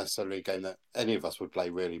necessarily a game that any of us would play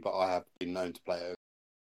really, but I have been known to play it.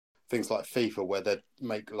 Things like FIFA, where they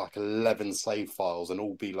make like 11 save files and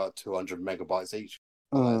all be like 200 megabytes each.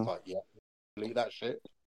 It's like, delete that shit.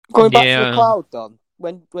 Going back to the cloud, Don.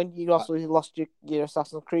 When you lost your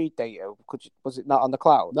Assassin's Creed data, was it not on the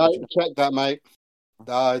cloud? No, check that, mate.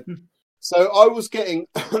 So I was getting,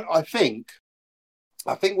 I think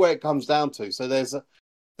where it comes down to. So there's a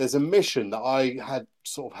mission that I had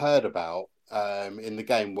sort of heard about in the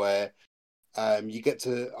game where. You get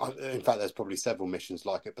to, in fact, there's probably several missions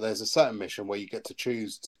like it, but there's a certain mission where you get to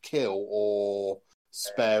choose to kill or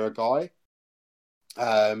spare a guy.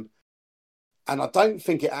 And I don't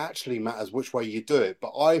think it actually matters which way you do it,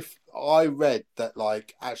 but I read that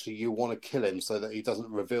like actually you want to kill him so that he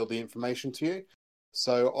doesn't reveal the information to you.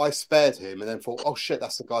 So I spared him and then thought, oh shit,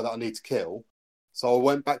 that's the guy that I need to kill. So I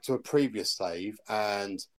went back to a previous save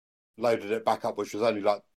and loaded it back up, which was only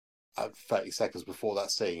like 30 seconds before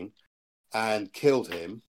that scene. And killed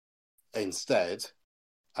him instead,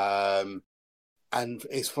 and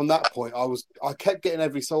it's from that point I kept getting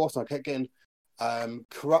every so often. I kept getting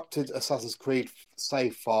corrupted Assassin's Creed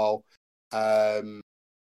save file. There's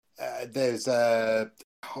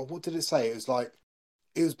what did it say? It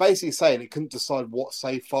was basically saying it couldn't decide what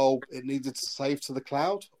save file it needed to save to the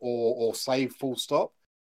cloud or save full stop.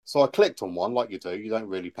 So I clicked on one, like you do. You don't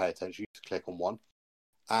really pay attention. You just click on one.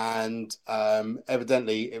 And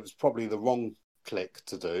evidently it was probably the wrong click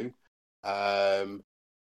to do. But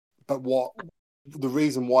the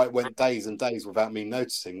reason why it went days and days without me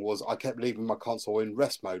noticing was I kept leaving my console in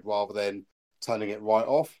rest mode rather than turning it right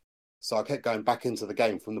off. So I kept going back into the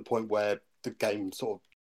game from the point where the game sort of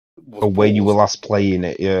was where you were last playing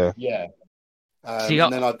it, yeah. Yeah.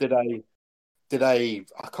 And then I did I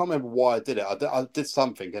can't remember why I did it. I did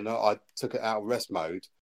something and I took it out of rest mode.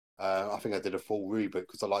 I think I did a full reboot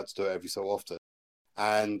because I like to do it every so often.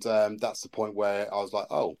 And that's the point where I was like,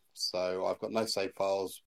 oh, so I've got no save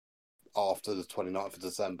files after the 29th of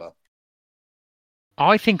December.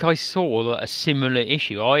 I think I saw a similar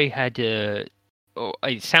issue. I had it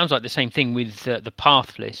sounds like the same thing with the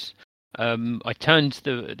Pathless. I turned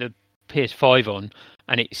the PS5 on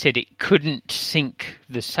and it said it couldn't sync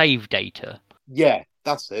the save data. Yeah,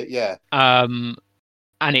 that's it, yeah.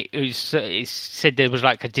 and it said there was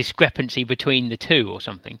like a discrepancy between the two or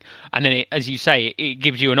something. And then, as you say, it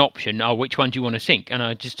gives you an option. Oh, which one do you want to sync? And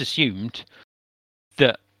I just assumed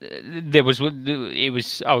that there was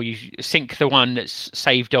you sync the one that's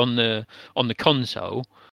saved on the console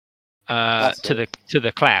to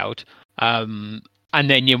the cloud. And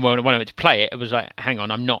then when I went to play it, it was like, hang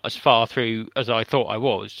on, I'm not as far through as I thought I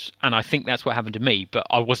was. And I think that's what happened to me, but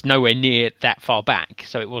I was nowhere near that far back,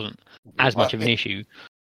 so it wasn't as much of an issue.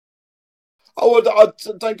 Oh,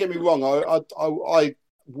 don't get me wrong. I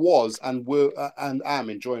was and am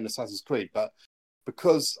enjoying Assassin's Creed, but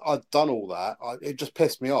because I'd done all that, it just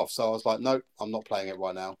pissed me off. So I was like, nope, I'm not playing it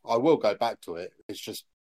right now. I will go back to it. It's just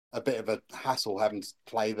a bit of a hassle having to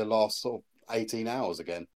play the last sort of 18 hours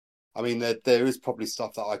again. I mean, there is probably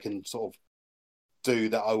stuff that I can sort of do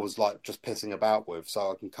that I was like just pissing about with,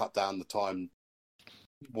 so I can cut down the time.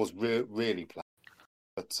 Was really playing,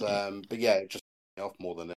 but yeah, it just pissed me off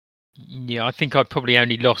more than it. Yeah, I think I probably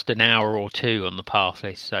only lost an hour or two on the path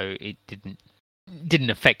list, so it didn't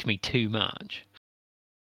affect me too much.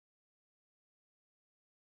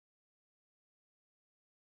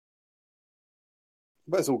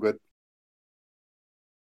 But it's all good.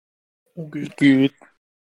 All good. Good.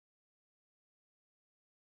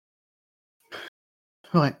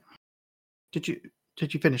 Right. Did you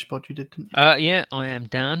finish, Bod? You did, didn't you? Yeah, I am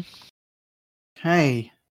done.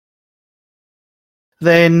 Okay.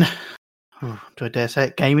 Then, do I dare say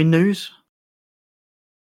it? Gaming news.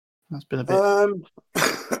 That's been a bit.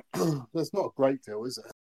 There's not a great deal, is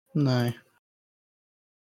it? No.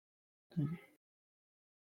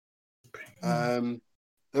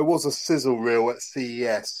 There was a sizzle reel at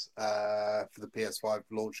CES for the PS5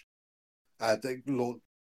 launch. They launched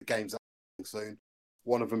the games soon.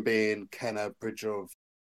 One of them being Kenna Bridge of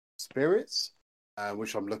Spirits,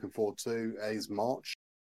 which I'm looking forward to, is March.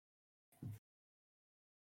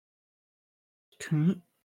 Okay.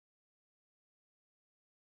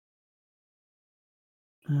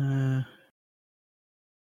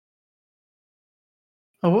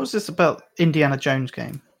 What was this about Indiana Jones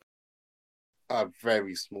game? A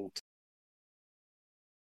very small.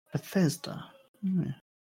 Bethesda.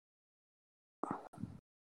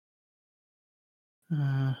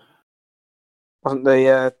 Wasn't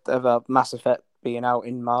the of Mass Effect being out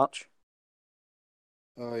in March?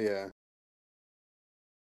 Oh yeah.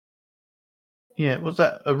 Yeah, was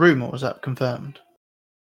that a rumor or was that confirmed?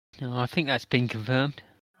 No, I think that's been confirmed.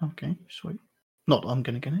 Okay, sweet. Not that I'm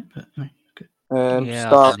going to get it, but anyway, good. Yeah, I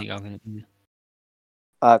don't think I'm going to.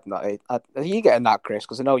 Are you getting that, Chris?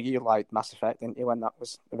 Because I know you liked Mass Effect, didn't you, when that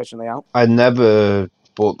was originally out? I never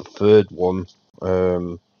bought the third one.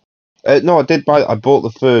 No, I did buy. I bought the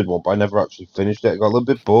third one, but I never actually finished it. I got a little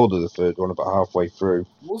bit bored of the third one about halfway through.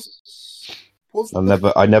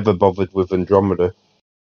 I never bothered with Andromeda.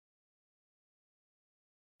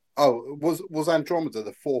 Oh, was Andromeda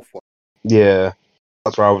the fourth one? Yeah,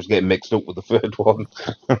 that's where I was getting mixed up with the third one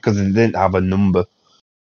because it didn't have a number.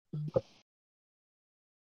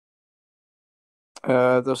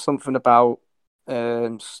 There's something about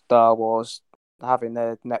Star Wars having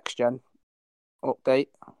their next gen update.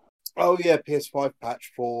 Oh yeah, PS5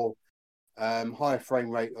 patch for higher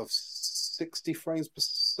frame rate of 60 frames per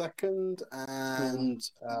second and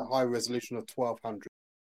high resolution of 1200.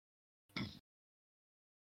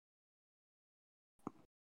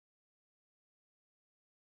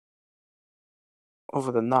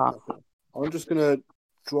 Other than that, I'm just gonna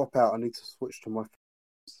drop out. I need to switch to my.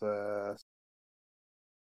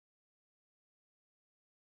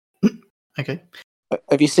 Okay.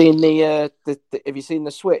 Have you seen the Have you seen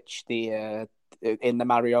the Switch? The in the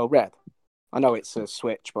Mario Red. I know it's a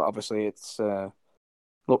Switch, but obviously it's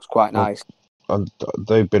looks quite nice. And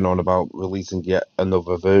they've been on about releasing yet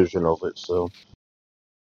another version of it, so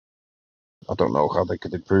I don't know how they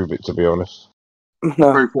could improve it, to be honest.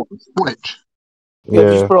 No. Switch. Yeah,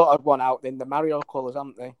 they just brought one out in the Mario colours,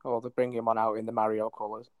 haven't they? Or they're bringing one out in the Mario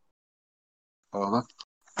colours. Oh,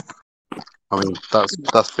 I mean,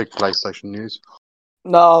 that's big PlayStation news.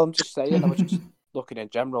 No, I'm just saying. I was just looking in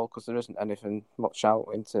general because there isn't anything much out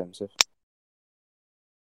in terms of.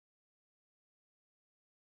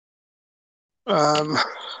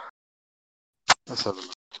 Let's have a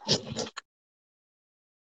look.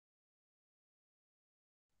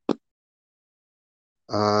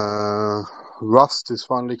 Rust is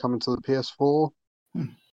finally coming to the PS4.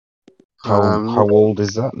 How old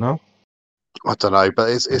is that now? I don't know,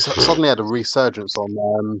 but it's suddenly had a resurgence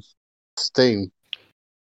on Steam.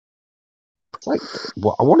 Like,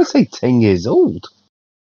 I want to say 10 years old.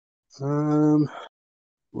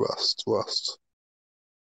 Rust.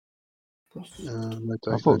 I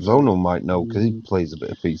thought Zonal might know because he plays a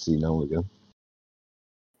bit of PC now and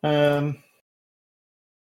again.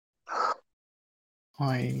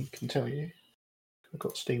 I can tell you. I've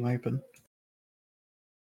got Steam open.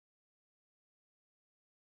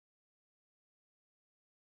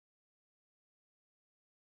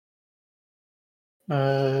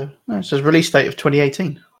 No, it says release date of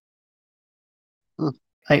 2018.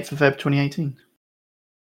 8th of Feb 2018.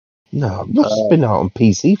 No, it's been out on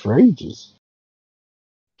PC for ages.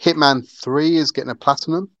 Hitman 3 is getting a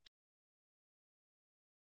platinum.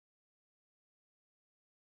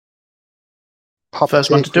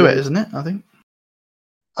 First one to do it, isn't it? I think.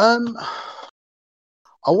 I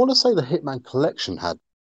want to say the Hitman Collection had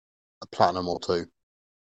a platinum or two,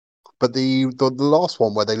 but the last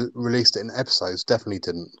one where they released it in episodes definitely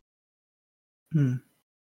didn't.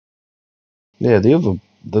 Yeah, the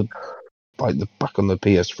back on the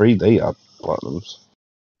PS3 they had platinums.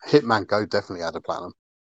 Hitman Go definitely had a platinum.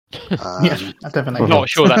 Yeah, I definitely. I'm not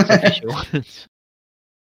sure that's official.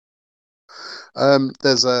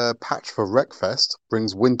 There's a patch for Wreckfest,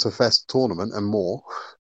 brings Winterfest tournament and more.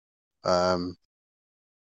 Yeah.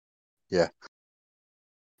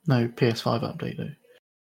 No PS5 update though.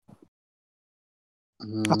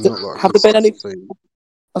 Have there been any?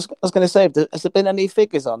 I was going to say, has there been any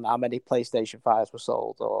figures on how many PlayStation 5s were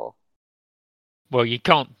sold? Or well, you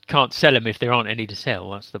can't sell them if there aren't any to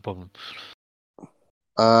sell. That's the problem.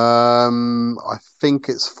 I think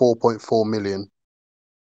it's 4.4 million.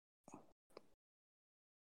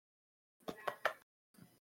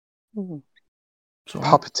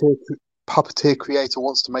 Puppeteer creator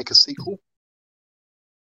wants to make a sequel.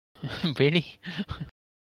 Really?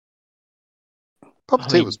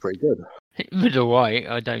 Puppeteer was pretty good. Middle White,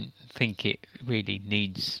 I don't think it really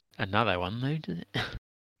needs another one, though, does it?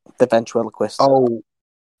 The ventriloquist. Oh.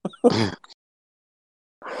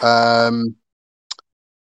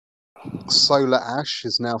 Solar Ash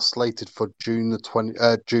is now slated for June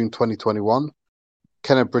 2021.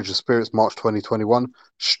 Kenneth Bridge of Spirits, March 2021.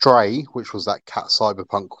 Stray, which was that Cat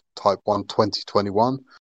Cyberpunk Type 1, 2021.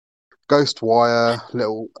 Ghostwire,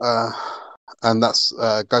 and that's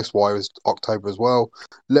Ghostwire is October as well.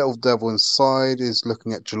 Little Devil Inside is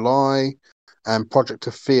looking at July, and Project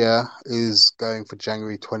of Fear is going for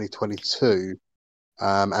January 2022.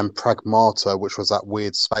 And Pragmata, which was that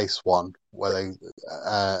weird space one, where they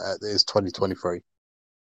is 2023.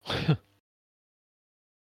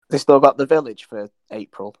 They still got The Village for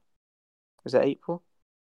April. Is it April?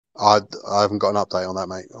 I haven't got an update on that,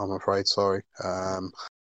 mate. I'm afraid. Sorry.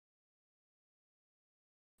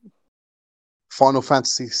 Final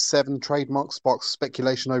Fantasy VII trademark sparks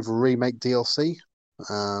speculation over remake DLC.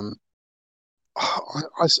 I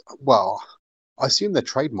assume they're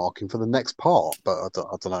trademarking for the next part, but I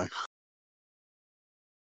don't know.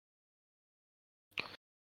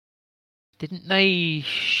 Didn't they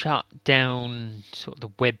shut down sort of the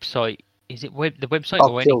website? Is it the website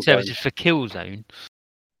or any services for Killzone?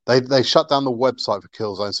 They shut down the website for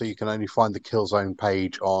Killzone, so you can only find the Killzone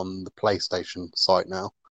page on the PlayStation site now.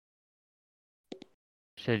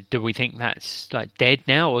 So, do we think that's like dead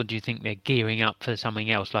now, or do you think they're gearing up for something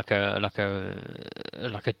else, like a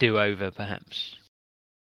do-over, perhaps?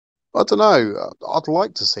 I don't know. I'd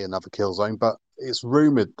like to see another Killzone, but it's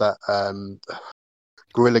rumored that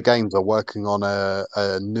Guerrilla Games are working on a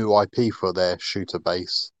new IP for their shooter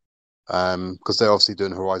base, because they're obviously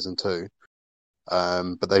doing Horizon 2,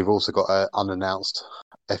 but they've also got an unannounced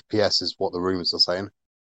FPS, is what the rumors are saying.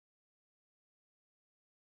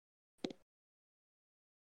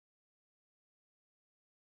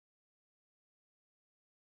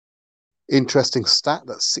 Interesting stat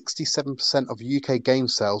that 67% of UK game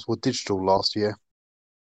sales were digital last year.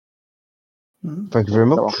 Thank you very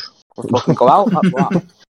much. Fucking go out. That's what. I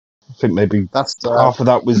think maybe half of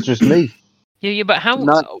that was just me. Yeah, but how?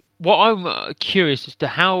 No. What I'm curious as to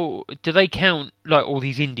how do they count like all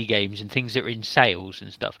these indie games and things that are in sales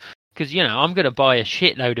and stuff? Because I'm going to buy a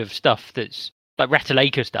shitload of stuff that's like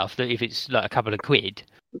Ratalaika stuff. That if it's like a couple of quid,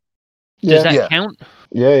 does that count?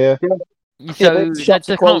 Yeah. So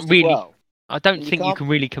that can't really. Well. I don't think you can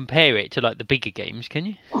really compare it to like the bigger games, can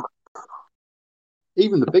you?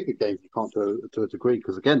 Even the bigger games you can't to a degree,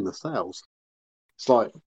 because again, the sales. It's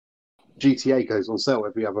like GTA goes on sale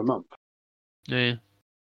every other month. Yeah.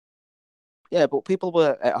 Yeah, but people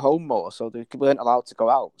were at home more, so they weren't allowed to go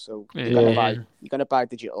out. So you're gonna buy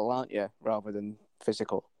digital, aren't you, rather than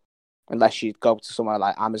physical? Unless you go to somewhere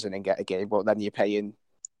like Amazon and get a game, but then you're paying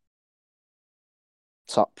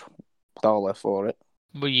top dollar for it.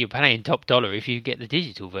 Well, you're paying top dollar if you get the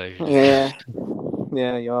digital version. Yeah,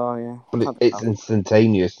 you are. Yeah, but it's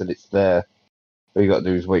instantaneous and it's there. All you got to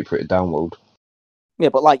do is wait for it to download. Yeah,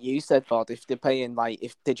 but like you said, Bod, if they're paying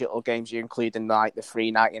if digital games you're including the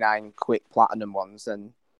 $3.99 quick platinum ones,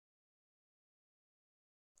 then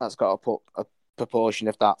that's got to put a proportion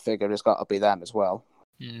of that figure has got to be them as well.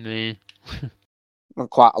 Mm.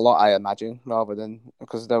 Quite a lot, I imagine, rather than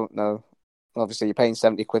because I don't know. Obviously, you're paying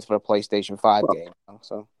 £70 for a PlayStation 5 game,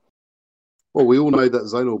 so. Well, we all know that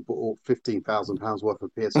Zonal bought £15,000 worth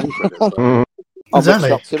of PSN credits. So. On which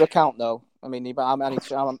Shot 2 account, though? I mean, how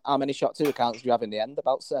many Shot 2 accounts do you have in the end?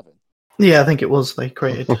 About 7? Yeah, I think it was they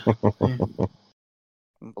created. Yeah.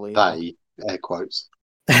 Unbelievable. They, air quotes.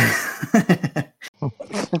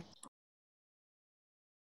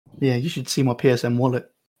 Yeah, you should see my PSN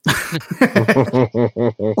wallet.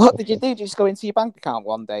 What did you do? Did you just go into your bank account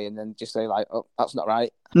one day and then just say, like, oh, that's not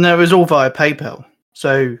right? No, it was all via PayPal.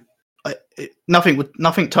 So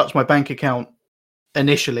nothing touched my bank account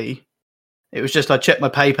initially. It was just I checked my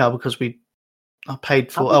PayPal because I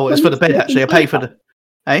paid for. Oh, it's for the bed actually. I paid for the.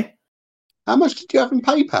 Hey, how much did you have in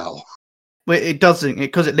PayPal? Well, it doesn't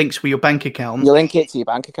because it links with your bank account. You link it to your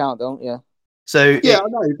bank account, don't you? So yeah, I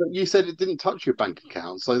know, but you said it didn't touch your bank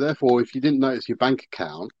account. So therefore, if you didn't notice your bank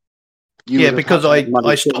account, because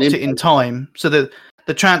I stopped it in time. So the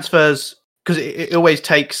transfers because it always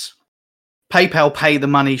takes PayPal pay the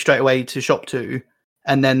money straight away to Shop 2,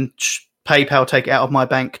 and then PayPal take it out of my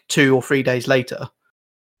bank 2 or 3 days later.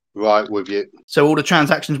 Right, with you. So all the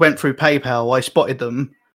transactions went through PayPal. I spotted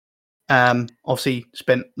them. Obviously,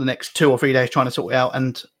 spent the next 2 or 3 days trying to sort it out,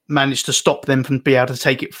 and managed to stop them from being able to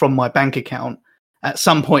take it from my bank account. At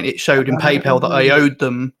some point, it showed in PayPal that I owed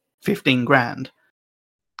them 15 grand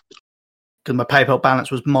because my PayPal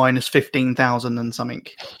balance was minus 15,000 and something.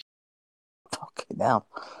 Fucking hell.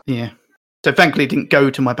 Yeah. So thankfully, it didn't go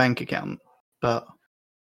to my bank account, but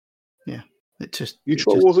yeah, it just. You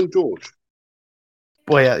sure it wasn't George?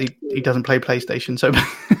 Well, yeah, he doesn't play PlayStation, so.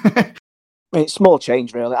 I mean, it's small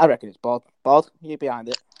change, really. I reckon it's Bod. Bod, you behind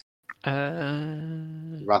it?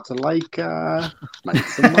 Ratalaika, make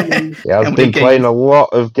some money. Yeah, I've been playing a lot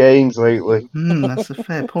of games lately. That's a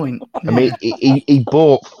fair point. Yeah. I mean, he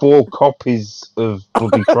bought 4 copies of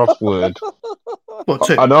bloody Crossword. What,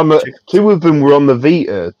 2? And 2 of them were on the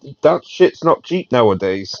Vita. That shit's not cheap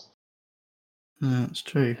nowadays. That's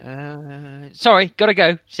true. Sorry, gotta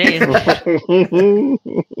go. See you.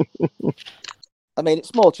 I mean, it's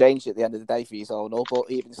small change at the end of the day for you, Zonal, but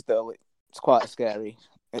even still, it's quite a scary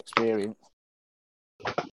experience.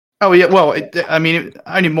 Oh yeah, well,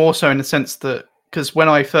 only more so in the sense that because when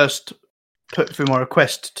I first put through my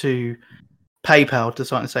request to PayPal to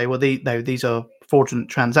start and say, well, these are fraudulent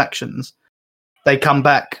transactions, they come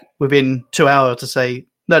back within 2 hours to say,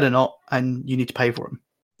 no, they're not, and you need to pay for them.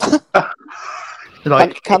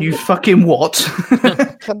 Like, you fucking what?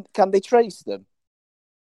 Can they trace them?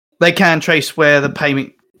 They can trace where the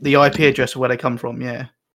IP address of where they come from, yeah.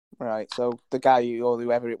 Right, so the guy or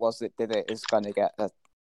whoever it was that did it is going to get a...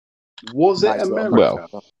 Was it America?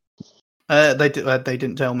 They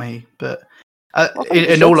didn't tell me, but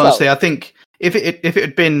in all honesty, I think if it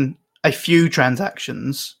had been a few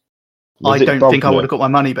transactions, I don't think I would have got my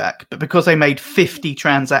money back. But because they made 50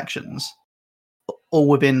 transactions, all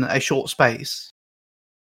within a short space,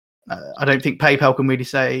 I don't think PayPal can really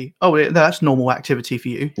say, "Oh, that's normal activity for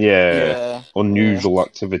you." Yeah. Unusual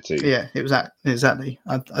activity. Yeah, it was exactly.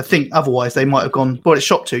 I think otherwise they might have gone. Well, it's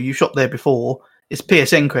Shop 2. You shopped there before. It's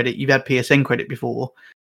PSN credit. You've had PSN credit before,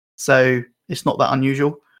 so it's not that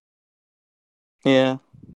unusual. Yeah.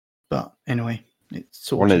 But anyway, it's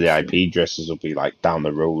sort one of the IP addresses will be like down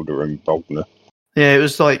the road or in Bognor. Yeah, it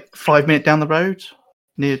was like 5 minutes down the road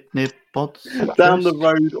near Bod's. Down the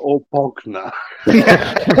road or Bognor.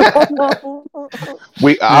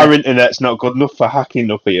 Our internet's not good enough for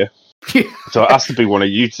hacking up here. So it has to be one of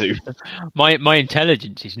you two. My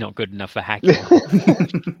intelligence is not good enough for hacking.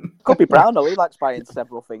 Could be Brown though. He likes buying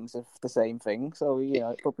several things of the same thing, so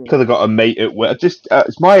it could be. Could have got a mate at work. Just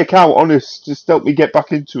it's my account, honest. Just help me get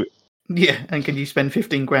back into it. Yeah, and can you spend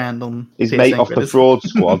 15 grand on his mate off the fraud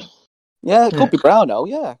squad? Yeah, it could be Browno,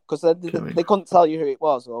 yeah, because they couldn't tell you who it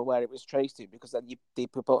was or where it was traced to, because then they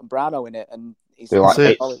put Browno in it, and he's like,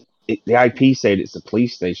 the IP said it's the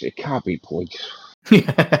police station. It can't be police.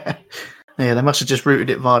 Yeah, they must have just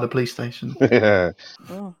routed it via the police station. Yeah.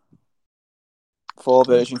 Oh. 4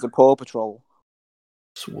 versions of Paw Patrol.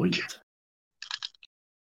 Sweet.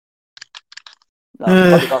 No,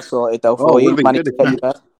 probably got sorted though for you. Managed to get you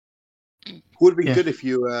bed. Would have been good if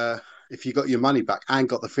you got your money back and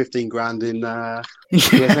got the 15 grand in. Yeah,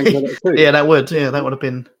 that would. Yeah, that would have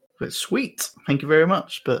been sweet. Thank you very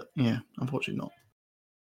much. But yeah, unfortunately not.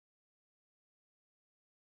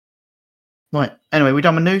 Right. Anyway, we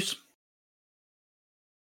done with news?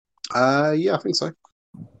 Yeah, I think so.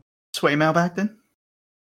 Sweaty mailbag then?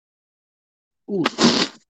 Ooh.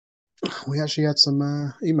 We actually had some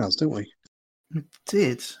emails, didn't we? We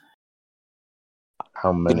did.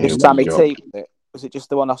 How many? Just Sammy T. Was it just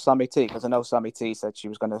the one off Sammy T? Because I know Sammy T said she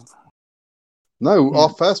was going to. No, our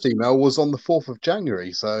first email was on the 4th of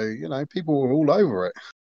January, so, you know, people were all over it.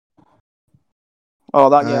 Oh,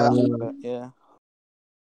 yeah.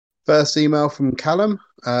 First email from Callum.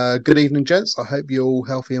 Good evening, gents. I hope you're all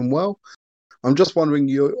healthy and well. I'm just wondering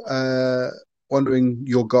your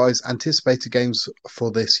guys' anticipated games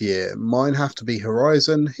for this year. Mine have to be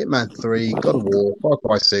Horizon, Hitman 3, God of War, Far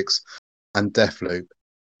Cry 6, and Deathloop.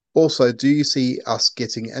 Also, do you see us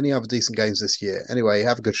getting any other decent games this year? Anyway,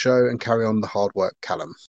 have a good show and carry on the hard work,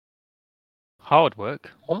 Callum. Hard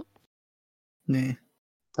work? What? Yeah.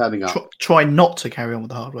 Turning up. Try not to carry on with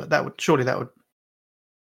the hard work. That's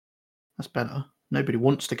better. Nobody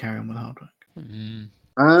wants to carry on with hard work.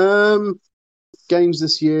 Games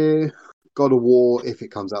this year, God of War, if it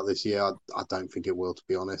comes out this year, I don't think it will, to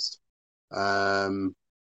be honest. Horizon,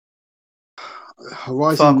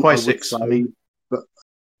 Far Cry 6 for me. But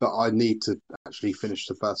I need to actually finish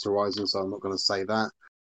the first Horizon, so I'm not going to say that.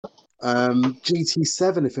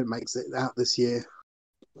 GT7, if it makes it out this year.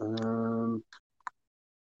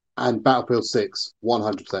 And Battlefield 6,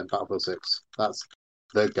 100% Battlefield 6. That's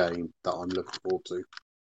the game that I'm looking forward to,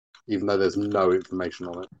 even though there's no information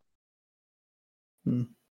on it.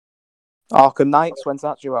 Arkham Knights, when's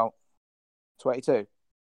that due out? 22? I'm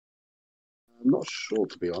not sure,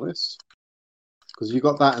 to be honest. Because you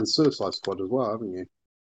got that and Suicide Squad as well, haven't you?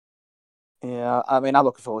 Yeah, I mean, I'm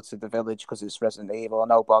looking forward to The Village because it's Resident Evil. I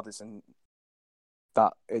know Bod isn't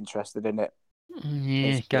that interested in it.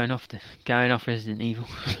 Yeah, going off Resident Evil.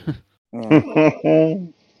 Yeah.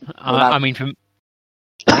 I mean, from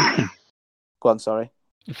go on, sorry.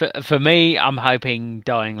 For me, I'm hoping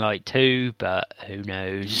Dying Light 2, but who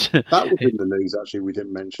knows? That was in the news, actually, we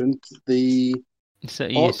didn't mention. The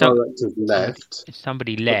art directors left.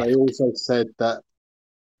 Somebody left. But they also said that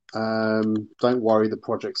don't worry, the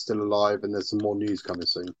project's still alive and there's some more news coming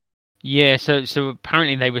soon. Yeah, so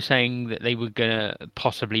apparently they were saying that they were going to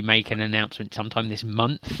possibly make an announcement sometime this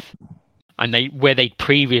month. And they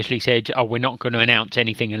previously said, oh, we're not going to announce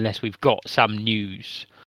anything unless we've got some news.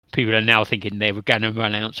 People are now thinking they were going to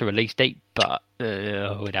announce a release date, but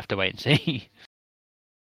we'd have to wait and see.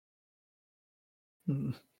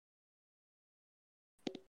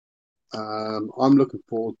 I'm looking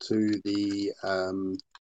forward to the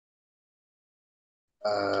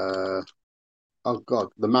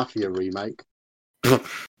the Mafia remake.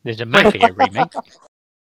 There's a Mafia remake.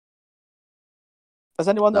 Does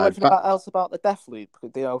anyone know anything else about the Deathloop?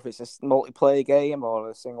 Do you know if it's a multiplayer game or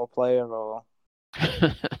a single player, or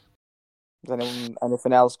does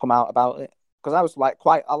anything else come out about it? Because I was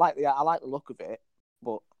I like the look of it,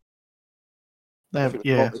 but they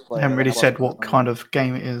haven't really said what kind of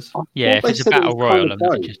game it is. Yeah, if it's a battle royale, I'm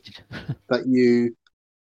not interested. That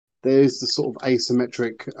there's the sort of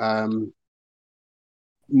asymmetric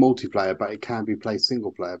multiplayer, but it can be played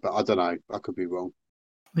single player. But I don't know, I could be wrong.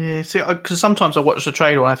 Yeah, see, because sometimes I watch the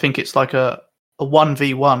trailer and I think it's like a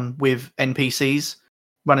 1v1 with NPCs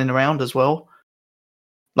running around as well.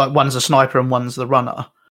 Like one's a sniper and one's the runner.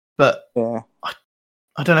 But yeah,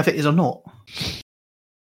 I don't know if it is or not.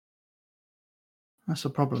 That's the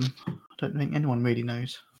problem. I don't think anyone really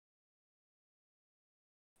knows.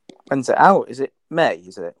 When's it out? Is it May?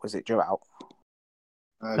 Was it due out?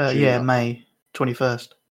 May 21st.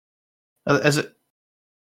 Is it?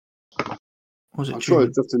 Was it I'm June? sure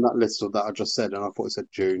it's just in that list of that I just said, and I thought it said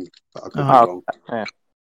June, but I could be wrong. Yeah.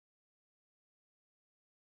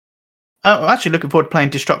 I'm actually looking forward to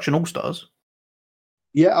playing Destruction All Stars.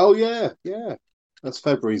 Yeah. Oh, yeah. That's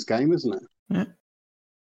February's game, isn't it? Yeah.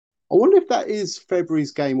 I wonder if that is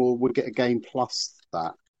February's game, or we'll get a game plus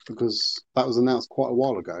that, because that was announced quite a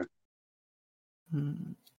while ago.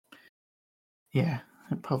 Yeah,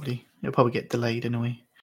 it'll probably get delayed anyway.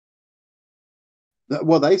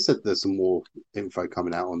 Well, they said there's some more info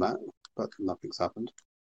coming out on that, but nothing's happened.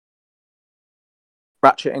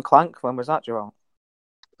 Ratchet and Clank, when was that due out?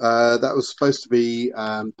 That was supposed to be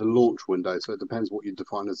the launch window, so it depends what you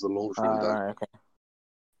define as the launch window. Right, okay.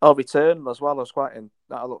 Oh, Returnal as well.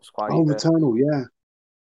 That looks quite. Oh, Returnal, yeah.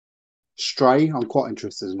 Stray, I'm quite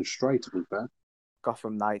interested in Stray, to be fair.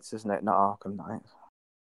 Gotham Knights, isn't it? Not Arkham Knights.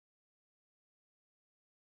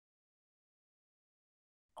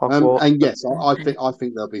 And yes, I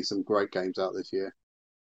think there'll be some great games out this year.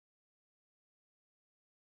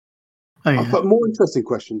 Oh, yeah. But more interesting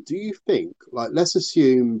question: do you think, let's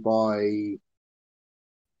assume by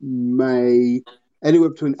May, anywhere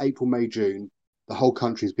between April, May, June, the whole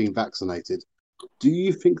country's been vaccinated. Do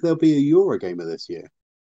you think there'll be a Eurogamer this year?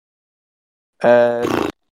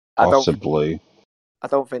 Possibly. I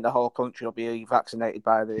don't think the whole country will be vaccinated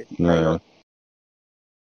by the. No.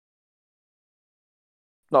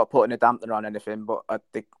 Not putting a dampener on anything, but I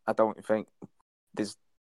don't think there's.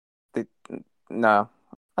 No,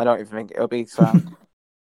 I don't even think it'll be.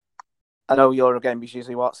 I know Eurogame is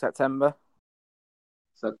usually September.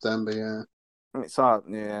 September, yeah. It's hard,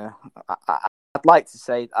 yeah. I'd like to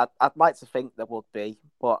say I'd like to think there would be,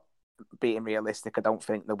 but being realistic, I don't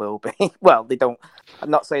think there will be. Well, they don't. I'm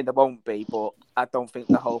not saying there won't be, but I don't think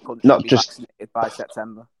the whole country will be vaccinated by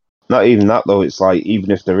September. Not even that though. It's like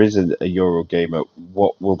even if there is a Eurogamer,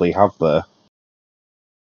 what will they have there?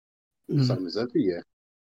 Same as every year.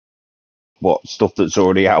 What stuff that's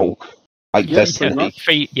already out? Like Destiny.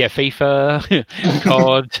 FIFA,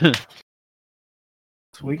 COD.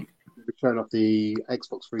 Sweet. We're showing off the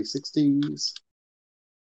Xbox 360s.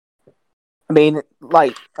 I mean,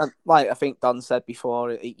 like I think Don said before,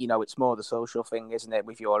 it's more the social thing, isn't it?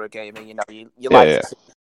 With Eurogamer, you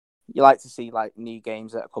like to see like new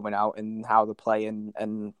games that are coming out and how they're playing,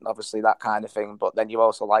 and obviously that kind of thing. But then you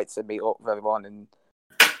also like to meet up with everyone, and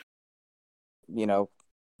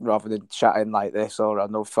rather than chatting like this or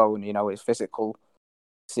on the phone, it's physical,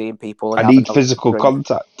 seeing people. I need physical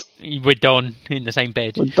contact. We're Don in the same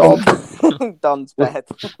bed. We're Don. Don's bed.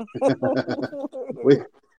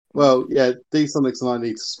 Well, yeah, D-Sonics and I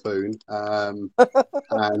need to spoon, and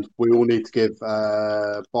we all need to give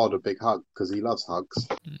Bod a big hug because he loves hugs.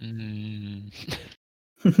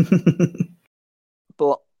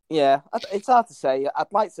 But yeah, it's hard to say.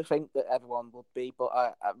 I'd like to think that everyone would be, but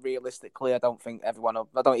realistically, I don't think everyone.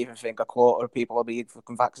 I don't even think a quarter of people will be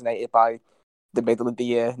vaccinated by the middle of the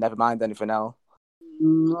year. Never mind anything else.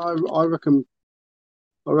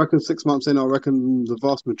 I reckon 6 months in, I reckon the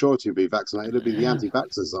vast majority will be vaccinated. It'll be the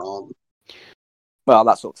anti-vaxxers that aren't. Well,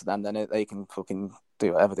 that's up to them then. They can fucking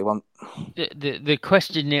do whatever they want. The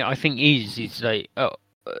question there, I think, is like,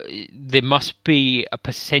 there must be a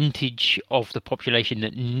percentage of the population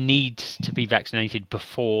that needs to be vaccinated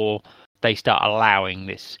before they start allowing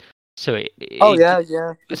this. So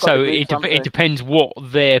it depends what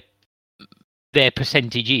their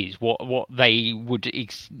percentage is, what they would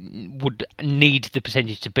need the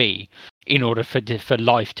percentage to be in order for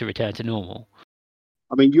life to return to normal.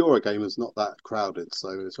 I mean, Eurogamer's not that crowded,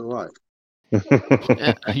 so it's all right.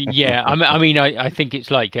 Yeah, I mean, I think it's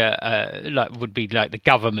like would be like the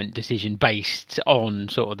government decision based on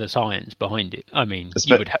sort of the science behind it. I mean,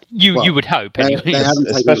 you would hope anyway.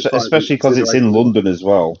 Especially because it's in London as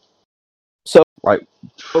well. So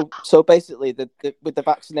basically, with the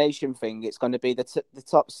vaccination thing, it's going to be the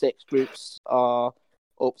top 6 groups are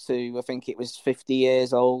up to, I think it was 50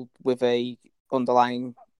 years old with a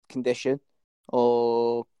underlying condition,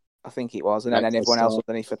 or I think it was, and then everyone else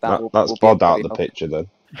underneath that. That's Bod out of the picture then.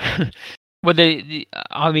 Well, the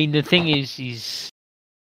thing is,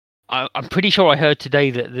 I'm pretty sure I heard today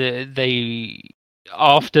that they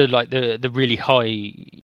after like the really high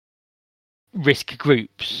risk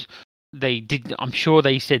groups. I'm sure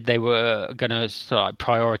they said they were going to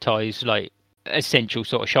prioritize like essential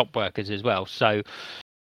sort of shop workers as well. So,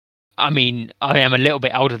 I mean, I am a little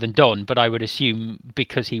bit older than Don, but I would assume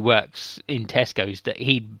because he works in Tesco's that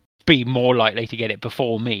he'd be more likely to get it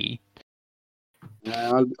before me.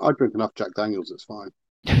 Yeah, I drink enough Jack Daniels, it's fine.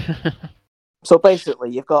 So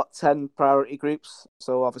basically, you've got 10 priority groups.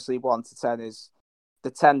 So obviously 1 to 10 is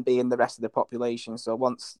the 10 being the rest of the population. So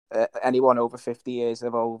once anyone over 50 years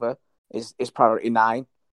of over is priority 9,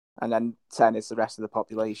 and then 10 is the rest of the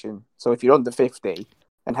population. So if you're under 50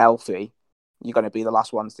 and healthy, you're going to be the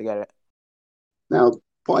last ones to get it. Now,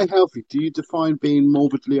 by healthy, do you define being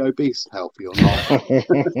morbidly obese healthy or not?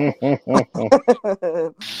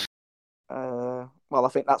 Well, I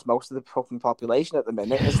think that's most of the fucking population at the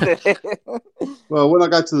minute, isn't it? Well, when I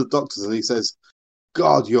go to the doctors and he says,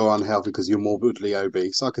 God, you're unhealthy because you're morbidly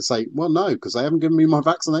obese, I could say, well, no, because they haven't given me my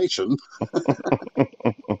vaccination.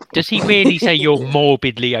 Does he really say you're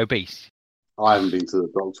morbidly obese? I haven't been to the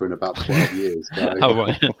doctor in about 12 years. So. Oh,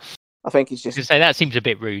 right. I think he's just... say that seems a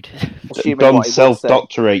bit rude. Don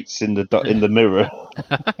self-doctorates in the mirror.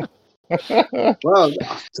 Well,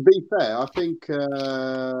 to be fair, I think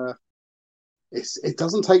it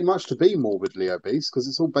doesn't take much to be morbidly obese because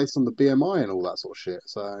it's all based on the BMI and all that sort of shit.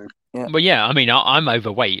 So yeah. Well, yeah, I mean, I'm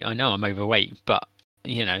overweight. I know I'm overweight, but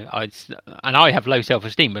I have low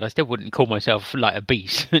self-esteem, but I still wouldn't call myself like a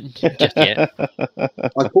beast just yet.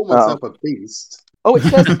 I call myself a beast. Oh, it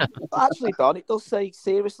says actually, Don, it does say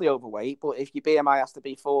seriously overweight, but if your BMI has to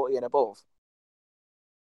be 40 and above.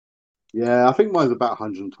 Yeah, I think mine's about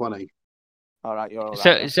 120. All right, you're all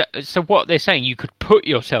So, right. so what they're saying, you could put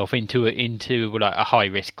yourself into like a high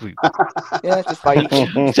risk group. Yeah, just by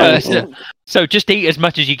eating. So just eat as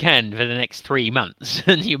much as you can for the next 3 months,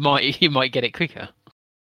 and you might get it quicker.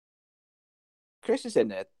 Chris is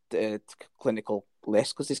in the clinical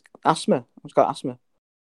list because he's asthma. He's got asthma.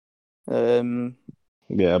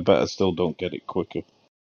 Yeah, I bet I still don't get it quicker.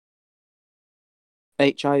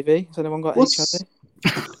 HIV. Has anyone got HIV?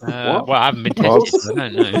 What? Well, I haven't been tested, so I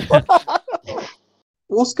don't know.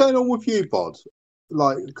 What's going on with you, Bod?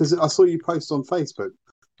 Like, because I saw you post on Facebook.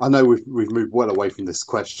 I know we've moved well away from this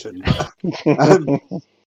question, but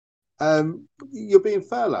you're being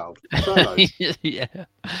furloughed. Yeah,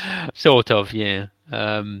 sort of. Yeah.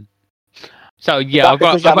 So yeah, Is that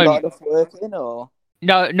because you haven't got enough work in, or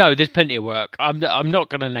no, there's plenty of work. I'm not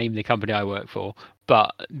going to name the company I work for,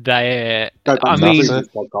 but they. Go back I to mean, the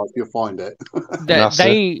podcast, you'll find it.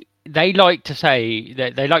 they like to say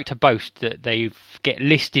that they like to boast that they get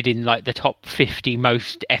listed in like the top 50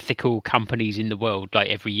 most ethical companies in the world, like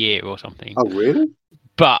every year or something. Oh, really?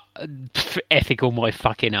 But ethical my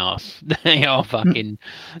fucking ass. They are fucking,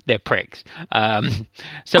 they're pricks.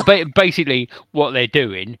 So basically what they're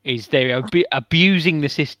doing is they're abusing the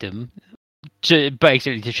system to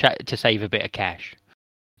basically to save a bit of cash.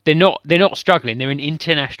 They're not struggling. They're an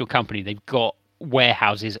international company. They've got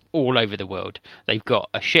warehouses all over the world. They've got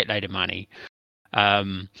a shitload of money.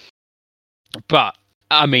 But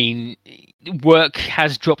I mean, work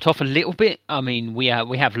has dropped off a little bit. I mean, we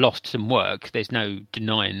have lost some work. There's no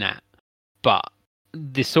denying that. But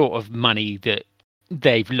the sort of money that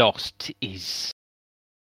they've lost is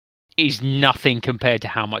nothing compared to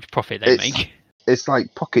how much profit they make. It's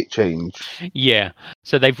like pocket change. Yeah.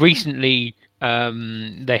 So they've recently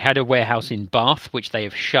they had a warehouse in Bath which they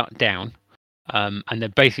have shut down, and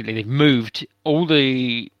they've moved all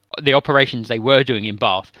the operations they were doing in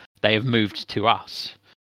Bath. They have moved to us.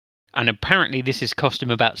 And apparently this has cost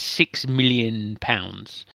them about £6 million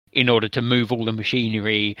in order to move all the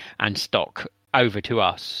machinery and stock over to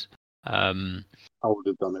us. I would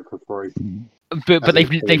have done it for free. But they've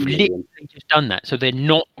literally just done that. So they're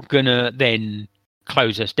not going to then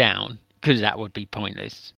close us down because that would be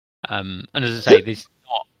pointless. And as I say, this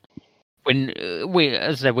not when we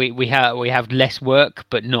have less work,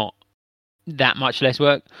 but not that much less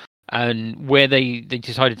work. And where they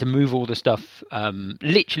decided to move all the stuff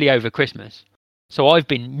literally over Christmas. So I've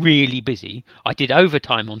been really busy. I did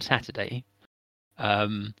overtime on Saturday.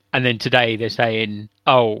 And then today they're saying,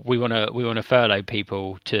 "Oh, we want to furlough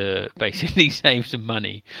people to basically save some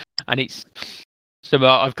money." And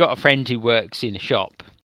I've got a friend who works in a shop.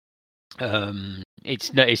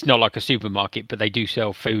 It's not like a supermarket, but they do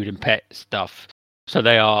sell food and pet stuff. So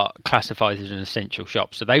they are classified as an essential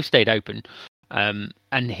shop. So they've stayed open.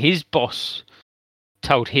 And his boss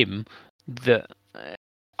told him that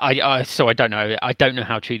I don't know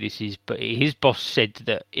how true this is, but his boss said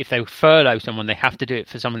that if they furlough someone, they have to do it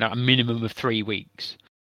for something like a minimum of 3 weeks,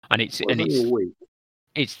 and it's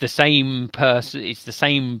the same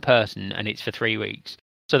person, and it's for 3 weeks.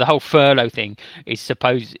 So the whole furlough thing is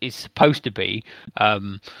supposed to be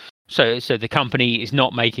so the company is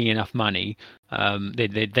not making enough money.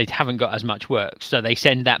 They haven't got as much work, so they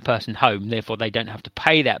send that person home. Therefore, they don't have to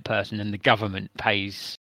pay that person, and the government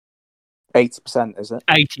pays 80%. Is it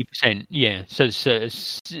 80%? Yeah. So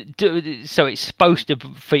it's supposed to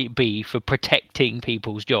be for protecting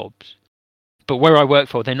people's jobs. But where I work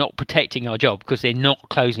for, they're not protecting our job because they're not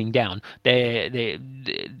closing down. They're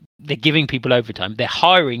giving people overtime. They're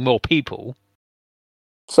hiring more people.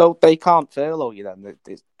 So they can't furlough you then,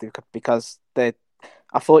 because they.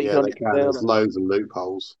 I thought you could. There's loads of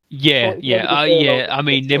loopholes. Yeah. I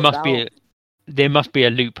mean, there must be a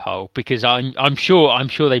loophole because I'm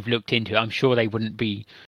sure they've looked into it. I'm sure they wouldn't be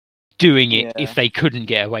doing it if they couldn't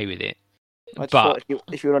get away with it. But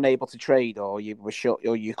if you were unable to trade or you were shut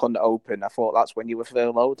or you couldn't open, I thought that's when you were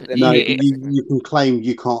furloughed. No, you can claim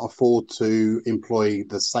you can't afford to employ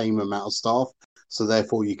the same amount of staff, so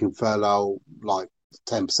therefore you can furlough like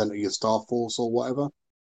 10% of your staff force or whatever.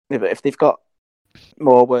 Yeah, but if they've got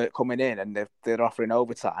more work coming in and they're offering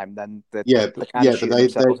overtime, then they're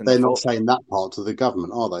not saying that part to the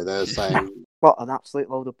government, are they? They're saying what an absolute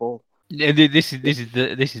load of bull. This is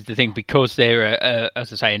the thing, because they're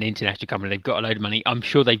as I say, an international company. They've got a load of money. I'm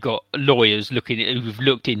sure they've got lawyers who've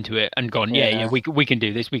looked into it and gone, we can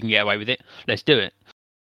do this. We can get away with it. Let's do it.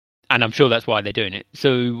 And I'm sure that's why they're doing it.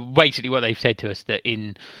 So basically, what they've said to us that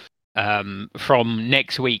from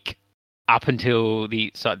next week up until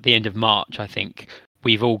the end of March, I think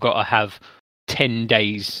we've all got to have 10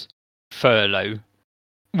 days furlough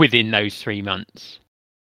within those 3 months.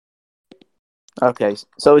 Okay,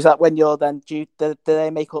 so is that when you're then do they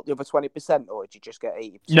make up the other 20%, or do you just get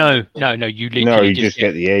 80%? No. You literally just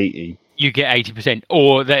get the 80. You get 80%,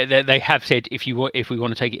 or they have said if we want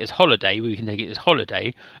to take it as holiday, we can take it as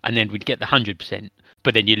holiday, and then we'd get the 100%.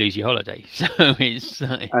 But then you lose your holiday, so it's.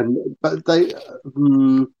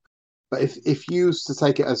 But if you used to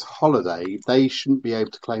take it as holiday, they shouldn't be able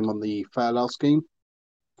to claim on the fair law scheme,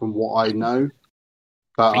 from what I know.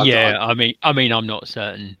 But I mean, I'm not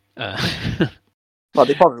certain. Well,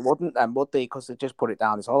 they probably wouldn't then, would they? Because they just put it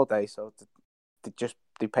down as holiday, so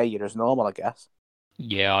they pay you as normal, I guess.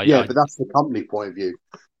 Yeah, but that's the company point of view.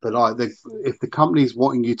 But if the company's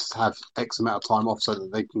wanting you to have X amount of time off so that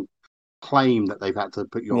they can claim that they've had to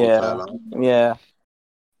put you on furlough. Yeah.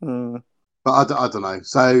 But I don't know.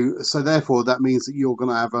 So therefore, that means that you're going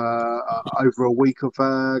to have over a week of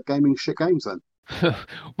gaming shit games then.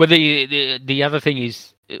 Well, the other thing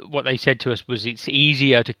is what they said to us was it's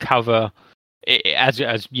easier to cover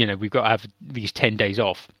as you know, we've got to have these 10 days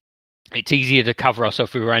off. It's easier to cover us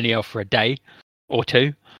if we were only off for a day or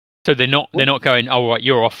two. So they're not going, oh right,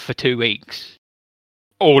 you're off for 2 weeks,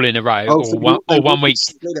 all in a row, or 1 week.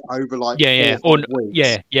 Split it over like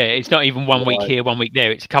It's not even 1 week here, 1 week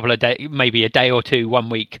there. It's a couple of days, maybe a day or two, 1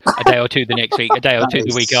 week, a day or two the next week, a day or two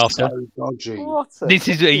the week after. So dodgy. This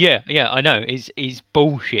is I know. It's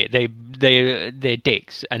bullshit. They're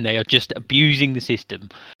dicks, and they are just abusing the system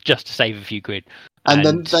just to save a few quid. And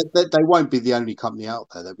then they won't be the only company out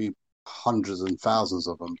there. There'll be hundreds and thousands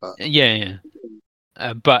of them. But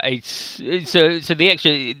but it's so the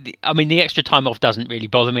extra. I mean, the extra time off doesn't really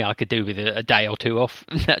bother me. I could do with a day or two off.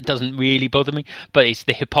 That doesn't really bother me. But it's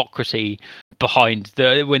the hypocrisy behind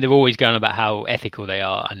when they're always going about how ethical they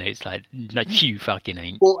are, and it's like you fucking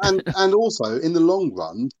ain't. Well, and also in the long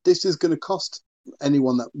run, this is going to cost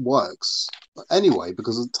anyone that works anyway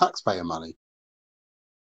because of taxpayer money.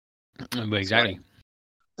 Exactly.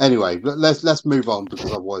 Anyway, let's move on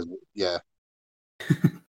because otherwise, yeah.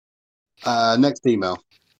 Next email.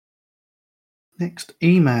 Next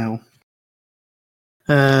email.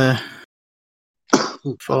 I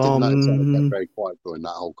didn't notice I was very quiet during that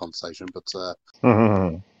whole conversation, but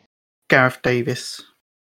Gareth Davis.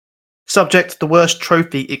 Subject: the worst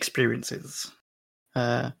trophy experiences.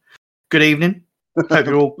 Good evening. Hope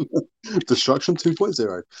you're all Destruction 2.0.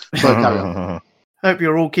 So carry on. Hope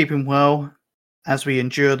you're all keeping well as we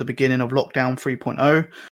endure the beginning of Lockdown 3.0.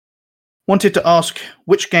 Wanted to ask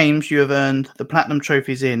which games you have earned the platinum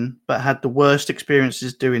trophies in, but had the worst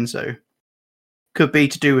experiences doing so. Could be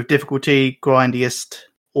to do with difficulty, grindiest,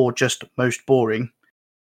 or just most boring.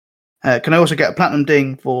 Can I also get a platinum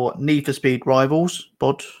ding for Need for Speed Rivals,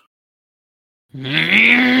 Bod?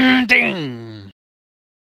 Ding!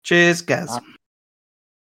 Cheers, Gaz.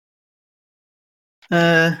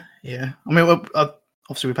 Yeah. I mean,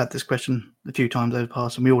 obviously we've had this question a few times over the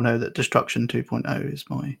past, and we all know that Destruction 2.0 is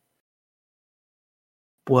my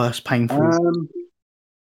worst painful.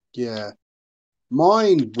 Yeah.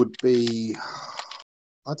 Mine would be...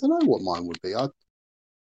 I don't know what mine would be. I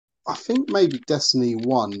think maybe Destiny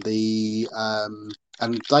 1,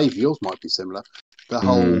 and Dave, yours might be similar. The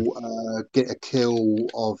whole get a kill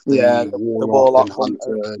of the Warlock and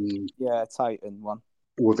Hunter and Titan one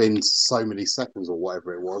within so many seconds or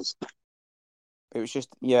whatever it was. It was just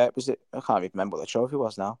I can't even remember what the trophy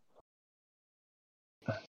was now.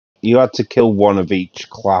 You had to kill one of each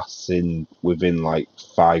class within like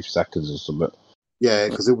 5 seconds or something. Yeah,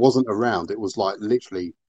 because it wasn't a round. It was like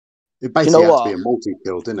literally. It basically had to be a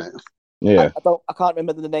multi-kill, didn't it? Yeah. I can't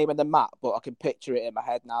remember the name of the map, but I can picture it in my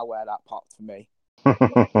head now where that popped for me.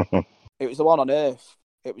 It was the one on Earth.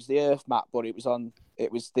 It was the Earth map, but it was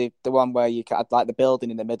the one where you had like the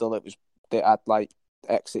building in the middle. It had like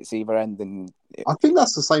exits either end, and I think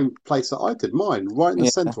that's the same place that I did mine. Right in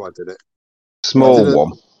the centre, I did it. Small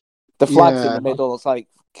one. The flags in the middle. It's like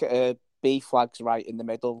B flags right in the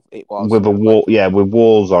middle. It was with a wall, with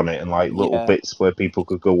walls on it and like little bits where people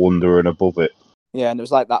could go under and above it. Yeah, and there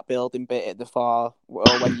was like that building bit at the far.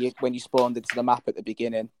 Well, when you spawned into the map at the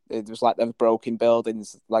beginning, it was like them broken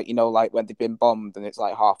buildings, like like when they've been bombed and it's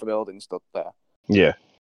like half the building stood there. Yeah.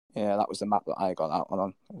 Yeah, that was the map that I got that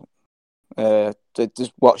one on.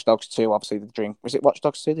 Just Watch Dogs 2, obviously the drink. Was it Watch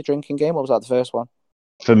Dogs 2, the drinking game, or was that the first one?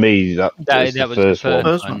 For me, that was the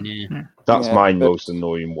first one. Yeah. That's my most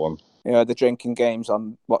annoying one. Yeah, the drinking games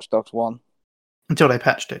on Watch Dogs 1. Until they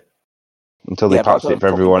patched it. Until they patched it for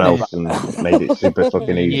everyone else and made it super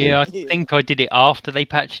fucking easy. Yeah, I think I did it after they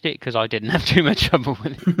patched it because I didn't have too much trouble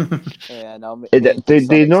with it. Yeah, no.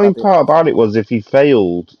 The annoying part about it was if you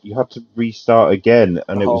failed, you had to restart again,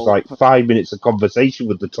 and it was like 5 minutes of conversation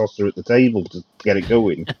with the tosser at the table to get it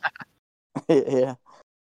going. Yeah.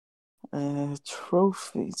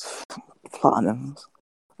 Trophies, platinums.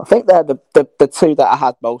 I think they're the two that I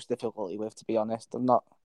had most difficulty with, to be honest. I'm not.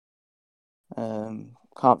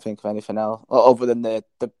 Can't think of anything else other than the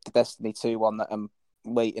Destiny 2 one that I'm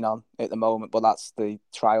waiting on at the moment. But that's the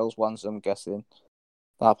Trials one, so I'm guessing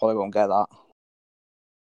I probably won't get that.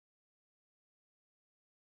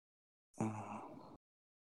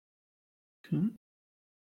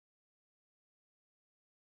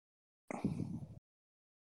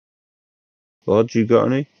 Lord, you got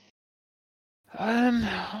any?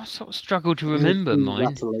 I sort of struggle to remember mine.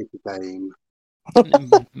 That's a later game.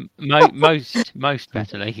 Most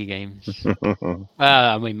Battle Acre games.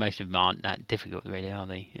 I mean, most of them aren't that difficult, really, are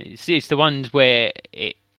they? It's the ones where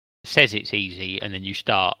it says it's easy, and then you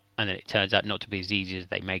start, and then it turns out not to be as easy as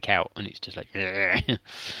they make out, and it's just like.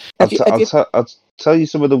 I'll tell you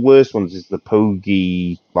some of the worst ones is the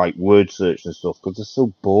Pogi like word search and stuff because they're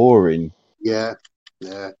so boring. Yeah,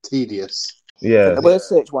 tedious. Yeah, the word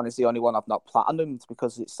search one is the only one I've not platinumed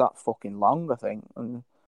because it's that fucking long, I think, and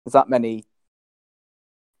there's that many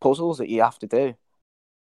puzzles that you have to do.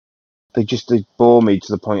 They bore me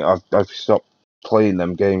to the point I've stopped playing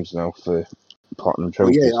them games now for platinum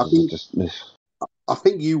trophies. I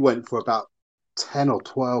think you went for about 10 or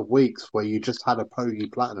 12 weeks where you just had a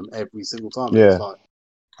Pogi Platinum every single time. Yeah. It's like,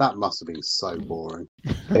 that must have been so boring.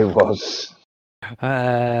 It was.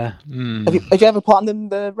 Have you ever platinumed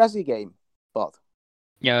the Resi game, Bod?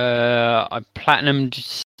 I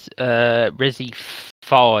platinumed Resi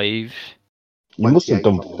 5. You must have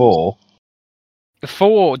done 4.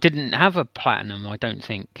 4 didn't have a platinum, I don't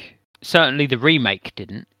think. Certainly the remake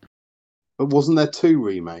didn't. But wasn't there 2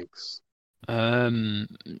 remakes? So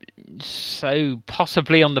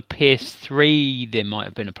possibly on the PS3 there might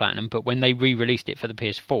have been a platinum, but when they re-released it for the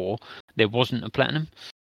PS4, there wasn't a platinum.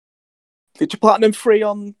 Did you platinum 3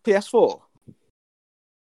 on PS4?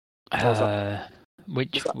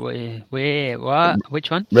 Which one?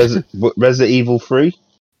 Resident Evil 3?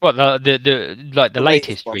 What the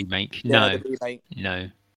latest remake? Yeah, the remake.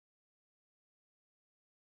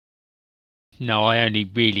 No, I only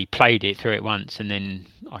really played it through it once, and then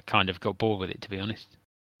I kind of got bored with it, to be honest.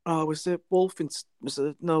 Oh,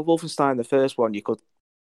 Wolfenstein the first one? You could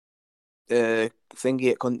thingy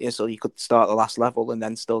it, couldn't you? So you could start the last level and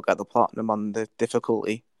then still get the platinum on the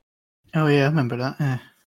difficulty. Oh yeah, I remember that. Yeah.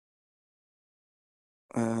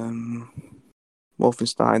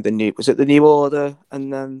 Wolfenstein, was it the New Order?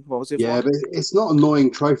 And then what was it? Yeah, but it's not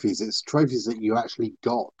annoying trophies. It's trophies that you actually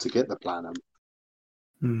got to get the platinum.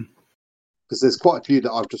 Because there's quite a few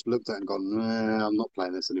that I've just looked at and gone, I'm not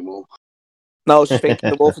playing this anymore. No, I was just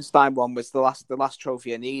thinking the Wolfenstein one was the last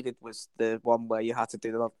trophy I needed was the one where you had to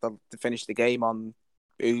do to finish the game on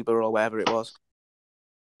Uber or wherever it was.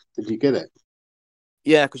 Did you get it?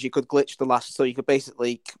 Yeah, because you could glitch the last, so you could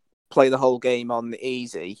basically play the whole game on the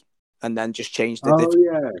easy and then just change the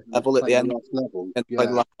level at the end and play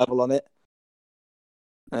the last level on it.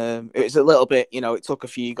 It was a little bit, it took a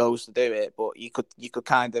few goes to do it, but you could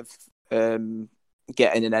kind of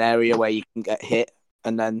get in an area where you can get hit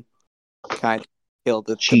and then kind of kill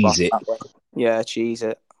the boss that way. Yeah, cheese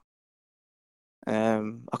it. I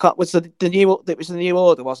can't. Was the new? It was the New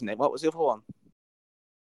Order, wasn't it? What was the other one?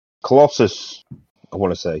 Colossus, I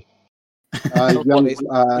want to say.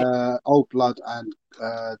 Old Blood, and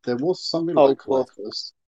there was something like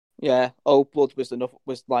Colossus. Yeah, Old Blood was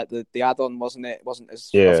like the add-on, wasn't it? It wasn't as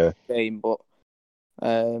game, but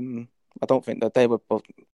I don't think that they were. But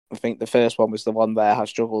I think the first one was the one where I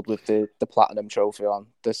struggled with the platinum trophy on.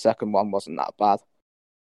 The second one wasn't that bad.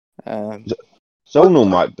 Zonal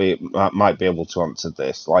might be able to answer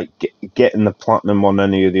this, like getting the platinum on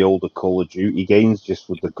any of the older Call of Duty games just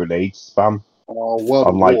with the grenade spam.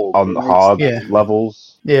 On hard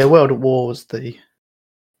levels. Yeah, World at War was the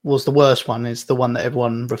worst one. It's the one that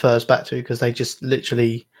everyone refers back to because they just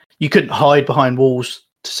literally you couldn't hide behind walls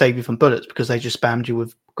to save you from bullets because they just spammed you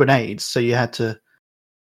with grenades. So you had to.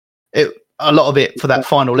 A lot of it for that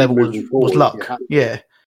final level was luck. Yeah,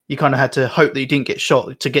 you kind of had to hope that you didn't get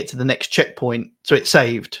shot to get to the next checkpoint, so it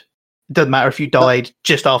saved. It doesn't matter if you died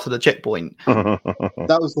just after the checkpoint.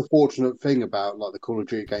 That was the fortunate thing about like the Call of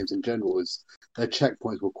Duty games in general is their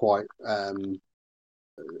checkpoints were quite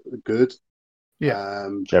good. Yeah,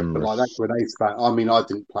 but like that grenade spam. I mean, I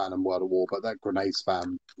didn't platinum World of War, but that grenade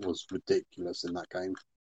spam was ridiculous in that game.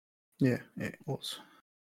 Yeah, it was.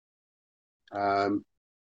 I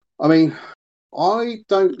mean, I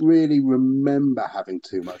don't really remember having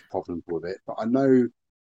too much problem with it, but I know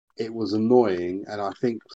it was annoying, and I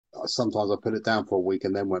think sometimes I put it down for a week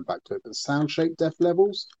and then went back to it. But sound shape death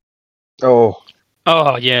levels? Oh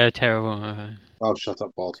yeah, terrible. Oh, shut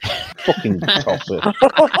up, Bod. Fucking tosser.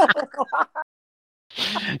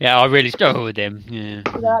 Yeah, I really struggle with him. Yeah.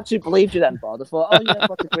 I actually believed you then, Bod. I thought, oh, yeah,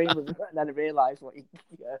 Bod agreeing with me. And then I realised what you...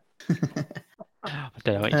 Yeah. I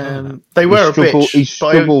don't know what you're talking about. They were a bitch. He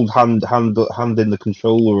struggled handing the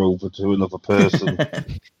controller over to another person.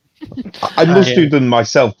 I must do them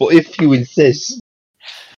myself, but if you insist.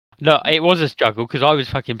 No, it was a struggle because I was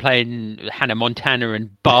fucking playing Hannah Montana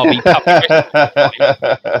and Barbie Puppet.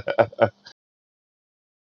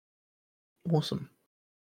 Awesome.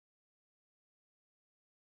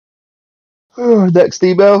 Next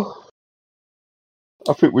email.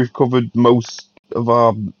 I think we've covered most of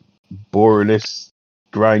our boringest,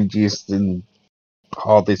 grindiest, and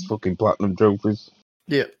hardest fucking platinum trophies.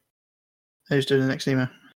 Yeah. Who's doing the next email?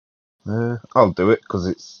 I'll do it because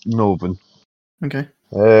it's Northern. Okay.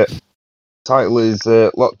 Title is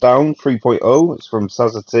Lockdown 3.0. It's from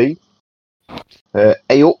Sazza T.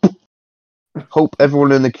 Hey up. Hope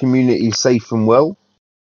everyone in the community is safe and well.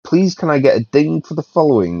 Please can I get a ding for the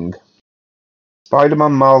following?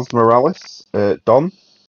 Spider-Man Miles Morales. Don.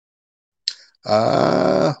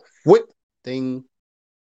 Whip. Ding.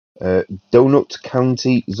 Donut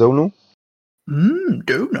County Zonal.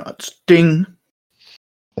 Donuts. Ding.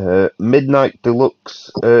 Midnight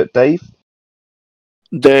Deluxe Dave.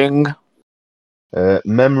 Ding.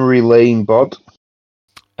 Memory Lane Bod.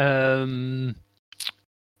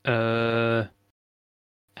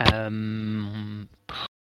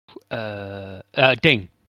 Ding.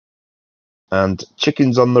 And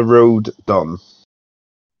Chickens on the Road Don.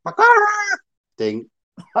 Ding.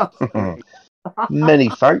 Many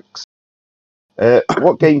thanks.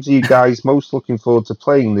 What games are you guys most looking forward to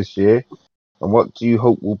playing this year? And what do you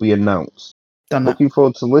hope will be announced? Looking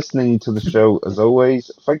forward to listening to the show as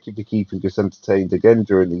always. Thank you for keeping us entertained again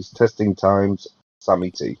during these testing times.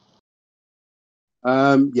 Sammy T.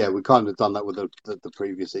 Yeah, we kind of done that with the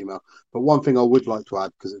previous email. But one thing I would like to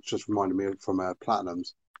add, because it just reminded me from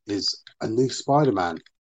Platinums, is a new Spider-Man.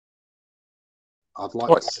 I'd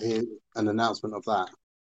like to hear an announcement of that.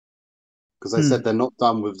 Because they said they're not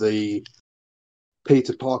done with the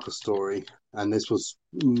Peter Parker story, and this was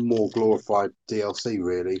more glorified DLC,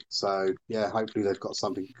 really. So, yeah, hopefully they've got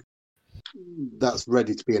something that's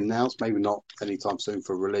ready to be announced. Maybe not anytime soon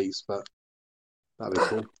for release, but that'd be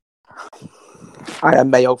cool. I am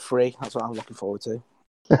Mayo free. That's what I'm looking forward to.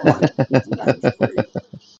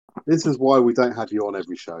 This is why we don't have you on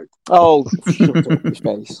every show. Oh, shut up your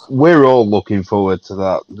face. We're all looking forward to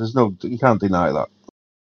that. You can't deny that.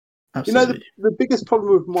 Absolutely. You know, the biggest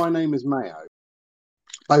problem with My Name is Mayo,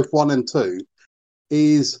 both 1 and 2,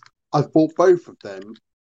 is I bought both of them.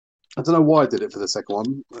 I don't know why I did it for the second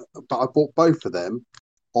one, but I bought both of them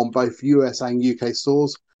on both US and UK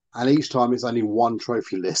stores, and each time it's only one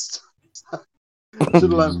trophy list. I should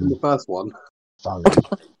have learned from the first one.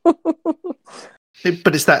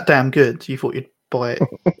 But it's that damn good. You thought you'd buy it.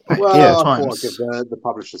 Well, Yeah, I times. thought I'd give the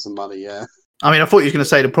publisher some money, yeah. I mean, I thought you were going to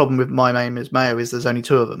say the problem with My Name is Mayo is there's only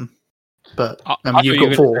 2 of them. But I mean, you've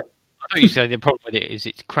got 4. I thought you said the problem with it is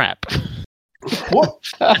it's crap. What?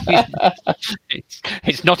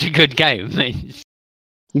 It's not a good game.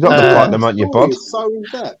 You got the platinum, haven't you, Bod? It's so in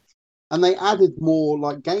depth. And they added more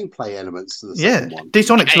like gameplay elements to the second one.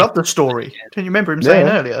 D-Sonics loved the story. Can you remember him saying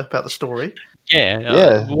earlier about the story?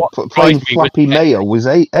 Yeah. Playing Flappy Mayo was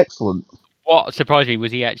excellent. What surprised me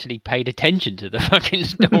was he actually paid attention to the fucking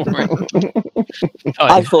story.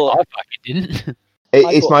 I thought I fucking didn't.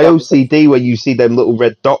 It's my OCD when you see them little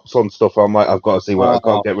red dots on stuff. I'm like, I've got to see what I've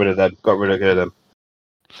got to get rid of them. Got rid of them.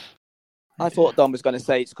 I thought Don was going to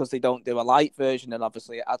say it's because they don't do a light version, and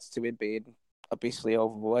obviously it adds to him being obviously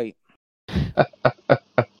overweight.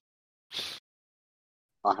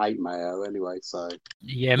 I hate Mayo anyway, so...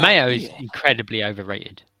 Yeah, Mayo is incredibly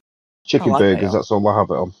overrated. Chicken burgers, mayo. That's all I have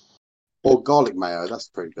it on. Or garlic mayo, that's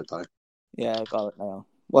pretty good though. Yeah, garlic mayo.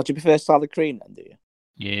 What, do you prefer salad cream then, do you?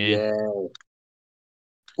 Yeah.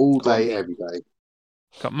 All day, every day.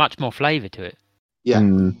 Got much more flavour to it. Yeah,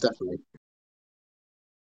 definitely.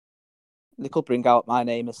 They could bring out My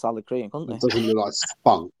Name is Salad Cream, couldn't they? It doesn't look like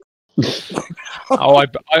spunk. I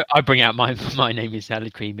bring out my name is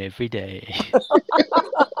salad cream every day.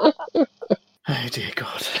 Oh dear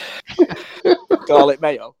God. Garlic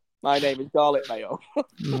mayo. My name is garlic mayo.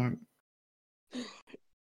 No.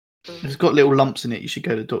 It's got little lumps in it. You should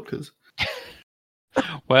go to doctors.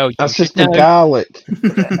 Well, that's just the garlic.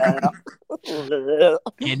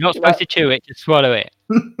 You're not supposed to chew it, just swallow it.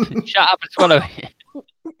 Shut up and swallow it.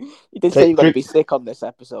 You did say you're going to be sick on this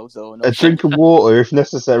episode, though. A drink of water if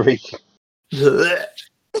necessary. We've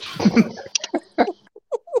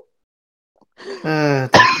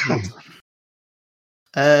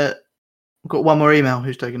got one more email.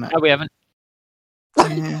 Who's taking that? No, we haven't.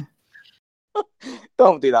 Yeah.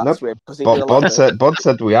 Don't do that, Nope. Swim, because he will Bod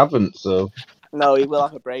said we haven't, so... No, he will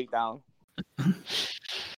have a breakdown.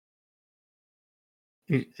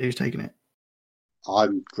 Who's taking it?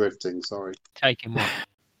 I'm drifting, sorry. Taking what?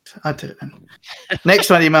 I do it then. Next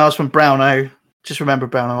 20 emails from Browno. Just remember,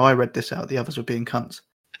 Browno, I read this out. The others were being cunts.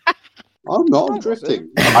 I'm not. I'm drifting.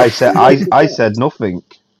 I said nothing.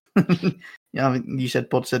 Yeah, I mean, you said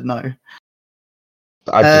Bod said no.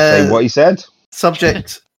 I just say what he said.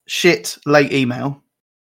 Subject: shit. Late email.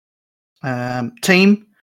 Team,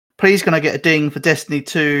 please can I get a ding for Destiny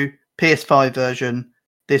 2 PS5 version?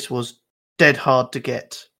 This was dead hard to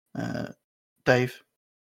get. Dave.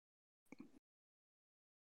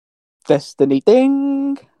 Destiny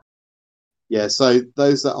ding. Yeah, so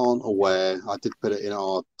those that aren't aware, I did put it in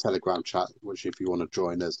our Telegram chat, which if you want to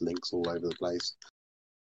join, there's links all over the place.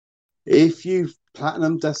 If you've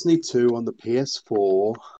platinum Destiny 2 on the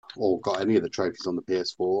PS4, or got any of the trophies on the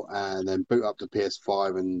PS4, and then boot up the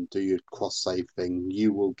PS5 and do your cross-save thing,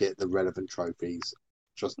 you will get the relevant trophies.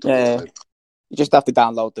 You just have to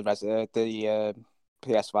download the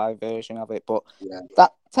PS5 version of it, but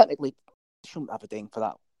that technically shouldn't have a ding for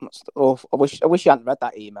that. Oh, I wish you hadn't read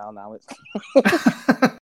that email now.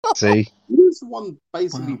 See? Who's the one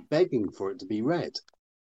basically begging for it to be read?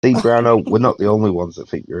 See, Browno, we're not the only ones that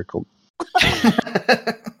think you're a cunt.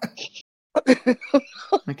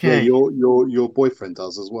 Okay. Yeah, your boyfriend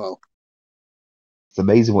does as well. It's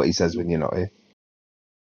amazing what he says when you're not here.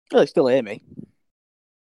 Well, he still hear me.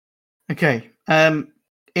 Okay.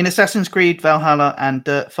 In Assassin's Creed Valhalla and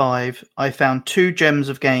Dirt 5, I found 2 gems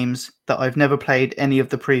of games that I've never played any of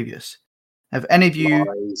the previous. Have any of you...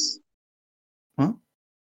 Lies. What?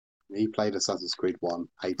 He played Assassin's Creed 1.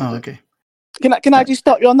 Hated it. Okay. Can I just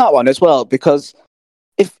stop you on that one as well? Because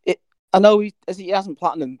I know he hasn't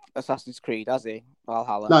platinum Assassin's Creed, has he?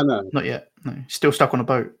 Valhalla. No. Not yet. No. He's still stuck on a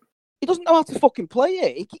boat. He doesn't know how to fucking play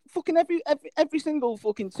it. He keep fucking every single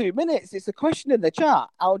fucking 2 minutes. It's a question in the chat.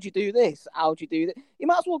 How'd you do this? How'd you do that? You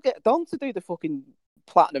might as well get Don to do the fucking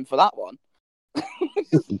platinum for that one.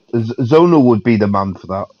 Zona would be the man for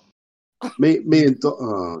that. Me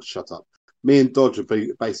and shut up. Me and Dodge are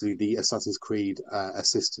basically the Assassin's Creed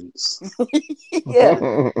assistants.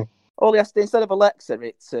 Yeah. All he has to, instead of Alexa,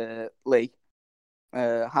 it's Lee.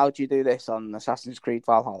 How do you do this on Assassin's Creed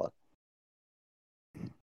Valhalla?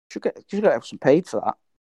 Should get some paid for that.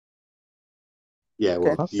 Yeah,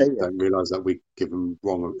 well, you don't realise that we give them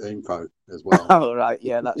wrong info as well. Oh, right,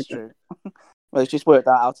 yeah, that's true. Well, it's just worked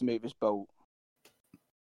out how to move his boat.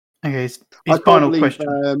 Okay, his final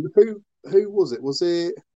question. Who was it? Was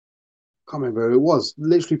it? I can't remember who it was.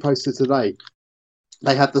 Literally posted today.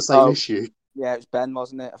 They had the same issue. Yeah, it was Ben,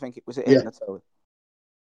 wasn't it? I think it was Yeah. Ignatow.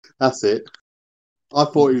 That's it. I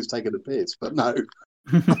thought he was taking a piss, but no.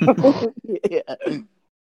 Yeah.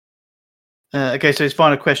 Okay, so his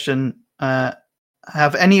final question.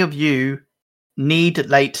 Have any of you need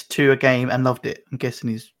late to a game and loved it? I'm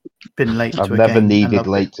guessing he's been late to a game. I've never needed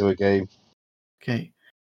late to a game. Okay.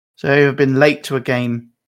 So you've been late to a game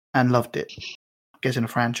and loved it. I'm guessing a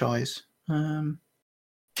franchise. I'm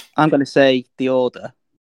going to say The Order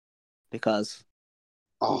because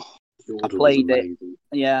The Order I played was it. amazing.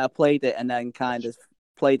 Yeah, I played it and then kind of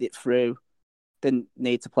played it through. Didn't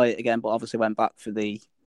need to play it again, but obviously went back for the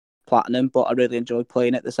platinum. But I really enjoyed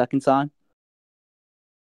playing it the second time.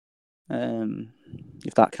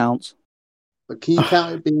 If that counts. But can you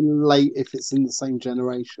count it being late if it's in the same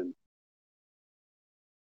generation?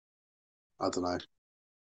 I don't know.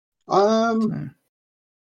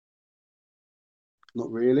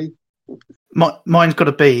 Not really. Mine's got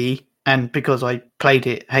to be, and because I played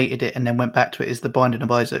it, hated it, and then went back to it, is The Binding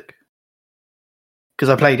of Isaac. Because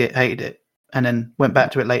I played it, hated it, and then went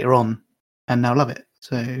back to it later on, and now love it.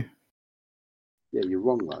 So yeah, you're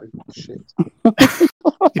wrong though. Shit.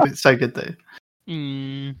 It's so good though.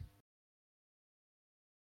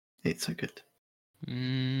 It's so good.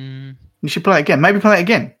 You should play it again. Maybe play it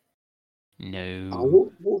again. No.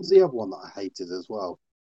 What was the other one that I hated as well?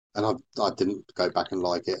 And I didn't go back and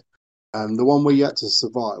like it. The one where you had to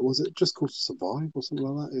survive. Was it just called Survive or something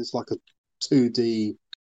like that? It was like a 2D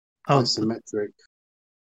isometric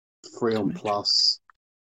 3 on plus.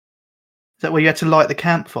 Is that where you had to light the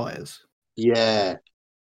campfires? Yeah.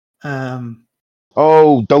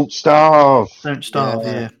 Oh, Don't Starve. Don't Starve,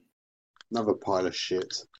 yeah. Another pile of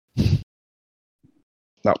shit.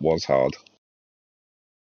 That was hard.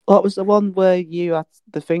 What was the one where you had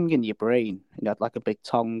the thing in your brain? You had like a big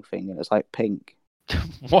tongue thing and it was like pink.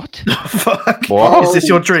 What? Fuck. What? Is this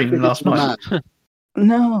your dream last night?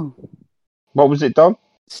 No. What was it, Don?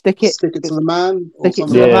 Stick it to the man. Stick it to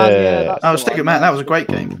something the like man. that. Yeah, that's Oh, the Stick one, It Man. yeah. That was a great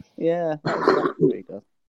game. Yeah, that was pretty good.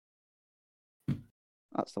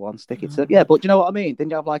 That's the one. Stick it to. Yeah, but do you know what I mean?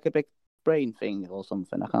 Didn't you have like a big brain thing or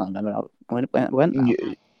something? I can't remember when it went now.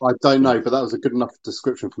 I don't know, but that was a good enough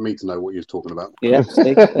description for me to know what you were talking about. Yeah,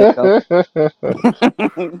 Stig. There you go.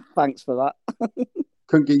 Thanks for that.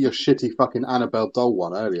 Couldn't get your shitty fucking Annabelle doll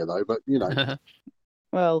one earlier though, but you know.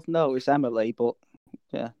 Well, no, it's Emily, but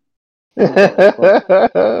yeah.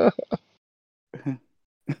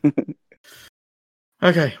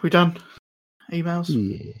 Okay, we done? Emails?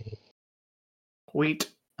 Yeah. Sweet.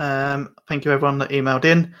 Thank you everyone that emailed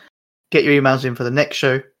in. Get your emails in for the next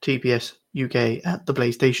show,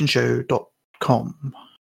 tpsuk@theblaystationshow.com.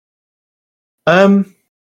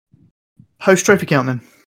 Host trophy count then.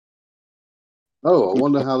 Oh, I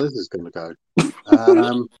wonder how this is going to go.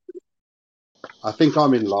 I think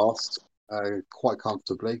I'm in last, quite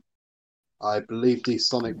comfortably. I believe D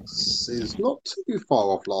Sonics is not too far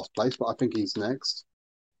off last place, but I think he's next.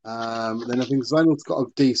 Then I think Zonal's got a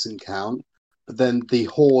decent count, but then the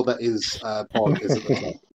whore that is Bod is at the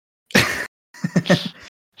top.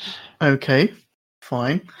 Okay,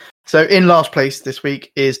 fine. So in last place this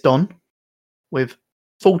week is Don with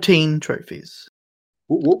 14 trophies.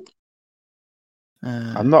 Whoop, whoop.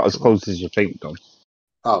 I'm not as close as you think, Don.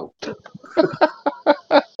 Oh.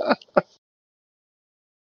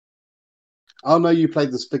 Oh no, you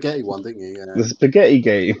played the spaghetti one, didn't you? The spaghetti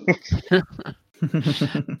game.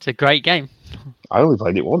 It's a great game. I only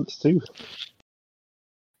played it once too.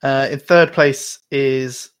 In third place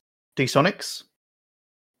is D-Sonics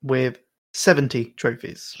with 70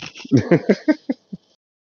 trophies.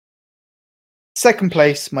 Second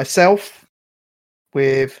place, myself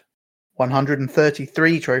with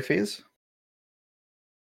 133 trophies.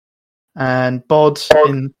 And Bod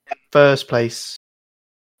in first place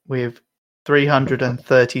with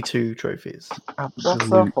 332 trophies. What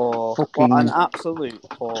a whore. What an absolute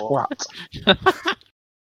whore.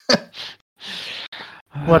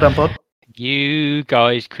 Well done, Bod. You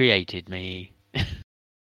guys created me.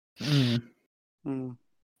 We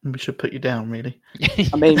should put you down, really.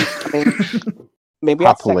 I mean, we had sex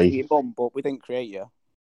Happily. with your mum, but we didn't create you.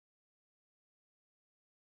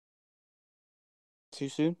 Too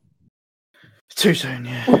soon? Too soon,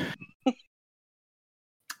 yeah.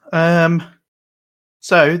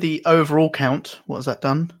 So the overall count, what has that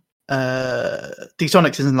done?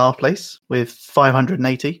 D-Sonics is in last place with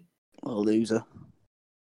 580. What a loser.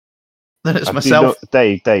 Then it's I myself.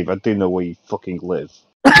 Dave, I do know where you fucking live.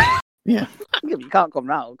 Yeah. You can't come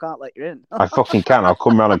round. Can't let you in. I fucking can. I'll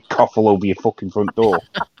come round and cough all over your fucking front door.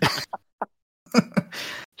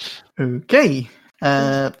 Okay.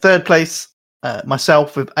 Third place,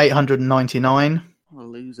 myself with 899. What a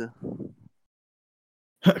loser.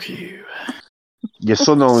 Fuck you. Your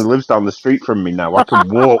son only lives down the street from me now. I can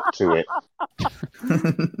walk to it.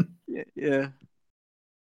 Yeah.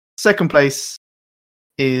 Second place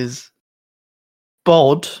is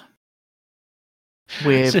Bod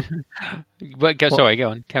with Sorry,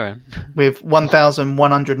 go on, carry on. with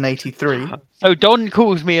 1,183. So Don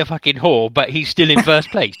calls me a fucking whore, but he's still in first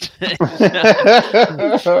place.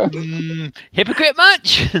 Hypocrite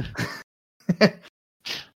much?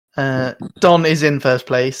 Don is in first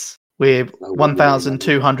place with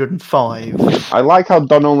 1,205. I like how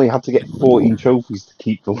Don only had to get 14 trophies to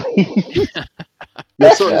keep the lead.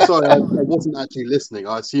 Yeah, sorry, I wasn't actually listening.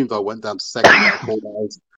 I assumed I went down to second. I thought I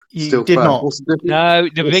was You still did first. not. What's the difference? No,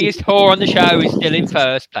 the biggest whore on the show is still in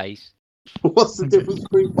first place. What's the difference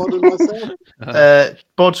between Bod and myself?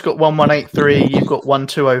 Bod's got 1183, you've got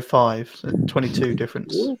 1205. So 22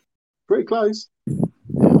 difference. Yeah, pretty close.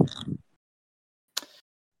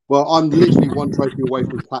 Well, I'm literally one trophy away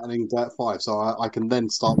from platinum Dirt 5, so I can then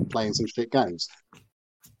start playing some shit games.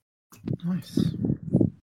 Nice.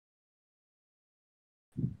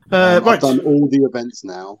 I've Right. done all the events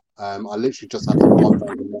now. I literally just have the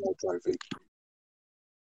 1,000 medal trophy.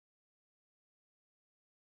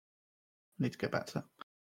 Need to go back to that.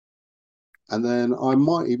 And then I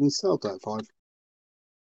might even sell Dirt 5.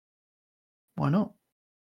 Why not?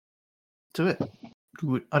 Do it.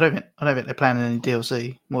 I don't think they're planning any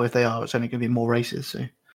DLC. Well, if they are, it's only going to be more races. So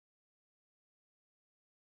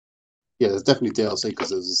Yeah, there's definitely DLC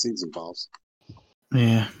because there's a season pass.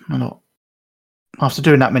 yeah, I'm not. After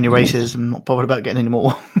doing that many races, I'm not bothered about getting any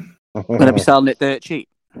more. I'm going to be selling it dirt cheap.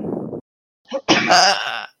 Just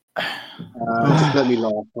let me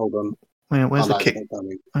laugh. Hold on. Where's the no, kick? it's not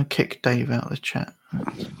coming. I kick Dave out of the chat.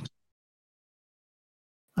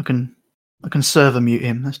 I can server mute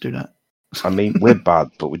him. Let's do that. I mean, we're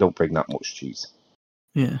bad, but we don't bring that much cheese.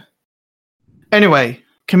 Yeah. Anyway,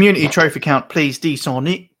 Community trophy count, please,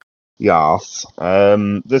 D-Sonic. Yes.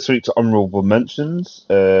 This week's honourable mentions: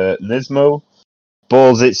 Nismo,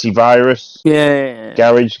 Balls Itsy Virus,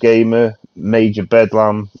 Garage Gamer, Major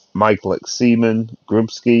Bedlam, Michael X Seaman,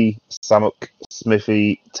 Grubski, Samuk,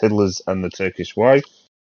 Smithy, Tiddlers, and the Turkish Wife.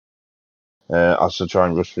 I shall try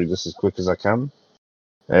and rush through this as quick as I can.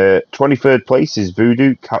 23rd place is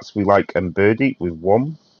Voodoo, Cats We Like, and Birdie with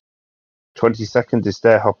 1. 22nd is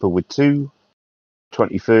Stairhopper with 2.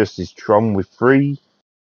 21st is Tron with 3.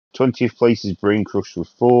 20th place is Brain Crush with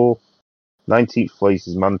 4. 19th place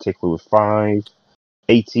is Mantickler with 5.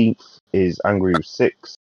 18th is Angry with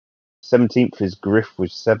 6. 17th is Griff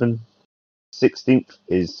with 7. 16th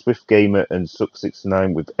is Swift Gamer and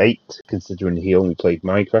Suck69 with 8. Considering he only played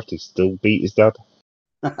Minecraft, he still beat his dad.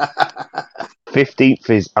 15th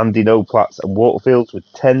is Andy Noplats and Waterfields with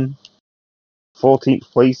 10. 14th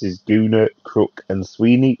place is Gooner, Crook, and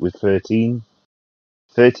Sweeney with 13.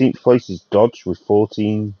 13th place is Dodge with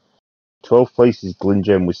 14. 12th place is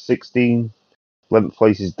Glingem with 16. 11th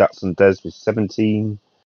place is Datsun Des with 17.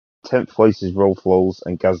 10th place is Rolf Lowles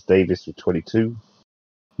and Gaz Davis with 22.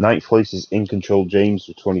 9th place is In Control James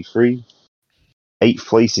with 23. 8th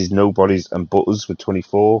place is Nobodies and Butters with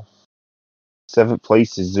 24. 7th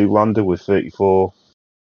place is Zoolander with 34.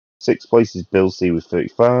 6th place is Bill C with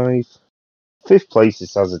 35. 5th place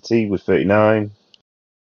is Sazza T with 39.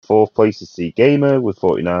 4th place is C Gamer with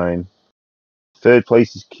 49. 3rd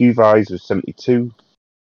place is Q-Vise with 72.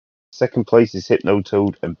 2nd place is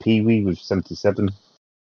Hypnotoad and Pee-wee with 77.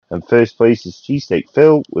 And 1st place is Cheesesteak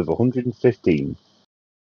Phil with 115.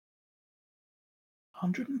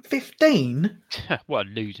 115? What a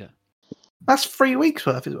loser. That's 3 weeks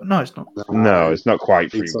worth, is it? No, it's not. No, it's not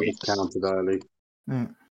quite 3 It's weeks. counted early.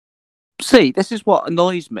 See, this is what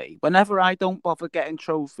annoys me. Whenever I don't bother getting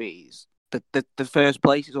trophies, the first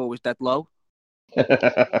place is always dead low.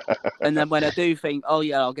 And then when I do think, oh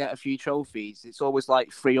yeah, I'll get a few trophies, it's always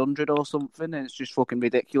like 300 or something, and it's just fucking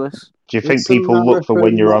ridiculous. Do you think people look for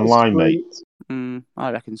when you're online, mate?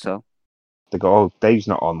 I reckon so. They go, oh, Dave's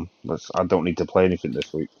not on. I don't need to play anything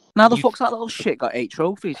this week. Now the fuck's that little shit got 8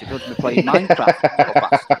 trophies if you're playing Minecraft, little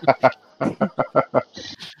bastard.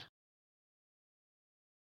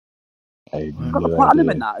 Got the platinum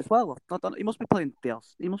in that as well. He must be playing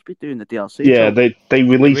DLC. He must be doing the DLC. Yeah, they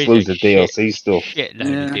released loads of DLC stuff.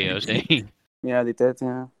 Shitload of DLC. Yeah, they did.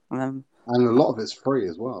 Yeah, and a lot of it's free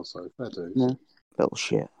as well. So fair dues. Yeah, little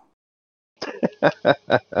shit.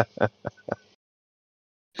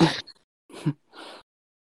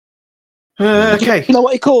 Okay. You know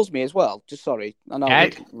what he calls me as well? Just sorry. I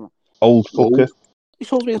know. Old fucker. He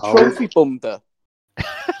calls me a trophy bumder.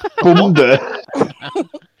 Bumder.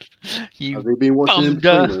 Have you been watching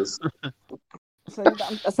Improvers? I said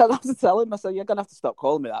I have to tell him. I said you're gonna have to stop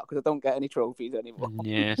calling me that because I don't get any trophies anymore.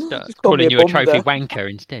 Yeah, start calling you a trophy wanker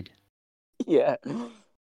instead. Yeah.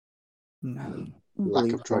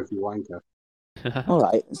 Lack of trophy wanker. All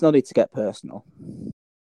right, it's no need to get personal.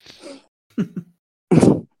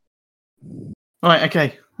 Right,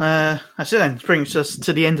 okay. That's it then. This brings us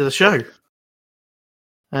to the end of the show.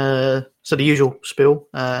 So the usual spiel.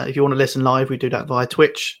 If you want to listen live, we do that via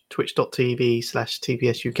Twitch,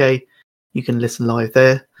 twitch.tv/TPSUK. You can listen live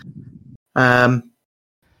there.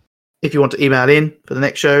 If you want to email in for the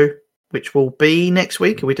next show, which will be next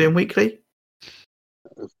week. Are we doing weekly?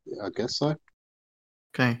 I guess so.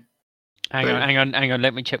 Okay. Hang on.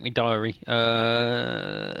 Let me check my diary.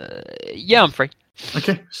 Yeah, I'm free.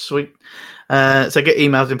 Okay, sweet. So get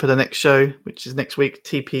emails in for the next show, which is next week,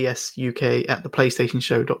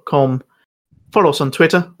 tpsuk@theplaystationshow.com. Follow us on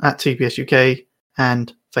Twitter @TPSUK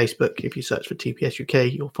and Facebook. If you search for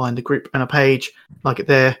TPSUK, you'll find a group and a page. Like it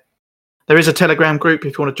there. There is a Telegram group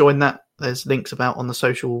if you want to join that. There's links about on the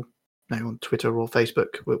social, on Twitter or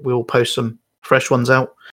Facebook. We'll post some fresh ones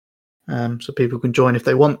out so people can join if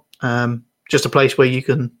they want. Just a place where you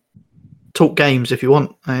can talk games if you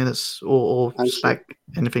want. That's or spag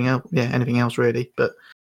anything else. Yeah, anything else really. But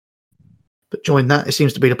join that. It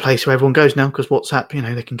seems to be the place where everyone goes now because WhatsApp,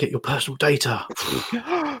 they can get your personal data.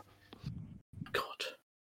 God.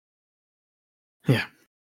 Yeah.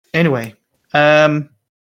 Anyway,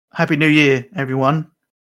 Happy New Year, everyone.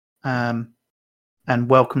 And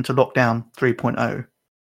welcome to Lockdown 3.0.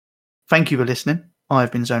 Thank you for listening.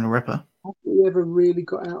 I've been Zonal Ripper. Have we ever really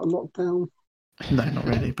got out of lockdown? No, not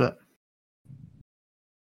really, but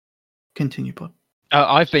continue, Bod.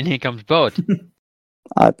 I've been Here Comes Bod.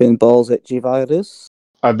 I've been Balls Itchy Virus.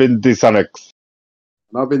 I've been Dysanix.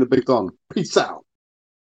 And I've been the Big Don. Peace out.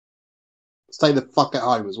 Stay the fuck at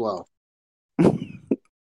home as well.